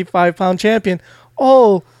 155-pound champion.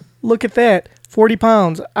 Oh, look at that. 40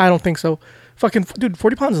 pounds. I don't think so. Fucking, dude,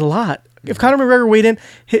 40 pounds is a lot. If Conor McGregor weighed in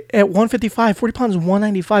at 155, 40 pounds is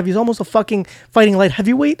 195. He's almost a fucking fighting light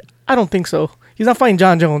heavyweight. I don't think so. He's not fighting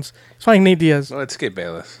John Jones. He's fighting Nate Diaz. Well, let's Skip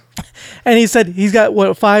Bayless. And he said he's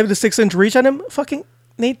got, 5 to 6 inch reach on him? Fucking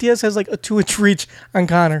Nate Diaz has like a 2-inch reach on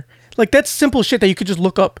Conor. Like, that's simple shit that you could just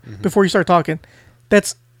look up before you start talking.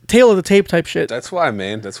 That's tail of the tape type shit. That's why,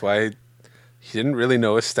 man. That's why he didn't really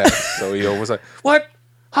know his stats. So he was like, what?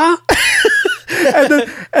 Huh? and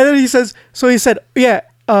then he said,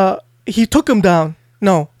 he took him down.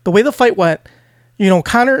 No, the way the fight went,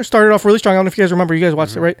 Conor started off really strong. I don't know if you guys remember. You guys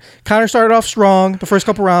watched it, right? Conor started off strong the first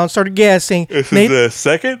couple rounds, started gassing. This is the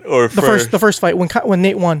second or first? The first fight when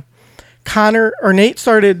Nate won. Nate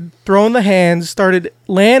started throwing the hands, started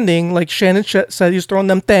landing, like Shannon said, he was throwing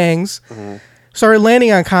them things. started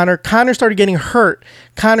landing on Conor. Conor started getting hurt.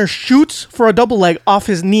 Conor shoots for a double leg off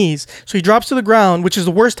his knees. So he drops to the ground, which is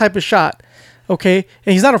the worst type of shot. Okay?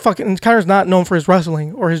 And he's not Conor's not known for his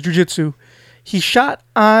wrestling or his jiu-jitsu. He shot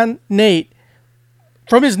on Nate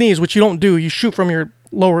from his knees, which you don't do. You shoot from your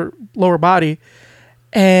lower body.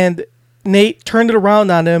 And Nate turned it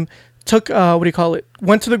around on him, took,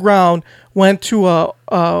 went to the ground, went to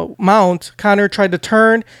a mount. Conor tried to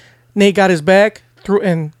turn. Nate got his back, threw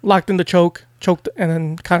and locked in the choked, and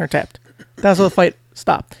then Conor tapped. That's how the fight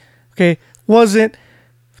stopped. Okay?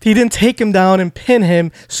 He didn't take him down and pin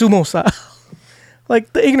him sumo style.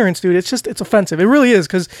 Like, the ignorance, dude, it's offensive. It really is,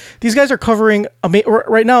 because these guys are covering,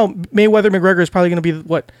 right now, Mayweather-McGregor is probably going to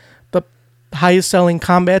be, the highest-selling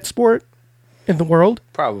combat sport in the world?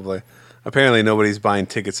 Probably. Apparently, nobody's buying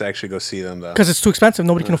tickets to actually go see them, though. Because it's too expensive.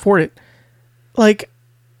 Nobody can afford it. Like,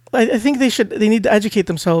 I think they need to educate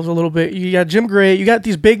themselves a little bit. You got Jim Gray. You got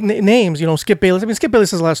these big names, Skip Bayless. I mean, Skip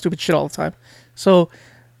Bayless says a lot of stupid shit all the time. So,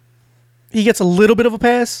 he gets a little bit of a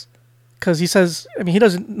pass. Because he says, he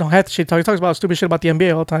doesn't know half the shit. He talks about stupid shit about the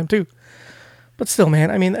NBA all the time, too. But still,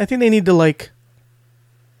 man, I think they need to, if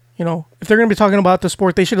they're going to be talking about the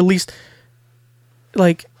sport, they should at least,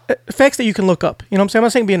 facts that you can look up. You know what I'm saying? I'm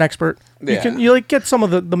not saying be an expert. Yeah. You get some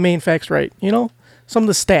of the main facts right, Some of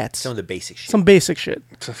the stats. Some of the basic shit. Some basic shit.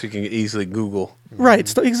 Stuff you can easily Google.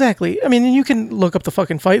 Right, exactly. You can look up the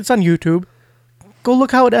fucking fight. It's on YouTube. Go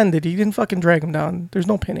look how it ended. He didn't fucking drag him down. There's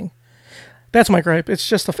no pinning. That's my gripe. It's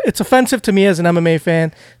just it's offensive to me as an MMA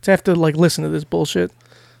fan to have to listen to this bullshit.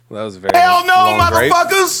 Well, that was very Hell no, long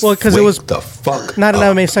motherfuckers! Well, because it was the fuck not an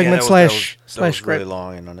MMA segment that slash was gripe. really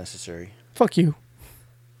long and unnecessary. Fuck you.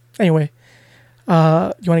 Anyway, you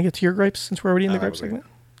want to get to your gripes since we're already in the gripe segment?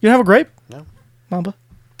 You don't have a gripe? No. Mamba?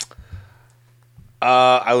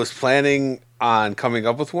 I was planning on coming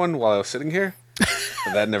up with one while I was sitting here,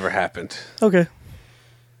 but that never happened. Okay.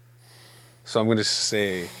 So I'm going to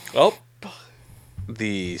say... Oh.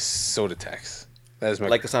 The soda tax. That is my.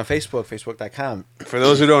 Like us on Facebook, facebook.com. For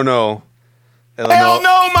those who don't know, Hell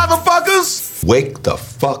no, motherfuckers! Wake the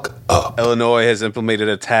fuck up. Illinois has implemented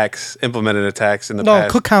a tax in the past. No,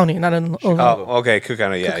 Cook County, not in. Oh, okay, Cook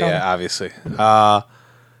County. Yeah, Cook County. obviously.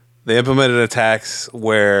 They implemented a tax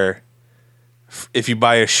where if you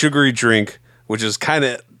buy a sugary drink, which is kind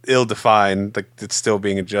of ill-defined, it's still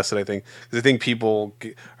being adjusted, I think. Because I think people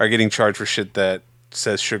are getting charged for shit that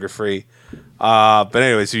says sugar-free. But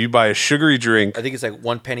anyways, if you buy a sugary drink... I think it's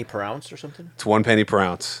 1 penny per ounce or something. It's 1 penny per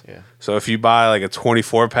ounce. Yeah. So if you buy a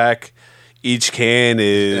 24-pack, each can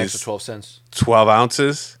is... An extra 12 cents. 12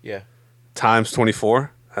 ounces. Yeah. Times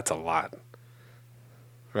 24. That's a lot.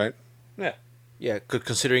 Right? Yeah. Yeah,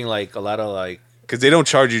 considering a lot of Because they don't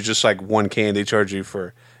charge you just one can. They charge you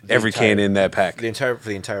for every can in that pack. For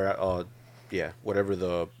the entire, whatever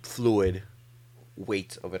the fluid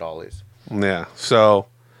weight of it all is. Yeah. So...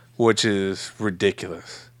 Which is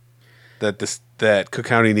ridiculous that Cook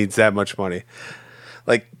County needs that much money.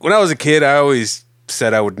 When I was a kid, I always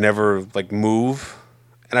said I would never move,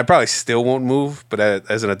 and I probably still won't move. But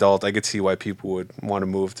as an adult, I could see why people would want to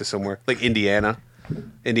move to somewhere like Indiana.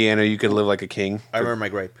 Indiana, you could live like a king. I remember my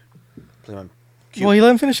gripe. Well, you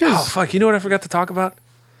let him finish his. Oh fuck! You know what I forgot to talk about?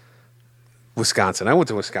 Wisconsin. I went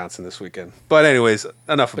to Wisconsin this weekend. But anyways, enough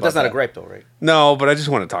about that. But that's not a gripe, though, right? No, but I just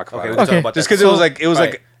want to talk about it. We can talk about just that. because it was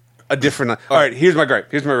a different... All right, here's my gripe.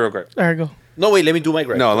 Here's my real gripe. There you go. No, wait, let me do my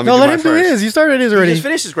gripe. No, let let me him do do mine first. his. You started his already. He just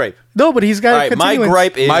finished his gripe. No, but he's got. All right, my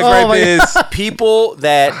gripe is people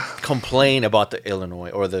that complain about the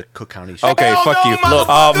Illinois or the Cook County shit. Okay, fuck you. Look,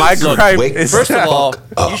 my gripe is... First of all,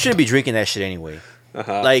 you shouldn't be drinking that shit anyway.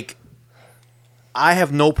 I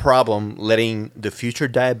have no problem letting the future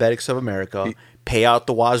diabetics of America pay out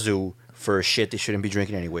the wazoo for shit they shouldn't be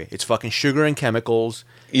drinking anyway. It's fucking sugar and chemicals.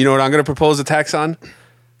 You know what I'm going to propose a tax on?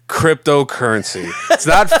 Cryptocurrency. It's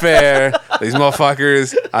not fair. These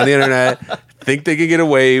motherfuckers on the internet think they can get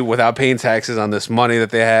away without paying taxes on this money that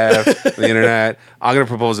they have on the internet. I'm going to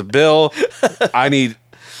propose a bill. I need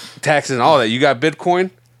taxes and all that. You got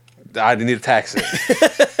Bitcoin? I need to tax it.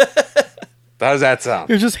 How does that sound?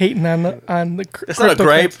 You're just hating on the That's not a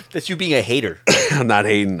gripe. That's you being a hater. I'm not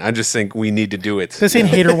hating. I just think we need to do it. This ain't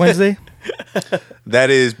Hater Wednesday.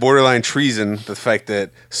 That is borderline treason, the fact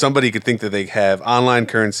that somebody could think that they have online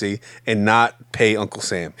currency and not pay Uncle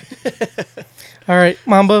Sam. All right,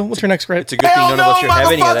 Mamba, what's your next gripe? It's a good thing none of us are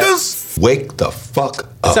having any of that. Wake the fuck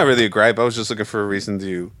up. It's not really a gripe. I was just looking for a reason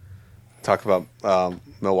to talk about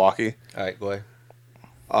Milwaukee. All right, go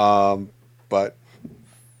ahead. But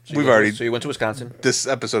We've already. So you went to Wisconsin. This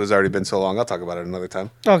episode has already been so long. I'll talk about it another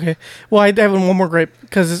time. Okay. Well, I have one more gripe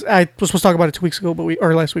because I was supposed to talk about it 2 weeks ago,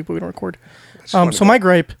 or last week, but we don't record. So my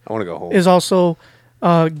gripe I want to go home. is also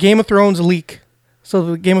Game of Thrones leak.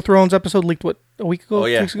 So the Game of Thrones episode leaked, what, a week ago? Oh,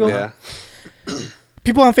 yeah. 2 weeks ago? Yeah.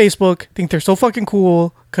 People on Facebook think they're so fucking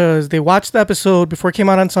cool because they watched the episode before it came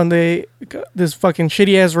out on Sunday. This fucking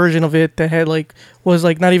shitty ass version of it that had was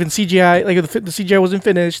not even CGI. Like the CGI wasn't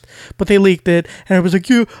finished, but they leaked it, and it was like,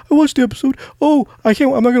 "Yeah, I watched the episode. Oh, I'm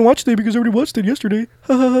not gonna watch today because I already watched it yesterday."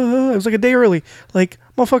 It was like a day early. Like,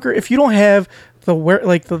 motherfucker, if you don't have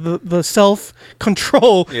the self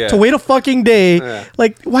control to wait a fucking day,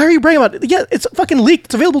 why are you bragging about it? Yeah, it's fucking leaked.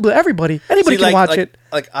 It's available to everybody. Anybody can watch it.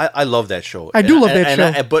 Like I love that show. I do love that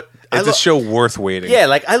show. But it's a show worth waiting.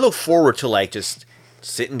 Yeah, I look forward to just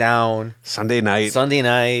sitting down Sunday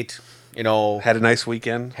night. You know, had a nice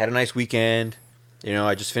weekend. You know,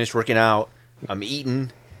 I just finished working out. I'm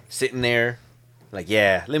eating, sitting there, let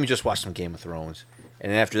me just watch some Game of Thrones.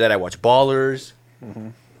 And then after that, I watch Ballers. Mm-hmm.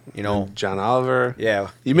 You know, and John Oliver. Yeah,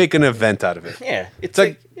 you make an event out of it. Yeah, it's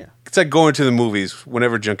like going to the movies.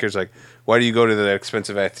 Whenever Junker's like, "Why do you go to the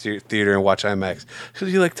expensive theater and watch IMAX?"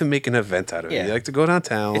 Because you like to make an event out of it. Yeah. You like to go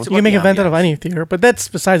downtown. You can make an event out of any theater, but that's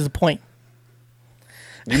besides the point.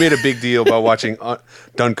 You made a big deal about watching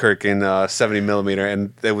Dunkirk in 70mm,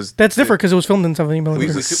 and that's different because it was filmed in 70mm. It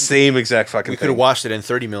was the same exact fucking We thing. could have watched it in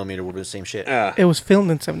 30mm. Would have been the same shit. It was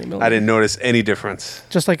filmed in 70mm. I didn't notice any difference.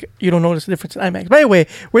 Just like you don't notice the difference in IMAX. By the way,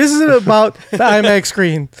 this isn't about the IMAX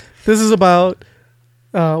screen. This is about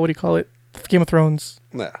what do you call it? Game of Thrones.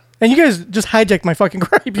 Yeah. And you guys just hijacked my fucking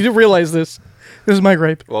gripe. You didn't realize this. This is my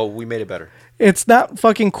gripe. Well, we made it better. It's not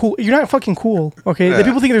fucking cool. You're not fucking cool. Okay. Yeah. The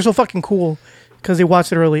people think they're so fucking cool because they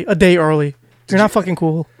watched it early, a day early. You're not fucking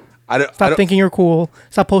cool. Stop thinking you're cool.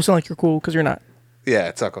 Stop posting like you're cool because you're not. Yeah,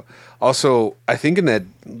 it's not cool. Also, I think in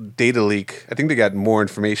that data leak, I think they got more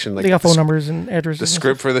information. They got phone numbers and addresses. The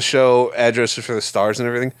script for the show, addresses for the stars and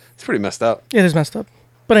everything. It's pretty messed up. It is messed up.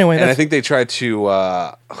 But anyway. And I think they tried to,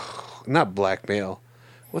 not blackmail.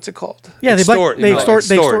 What's it called? Yeah, extort.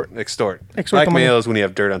 Extort. Extort Blackmail is when you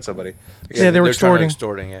have dirt on somebody. Yeah, they were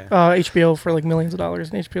extorting. Yeah. HBO for millions of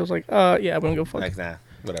dollars, and HBO's like, yeah, we don't go fuck. Nah,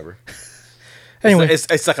 whatever. Anyway,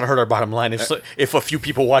 it's not gonna hurt our bottom line if a few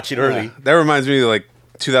people watch it early. That reminds me of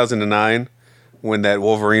 2009 when that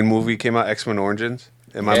Wolverine movie came out, X-Men Origins.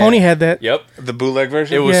 Tony had that. Yep. The bootleg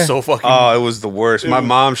version. It was so fucking. Oh, it was the worst. My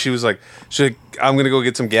mom, she was like, "I'm gonna go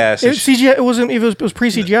get some gas." CGI. It wasn't. It was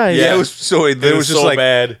pre-CGI. Yeah, it was so. It was just so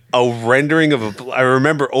bad. A rendering of a. I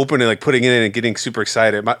remember opening, putting it in, and getting super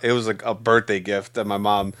excited. It was like a birthday gift that my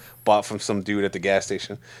mom bought from some dude at the gas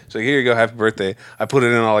station. So here you go, happy birthday. I put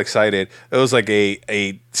it in all excited. It was like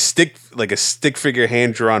a stick figure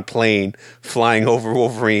hand drawn plane flying over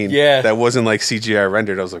Wolverine. Yeah, that wasn't CGI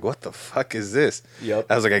rendered. I was like, what the fuck is this? Yep.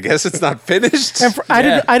 I was like, I guess it's not finished. And I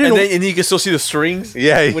didn't. And then you can still see the strings.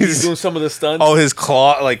 Yeah, when he's doing some of the stunts. Oh, his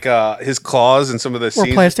claws and some of the or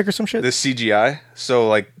scenes, plastic or some shit. The CGI.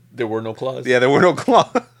 So there were no claws. Yeah, there were no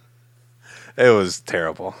claws. It was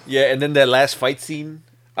terrible. Yeah, and then that last fight scene.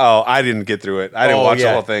 Oh, I didn't get through it. I didn't watch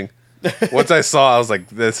the whole thing. Once I saw, I was like,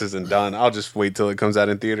 "This isn't done. I'll just wait till it comes out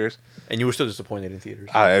in theaters." And you were still disappointed in theaters.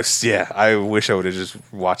 I wish I would have just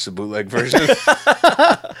watched the bootleg version.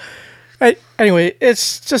 Anyway,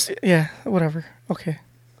 it's just whatever. Okay.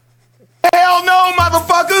 Hell no,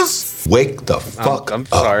 motherfuckers! Wake the fuck I'm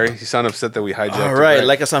sorry. You sound upset that we hijacked. All right,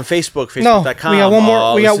 like us on Facebook, Facebook.com. No, we got one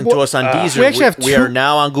more. Listen to us on Deezer. We actually have we are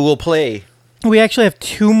now on Google Play. We actually have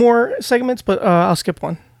 2 more segments, but I'll skip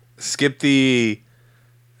one. Skip the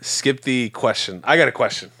question. I got a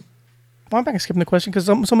question. Well, I'm not gonna skip the question because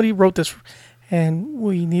somebody wrote this, and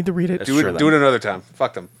we need to read it. Do it another time.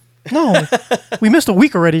 Fuck them. No, we missed a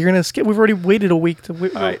week already. You're gonna skip. We've already waited a week to.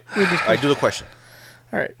 All right, I do the question.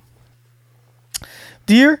 All right,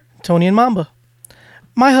 dear Tony and Mamba,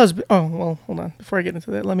 my husband. Oh well, hold on. Before I get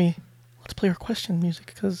into that, let's play our question music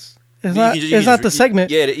because it's not the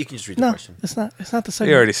segment. Yeah, you can just read the question. It's not the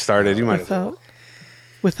segment. You already started. You might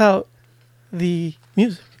without the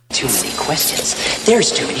music. Too many questions.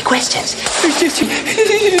 There's too many questions.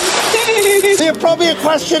 The appropriate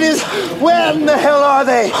question is, where in the hell are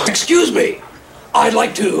they? Excuse me. I'd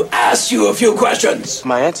like to ask you a few questions.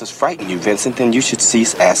 My answers frighten you, Vincent, then you should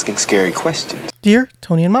cease asking scary questions. Dear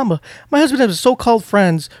Tony and Mamba, my husband has been so-called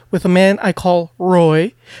friends with a man I call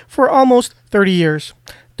Roy for almost 30 years.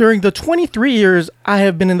 During the 23 years I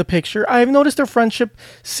have been in the picture, I have noticed their friendship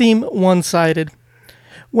seem one-sided.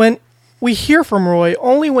 When we hear from Roy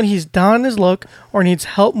only when he's down on his luck or needs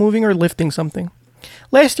help moving or lifting something.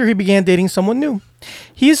 Last year he began dating someone new.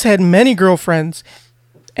 He's had many girlfriends,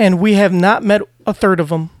 and we have not met a third of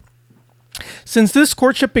them. Since this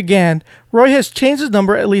courtship began, Roy has changed his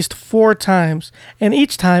number at least 4 times, and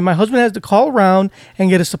each time my husband has to call around and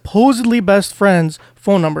get his supposedly best friend's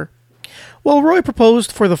phone number. Well, Roy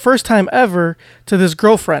proposed for the first time ever to this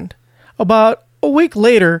girlfriend. About a week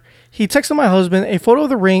later, he texted my husband a photo of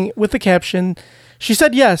the ring with the caption, "She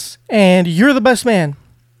said yes, and you're the best man."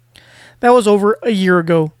 That was over a year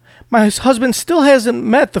ago. My husband still hasn't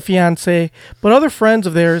met the fiancée, but other friends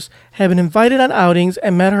of theirs have been invited on outings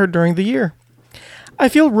and met her during the year. I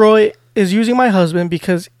feel Roy is using my husband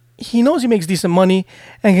because he knows he makes decent money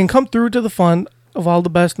and can come through to the fun of all the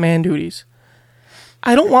best man duties.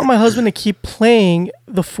 I don't want my husband to keep playing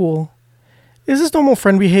the fool. Is this normal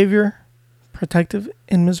friend behavior? Protective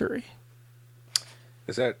in Missouri.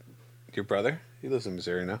 Is that your brother? He lives in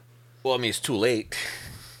Missouri now. Well, I mean, it's too late.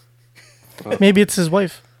 Maybe it's his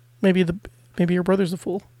wife. Maybe your brother's the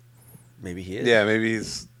fool. Maybe he is. Yeah, maybe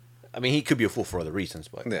he's. I mean, he could be a fool for other reasons,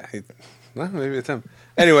 but Yeah, well, maybe it's him.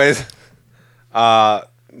 Anyways, what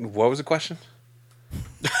was the question?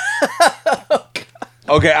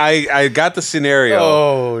 Okay, I got the scenario.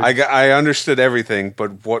 Oh. I understood everything,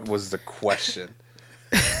 but what was the question?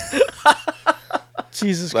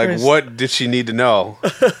 Jesus Like, Christ. what did she need to know?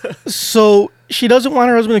 So she doesn't want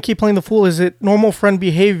her husband to keep playing the fool. Is it normal friend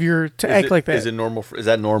behavior to act like that? Is it normal? Is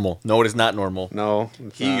that normal? No, it is not normal. No,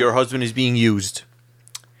 your husband is being used.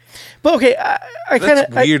 But okay, I kind of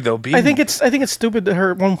That's weird, though, being- I think it's stupid that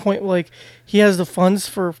her at one point, like, he has the funds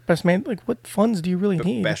for best man. Like, what funds do you really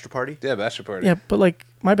need? Bachelor party? Yeah, bachelor party. Yeah, but like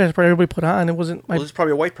my bachelor party, everybody put on. It wasn't. Well, it's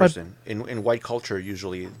probably a white person. In white culture,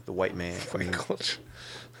 usually the white man. White culture.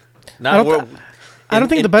 Not I don't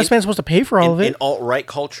think the best man's supposed to pay for all of it. In alt-right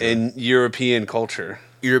culture. In European culture.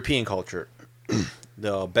 European culture,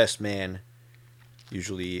 the best man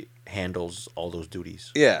usually handles all those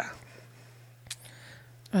duties. Yeah.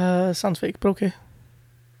 Sounds fake, but okay.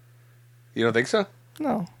 You don't think so?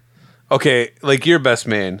 No. Okay, like your best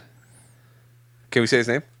man. Can we say his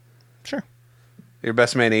name? Sure. Your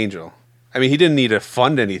best man, Angel. I mean, he didn't need to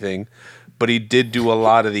fund anything, but he did do a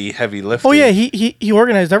lot of the heavy lifting. Oh yeah, he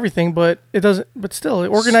organized everything, but it doesn't. But still,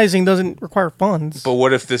 organizing doesn't require funds. But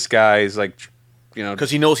what if this guy is like, because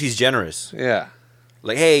he knows he's generous. Yeah.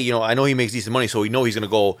 Like, hey, I know he makes decent money, so we know he's gonna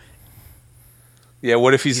go. Yeah.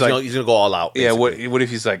 What if he's like, he's gonna go all out? Yeah. Basically. What if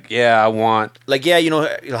he's like, yeah, I want. Like, yeah, you know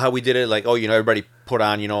how we did it. Like, everybody put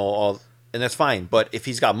on, all, and that's fine. But if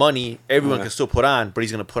he's got money, everyone can still put on, but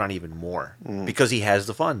he's gonna put on even more because he has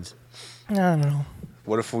the funds. I don't know.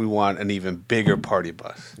 What if we want an even bigger party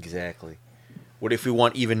bus? Exactly. What if we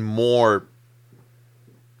want even more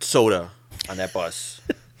soda on that bus?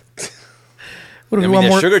 What if I we mean, want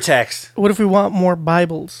there's more sugar tax? What if we want more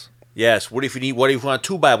Bibles? Yes. What if we want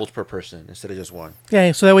 2 Bibles per person instead of just 1?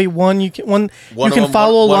 Yeah, so that way you can of them- follow one of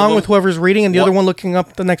along them- with whoever's reading, and the other one looking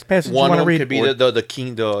up the next passage you One want of to them read. could be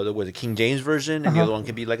the King James version, and the other one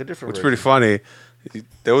could be like a different. It's version. pretty funny.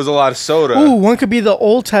 There was a lot of soda. Ooh, one could be the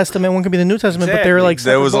Old Testament, one could be the New Testament, but they were like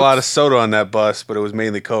there was a separate lot of books. soda on that bus, but it was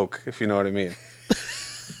mainly Coke, if you know what I mean.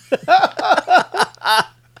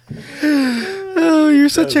 Oh, you're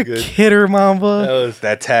such a kidder, Mamba.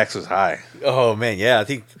 That tax was high. Oh man, yeah. I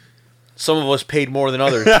think some of us paid more than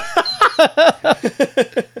others.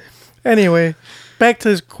 Anyway, back to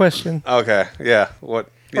his question. Okay, yeah. What?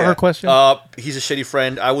 Or her question. He's a shitty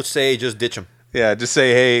friend. I would say just ditch him. Yeah, just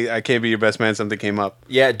say, hey, I can't be your best man. Something came up.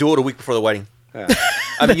 Yeah, do it a week before the wedding. Yeah.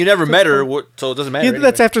 I mean, you never met her, so it doesn't matter. Yeah,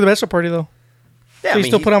 that's after the bachelor party, though. Yeah, So you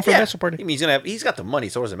still put on for the bachelor party. I mean, he's got the money,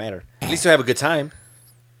 so it doesn't matter. At least he'll have a good time.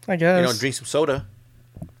 I guess. Drink some soda.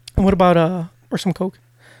 And what about or some Coke?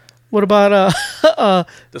 What about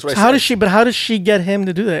That's what I how said. does she? But how does she get him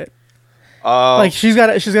to do that? Uh, Like she's got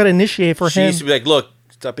to initiate for She him. needs to be like, look,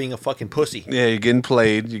 stop being a fucking pussy. Yeah, you're getting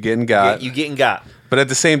played. You're getting got. You getting got. But at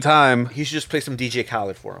the same time, He should just play some DJ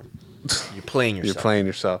Khaled for him. You're playing yourself. you're playing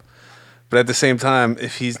yourself. But at the same time,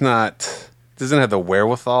 if he's doesn't have the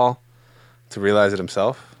wherewithal to realize it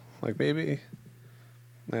himself, like maybe,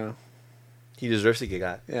 He deserves to get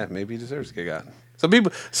got. yeah, maybe he deserves to get got. Some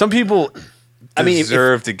people I mean, if-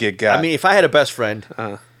 deserve to get got. I mean, if I had a best friend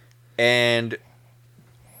and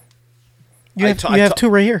you I have, ta- you I have ta- two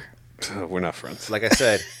right here. we're not friends. like I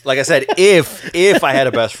said, if I had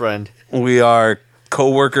a best friend, We are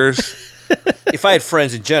co-workers. if I had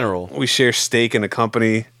friends in general, We share stake in a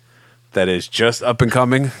company that is just up and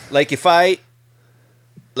coming. like if I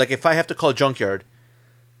have to call Junkyard,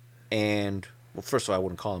 and well, first of all, I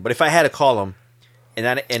wouldn't call him, but if I had to call him, and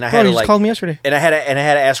I Oh, had he to just called me yesterday. and I had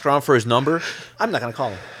to ask around for his number, I'm not gonna call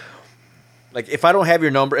him. Like, if I don't have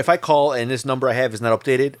your number, if I call and this number I have is not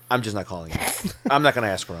updated, I'm just not calling you. I'm not going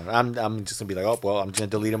to ask around. I'm just going to be like, oh, well, I'm just going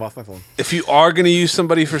to delete them off my phone. If you are going to use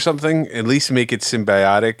somebody for something, at least make it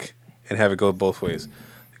symbiotic and have it go both ways.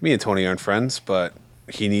 Me and Tony aren't friends, but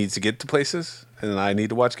he needs to get to places, and I need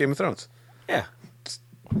to watch Game of Thrones. Yeah.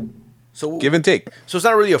 So give and take. So it's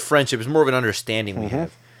not really a friendship. It's more of an understanding we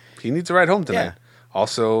have. He needs to ride home tonight. Yeah.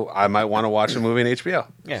 Also, I might want to watch a movie on HBO.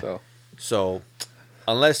 Yeah. So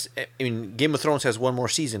unless, I mean, Game of Thrones has one more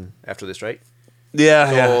season after this, right? Yeah.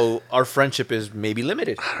 So our friendship is maybe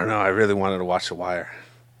limited. I don't know. I really wanted to watch The Wire.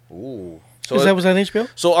 Ooh. So was that on HBO?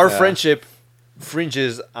 So our friendship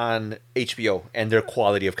fringes on HBO and their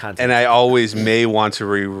quality of content. And I always may want to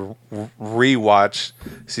rewatch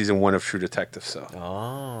season 1 of True Detective. So.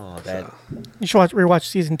 Oh, that. You should rewatch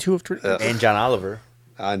season 2 of True Detective. And John Oliver.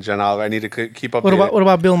 John Oliver. I need to keep up. What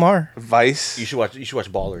about Bill Maher? Vice. You should watch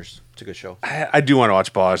Ballers. It's a good show. I do want to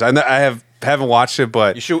watch Ballers. I haven't watched it,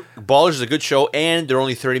 but you should. Ballers is a good show, and they're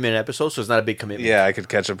only 30-minute episodes, so it's not a big commitment. Yeah, I could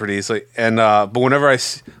catch up pretty easily. And but wherever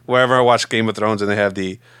I watch Game of Thrones and they have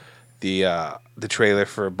the trailer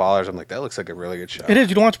for Ballers, I'm like, that looks like a really good show. It is.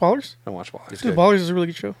 You don't watch Ballers? I don't watch Ballers. Dude, Ballers is a really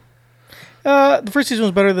good show. The first season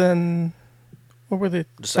was better than. What were they?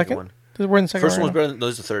 The second one. We're in the second. First one was better than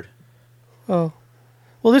this is the third. Oh.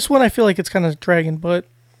 Well, this one I feel like it's kind of dragging, but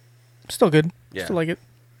still good. Yeah. Still like it.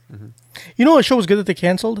 Mm-hmm. You know what show was good that they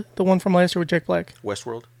canceled? The one from last year with Jack Black.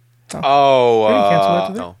 Westworld. Oh. They didn't cancel that,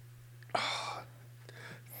 did they?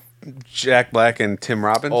 No. Jack Black and Tim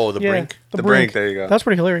Robbins. Oh, The Brink. The Brink. There you go. That's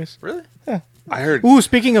pretty hilarious. Really? Yeah. I heard. Ooh,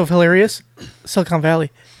 speaking of hilarious, Silicon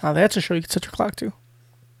Valley. Now that's a show you could set your clock to.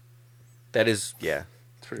 That is, yeah.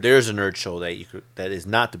 There's a nerd show that is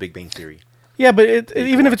not The Big Bang Theory. Yeah, but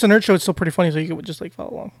even if it's a nerd show, it's still pretty funny, so you could just like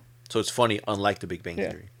follow along. So it's funny, unlike The Big Bang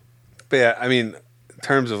Theory. But yeah, I mean, in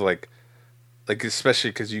terms of like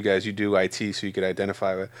especially because you do IT, so you could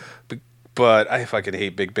identify with. But I fucking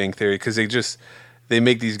hate Big Bang Theory because they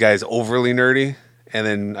make these guys overly nerdy, and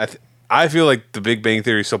then I feel like The Big Bang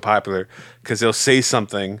Theory is so popular because they'll say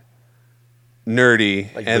something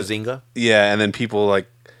nerdy, like and, Bazinga. Yeah, and then people like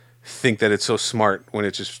think that it's so smart when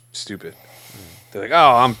it's just stupid. They're like,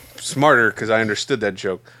 oh, I'm smarter because I understood that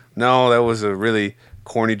joke. No, that was a really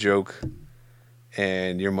corny joke,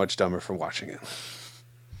 and you're much dumber for watching it.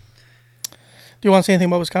 Do you want to say anything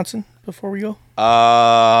about Wisconsin before we go?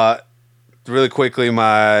 Really quickly,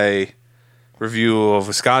 my review of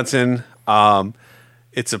Wisconsin.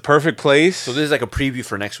 It's a perfect place. So this is like a preview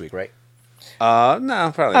for next week, right?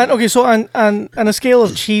 No, probably not. Okay, so on a scale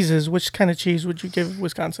of cheeses, which kind of cheese would you give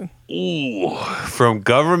Wisconsin? Ooh, from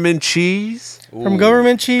government cheese? From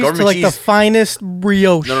government cheese to like the finest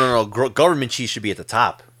brioche. No. Government cheese should be at the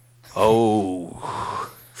top.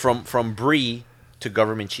 Oh. From brie to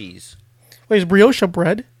government cheese. Wait, is brioche a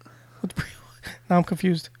bread? What's brioche? Now I'm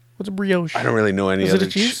confused. What's a brioche? I don't really know any Is other it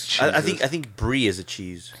a cheese? I think brie is a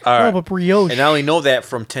cheese. No, but brioche. And I only know that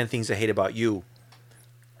from 10 Things I Hate About You.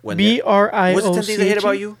 BRIOCH. Was it 10 Things I Hate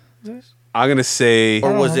About You? I'm going to say...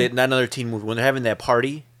 Or was it not another teen movie? When they're having that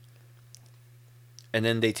party, and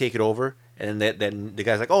then they take it over, and then the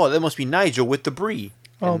guy's like, oh, that must be Nigel with the brie.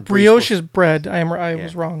 Oh, brioche is bread. I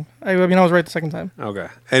was wrong. I mean, I was right the second time. Okay.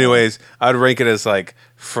 Anyways, I'd rank it as like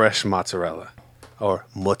fresh mozzarella or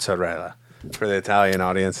mozzarella for the Italian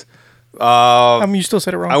audience. You still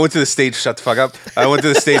said it wrong. I went to the state. Shut the fuck up. I went to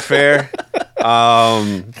the state fair.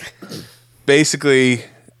 Basically,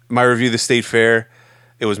 my review of the state fair,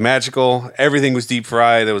 it was magical. Everything was deep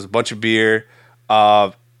fried. There was a bunch of beer.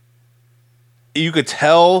 You could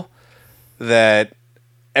tell that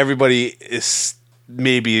everybody is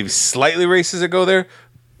maybe slightly racist that go there,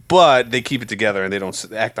 but they keep it together and they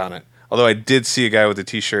don't act on it. Although I did see a guy with a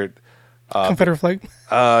T-shirt. Confederate flag?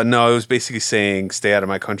 No, it was basically saying "Stay out of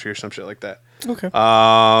my country" or some shit like that. Okay.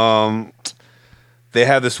 They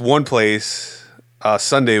have this one place.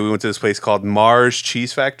 Sunday we went to this place called Mars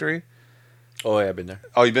Cheese Factory. Oh yeah, I've been there.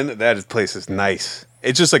 Oh, you've been there? That place is nice.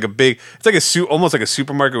 It's just like it's like almost like a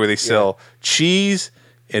supermarket where they sell cheese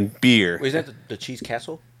and beer. Wait, is that the Cheese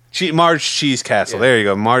Castle? Mars Cheese Castle. Yeah. There you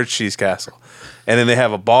go, Mars Cheese Castle. And then they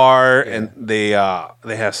have a bar, and they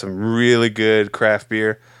have some really good craft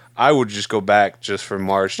beer. I would just go back just for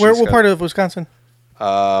Mars Cheese. What part of Wisconsin?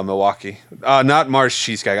 Milwaukee. Not Mars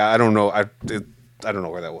Cheese Castle. I don't know. I don't know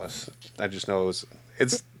where that was. I just know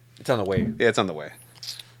it's on the way. Yeah, it's on the way.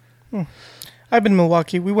 I've been in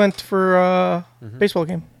Milwaukee. We went for a baseball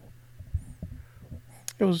game.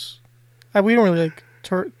 It was. We don't really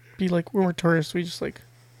we weren't tourists. We just like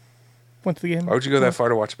went to the game. Why would you go that far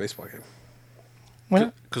to watch a baseball game?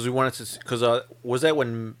 Because we wanted to. Because was that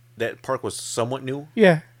when that park was somewhat new?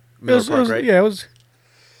 Yeah. Miller Park, right? Yeah, it was.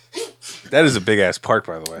 That is a big ass park,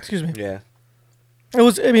 by the way. Excuse me. Yeah. It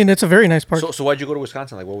was. I mean, it's a very nice park. So why'd you go to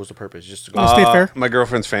Wisconsin? Like, what was the purpose? Just to go. The state fair. My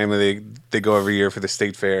girlfriend's family, they go every year for the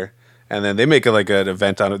state fair, and then they make it like an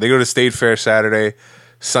event on it. They go to state fair Saturday,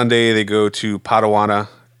 Sunday they go to Padawana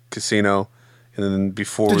Casino, and then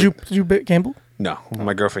before. Did you gamble? No,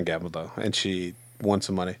 my girlfriend gambled though, and she won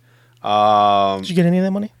some money. Did you get any of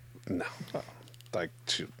that money? No, like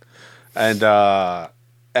shoot. And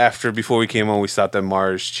before we came home, we stopped at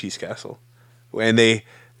Mars Cheese Castle, and they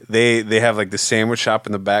have like the sandwich shop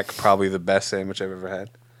in the back, probably the best sandwich I've ever had.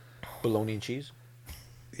 Bologna and cheese.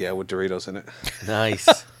 Yeah, with Doritos in it. Nice,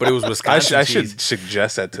 but it was Wisconsin. I cheese. should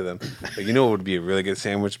suggest that to them. Like, you know, what would be a really good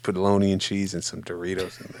sandwich: put bologna and cheese and some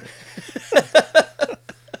Doritos in there.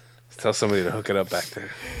 Tell somebody to hook it up back there.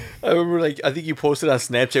 I remember, like, I think you posted on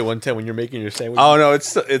Snapchat one time when you're making your sandwich. Oh no,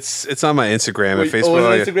 it's on my Instagram and Facebook.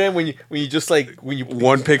 Oh, it's on Instagram when you just like when you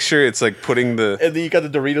one picture, it's like putting the and then you got the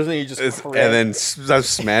Doritos and you just and then I'm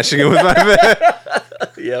smashing it with my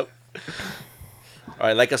hand. Yep. All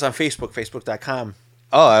right, like us on Facebook, facebook.com.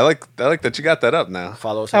 Oh, I like that you got that up now.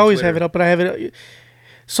 Follow us on I always Twitter. have it up, but I have it.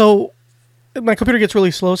 So my computer gets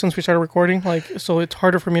really slow since we started recording. Like, so it's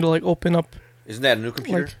harder for me to like open up. Isn't that a new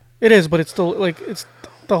computer? Like, it is, but it's still like it's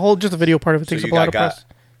the whole just the video part of it So takes you up a lot of got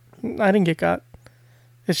press. I didn't get got.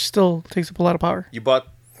 It still takes up a lot of power. You bought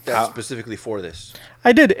that specifically for this.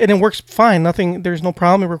 I did, and it works fine. Nothing. There's no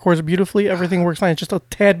problem. It records beautifully. Everything works fine. It's just a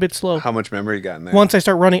tad bit slow. How much memory you got in there? Once I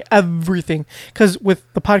start running everything, because with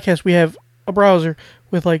the podcast we have a browser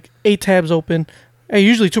with like 8 tabs open.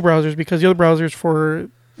 Usually 2 browsers because the other browser is for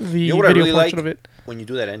the You know what I video really portion like? of it. When you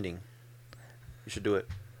do that ending, you should do it.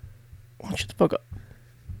 Why don't you shut the fuck up?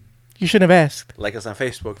 You shouldn't have asked. Like us on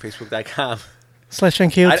Facebook, facebook.com.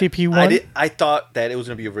 /NKOTP1. I thought that it was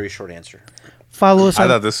going to be a very short answer. Follow us I on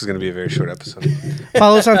thought this was going to be a very short episode.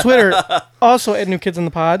 Follow us on Twitter, also at New Kids on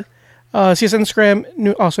the Pod. See us on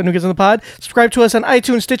Instagram, also New Kids on the Pod. Subscribe to us on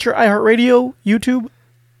iTunes, Stitcher, iHeartRadio, YouTube,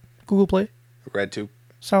 Google Play. RedTube.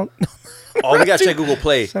 Sound. Oh, we got to check Google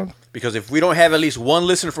Play. Because if we don't have at least one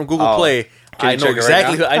listener from Google Play, I know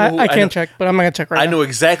exactly who. I can't check, but I'm not going to check right now. I know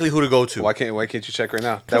exactly who to go to. Why can't you check right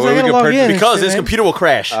now? That Because way I we gotta can log in. Because this Man. computer will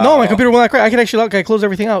crash. No, my computer will not crash. I can actually log. I close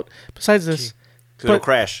everything out besides this. It'll But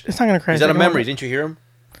crash. It's not going to crash. He's out I of can log memory. in. Didn't you hear him?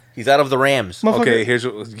 He's out of the RAMs. Motherfucker. Okay, here's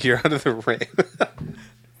what you're out of the RAM.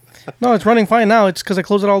 No, it's running fine now. It's because I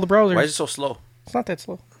closed out all the browsers. Why is it so slow? It's not that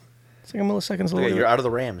slow. It's like a milliseconds. Okay, you're out of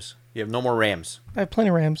the RAMs. You have no more RAMs. I have plenty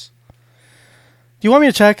of RAMs. Do you want me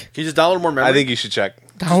to check? Can you just download more memory? I think you should check.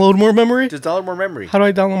 Download more memory? Just download more memory. How do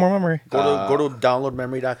I download more memory? Go to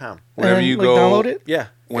downloadmemory.com. Whenever And, you like, go, download it? Yeah.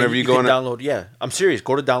 Whenever And you go can on download. Yeah, I'm serious.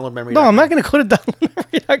 Go to downloadmemory.com. No, I'm not going to go to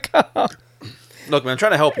downloadmemory.com. Look, man, I'm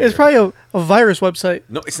trying to help you. It's probably a virus website.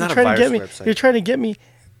 No, it's You're not a trying to virus get me. website. You're trying to get me.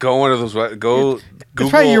 Go one of those. Go. Google, It's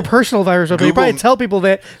probably your personal virus website. You probably Google- tell people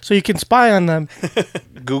that so you can spy on them.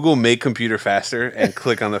 Google make computer faster and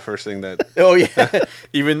click on the first thing that. Oh yeah,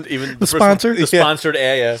 even the first sponsor? one, the Yeah. sponsored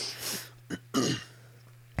ad. Yeah.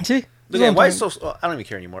 See? Look at why is so? I don't even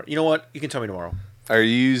care anymore. You know what? You can tell me tomorrow. Are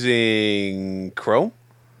you using Chrome?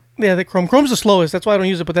 Yeah, the Chrome. Chrome's the slowest. That's why I don't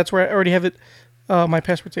use it, but that's where I already have it. My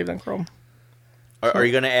password saved on Chrome. Are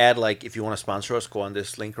you gonna add like if you want to sponsor us, go on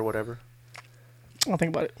this link or whatever? I'll think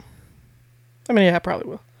about it. I mean, yeah, I probably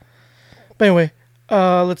will. But anyway,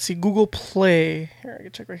 let's see. Google Play. Here, I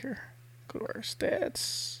can check right here. Go to our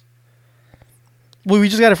stats. Well, we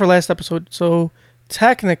just got it for last episode, so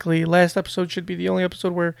technically, last episode should be the only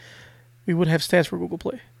episode where we would have stats for Google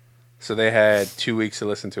Play. So they had 2 weeks to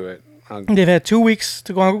listen to it. They've had 2 weeks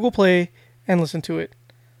to go on Google Play and listen to it.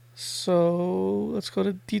 So let's go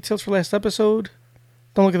to details for last episode.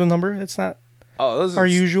 Don't look at the number. It's not those our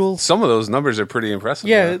usual. Some of those numbers are pretty impressive.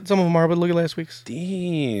 Yeah, some of them are, but look at last week's.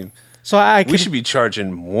 Damn. So I We should be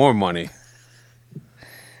charging more money.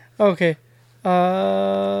 Okay.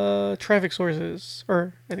 Traffic sources.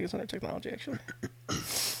 Or I think it's under technology, actually.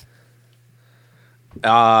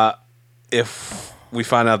 If we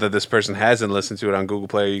find out that this person hasn't listened to it on Google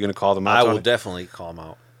Play, are you going to call them out? I will Tony? definitely call them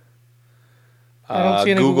out. I don't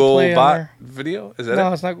see any Google Play on Bot there. video? Is that No,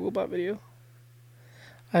 it? it's not Google Bot video.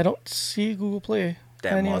 I don't see Google Play.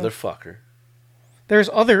 That Any other- motherfucker. There's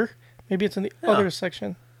other. Maybe it's in the Yeah. other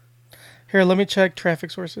section. Here, let me check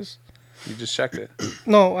traffic sources. You just checked it.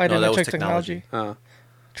 No, I No, didn't that was check technology. technology.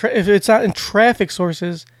 If it's not in traffic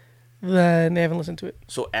sources, then they haven't listened to it.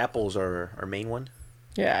 So Apple's our main one.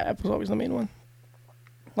 Yeah, Apple's always the main one.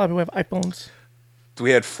 A lot of people have iPhones.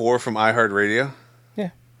 We had 4 from iHeartRadio,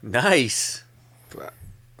 Yeah. Nice.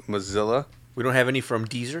 Mozilla. We don't have any from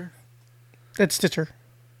Deezer. That's Stitcher.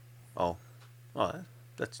 Oh,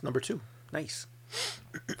 that's number 2. Nice.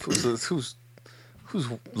 Who's Who's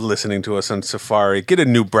listening to us on Safari? Get a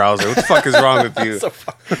new browser. What the fuck is wrong with you? It'd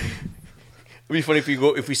be funny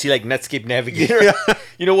if we see like Netscape Navigator.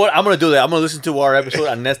 You know what? I'm gonna do that. I'm gonna listen to our episode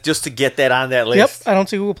on Nets just to get that on that list. Yep, I don't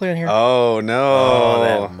see Google Play on here. Oh no! Oh,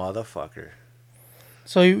 that motherfucker.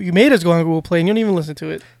 So you made us go on Google Play and you didn't even listen to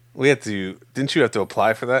it. We had to. Didn't you have to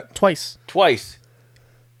apply for that? Twice.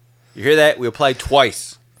 You hear that? We applied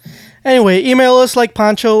twice. Anyway, email us like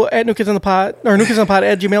Poncho at newkidsonthepod or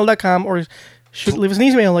newkidsonthepod@gmail.com or leave us an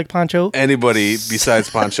email like Poncho. Anybody besides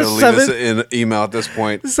Poncho, leave us an email at this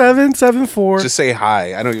point. 774. Just say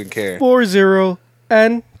hi. I don't even care.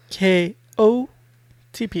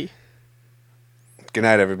 40NKOTP. Good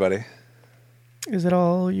night, everybody. Is that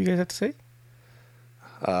all you guys have to say?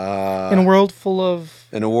 In a world full of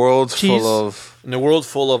In a world cheese? In a world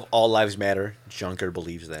full of all lives matter, Junker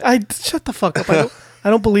believes that. Shut the fuck up. I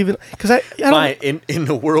don't believe it because I don't. Fine. In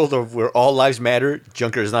the world of where all lives matter,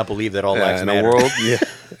 Junker does not believe that all lives matter.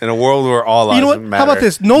 In a world where all lives You know what? matter. How about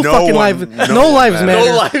this? No fucking lives. No lives matter.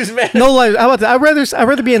 No lives matter. No lives. How about that? I'd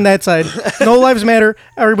rather be on that side. No lives matter.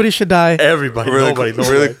 Everybody should die. Everybody.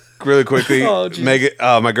 Really quickly. Oh, Jesus. Megan,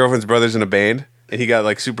 my girlfriend's brother's in a band, and he got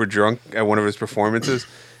like super drunk at one of his performances.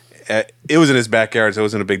 It was in his backyard, so it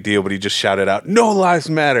wasn't a big deal, but he just shouted out, "No lives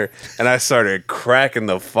matter," and I started cracking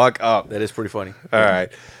the fuck up. That is pretty funny. All right.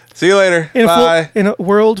 See you later. In Bye. in a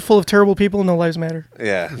world full of terrible people, no lives matter.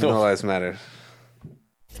 Yeah, no lives matter.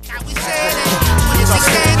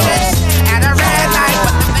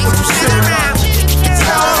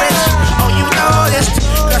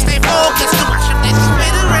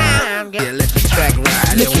 Yeah, let the track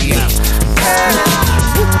ride. There we go.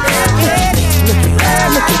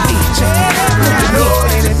 Look at DJ.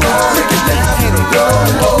 Look it up.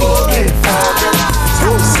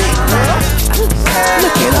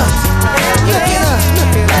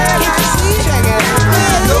 Can't you see? Check it out.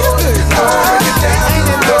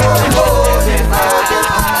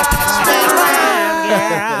 Spin around,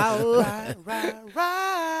 girl. Right.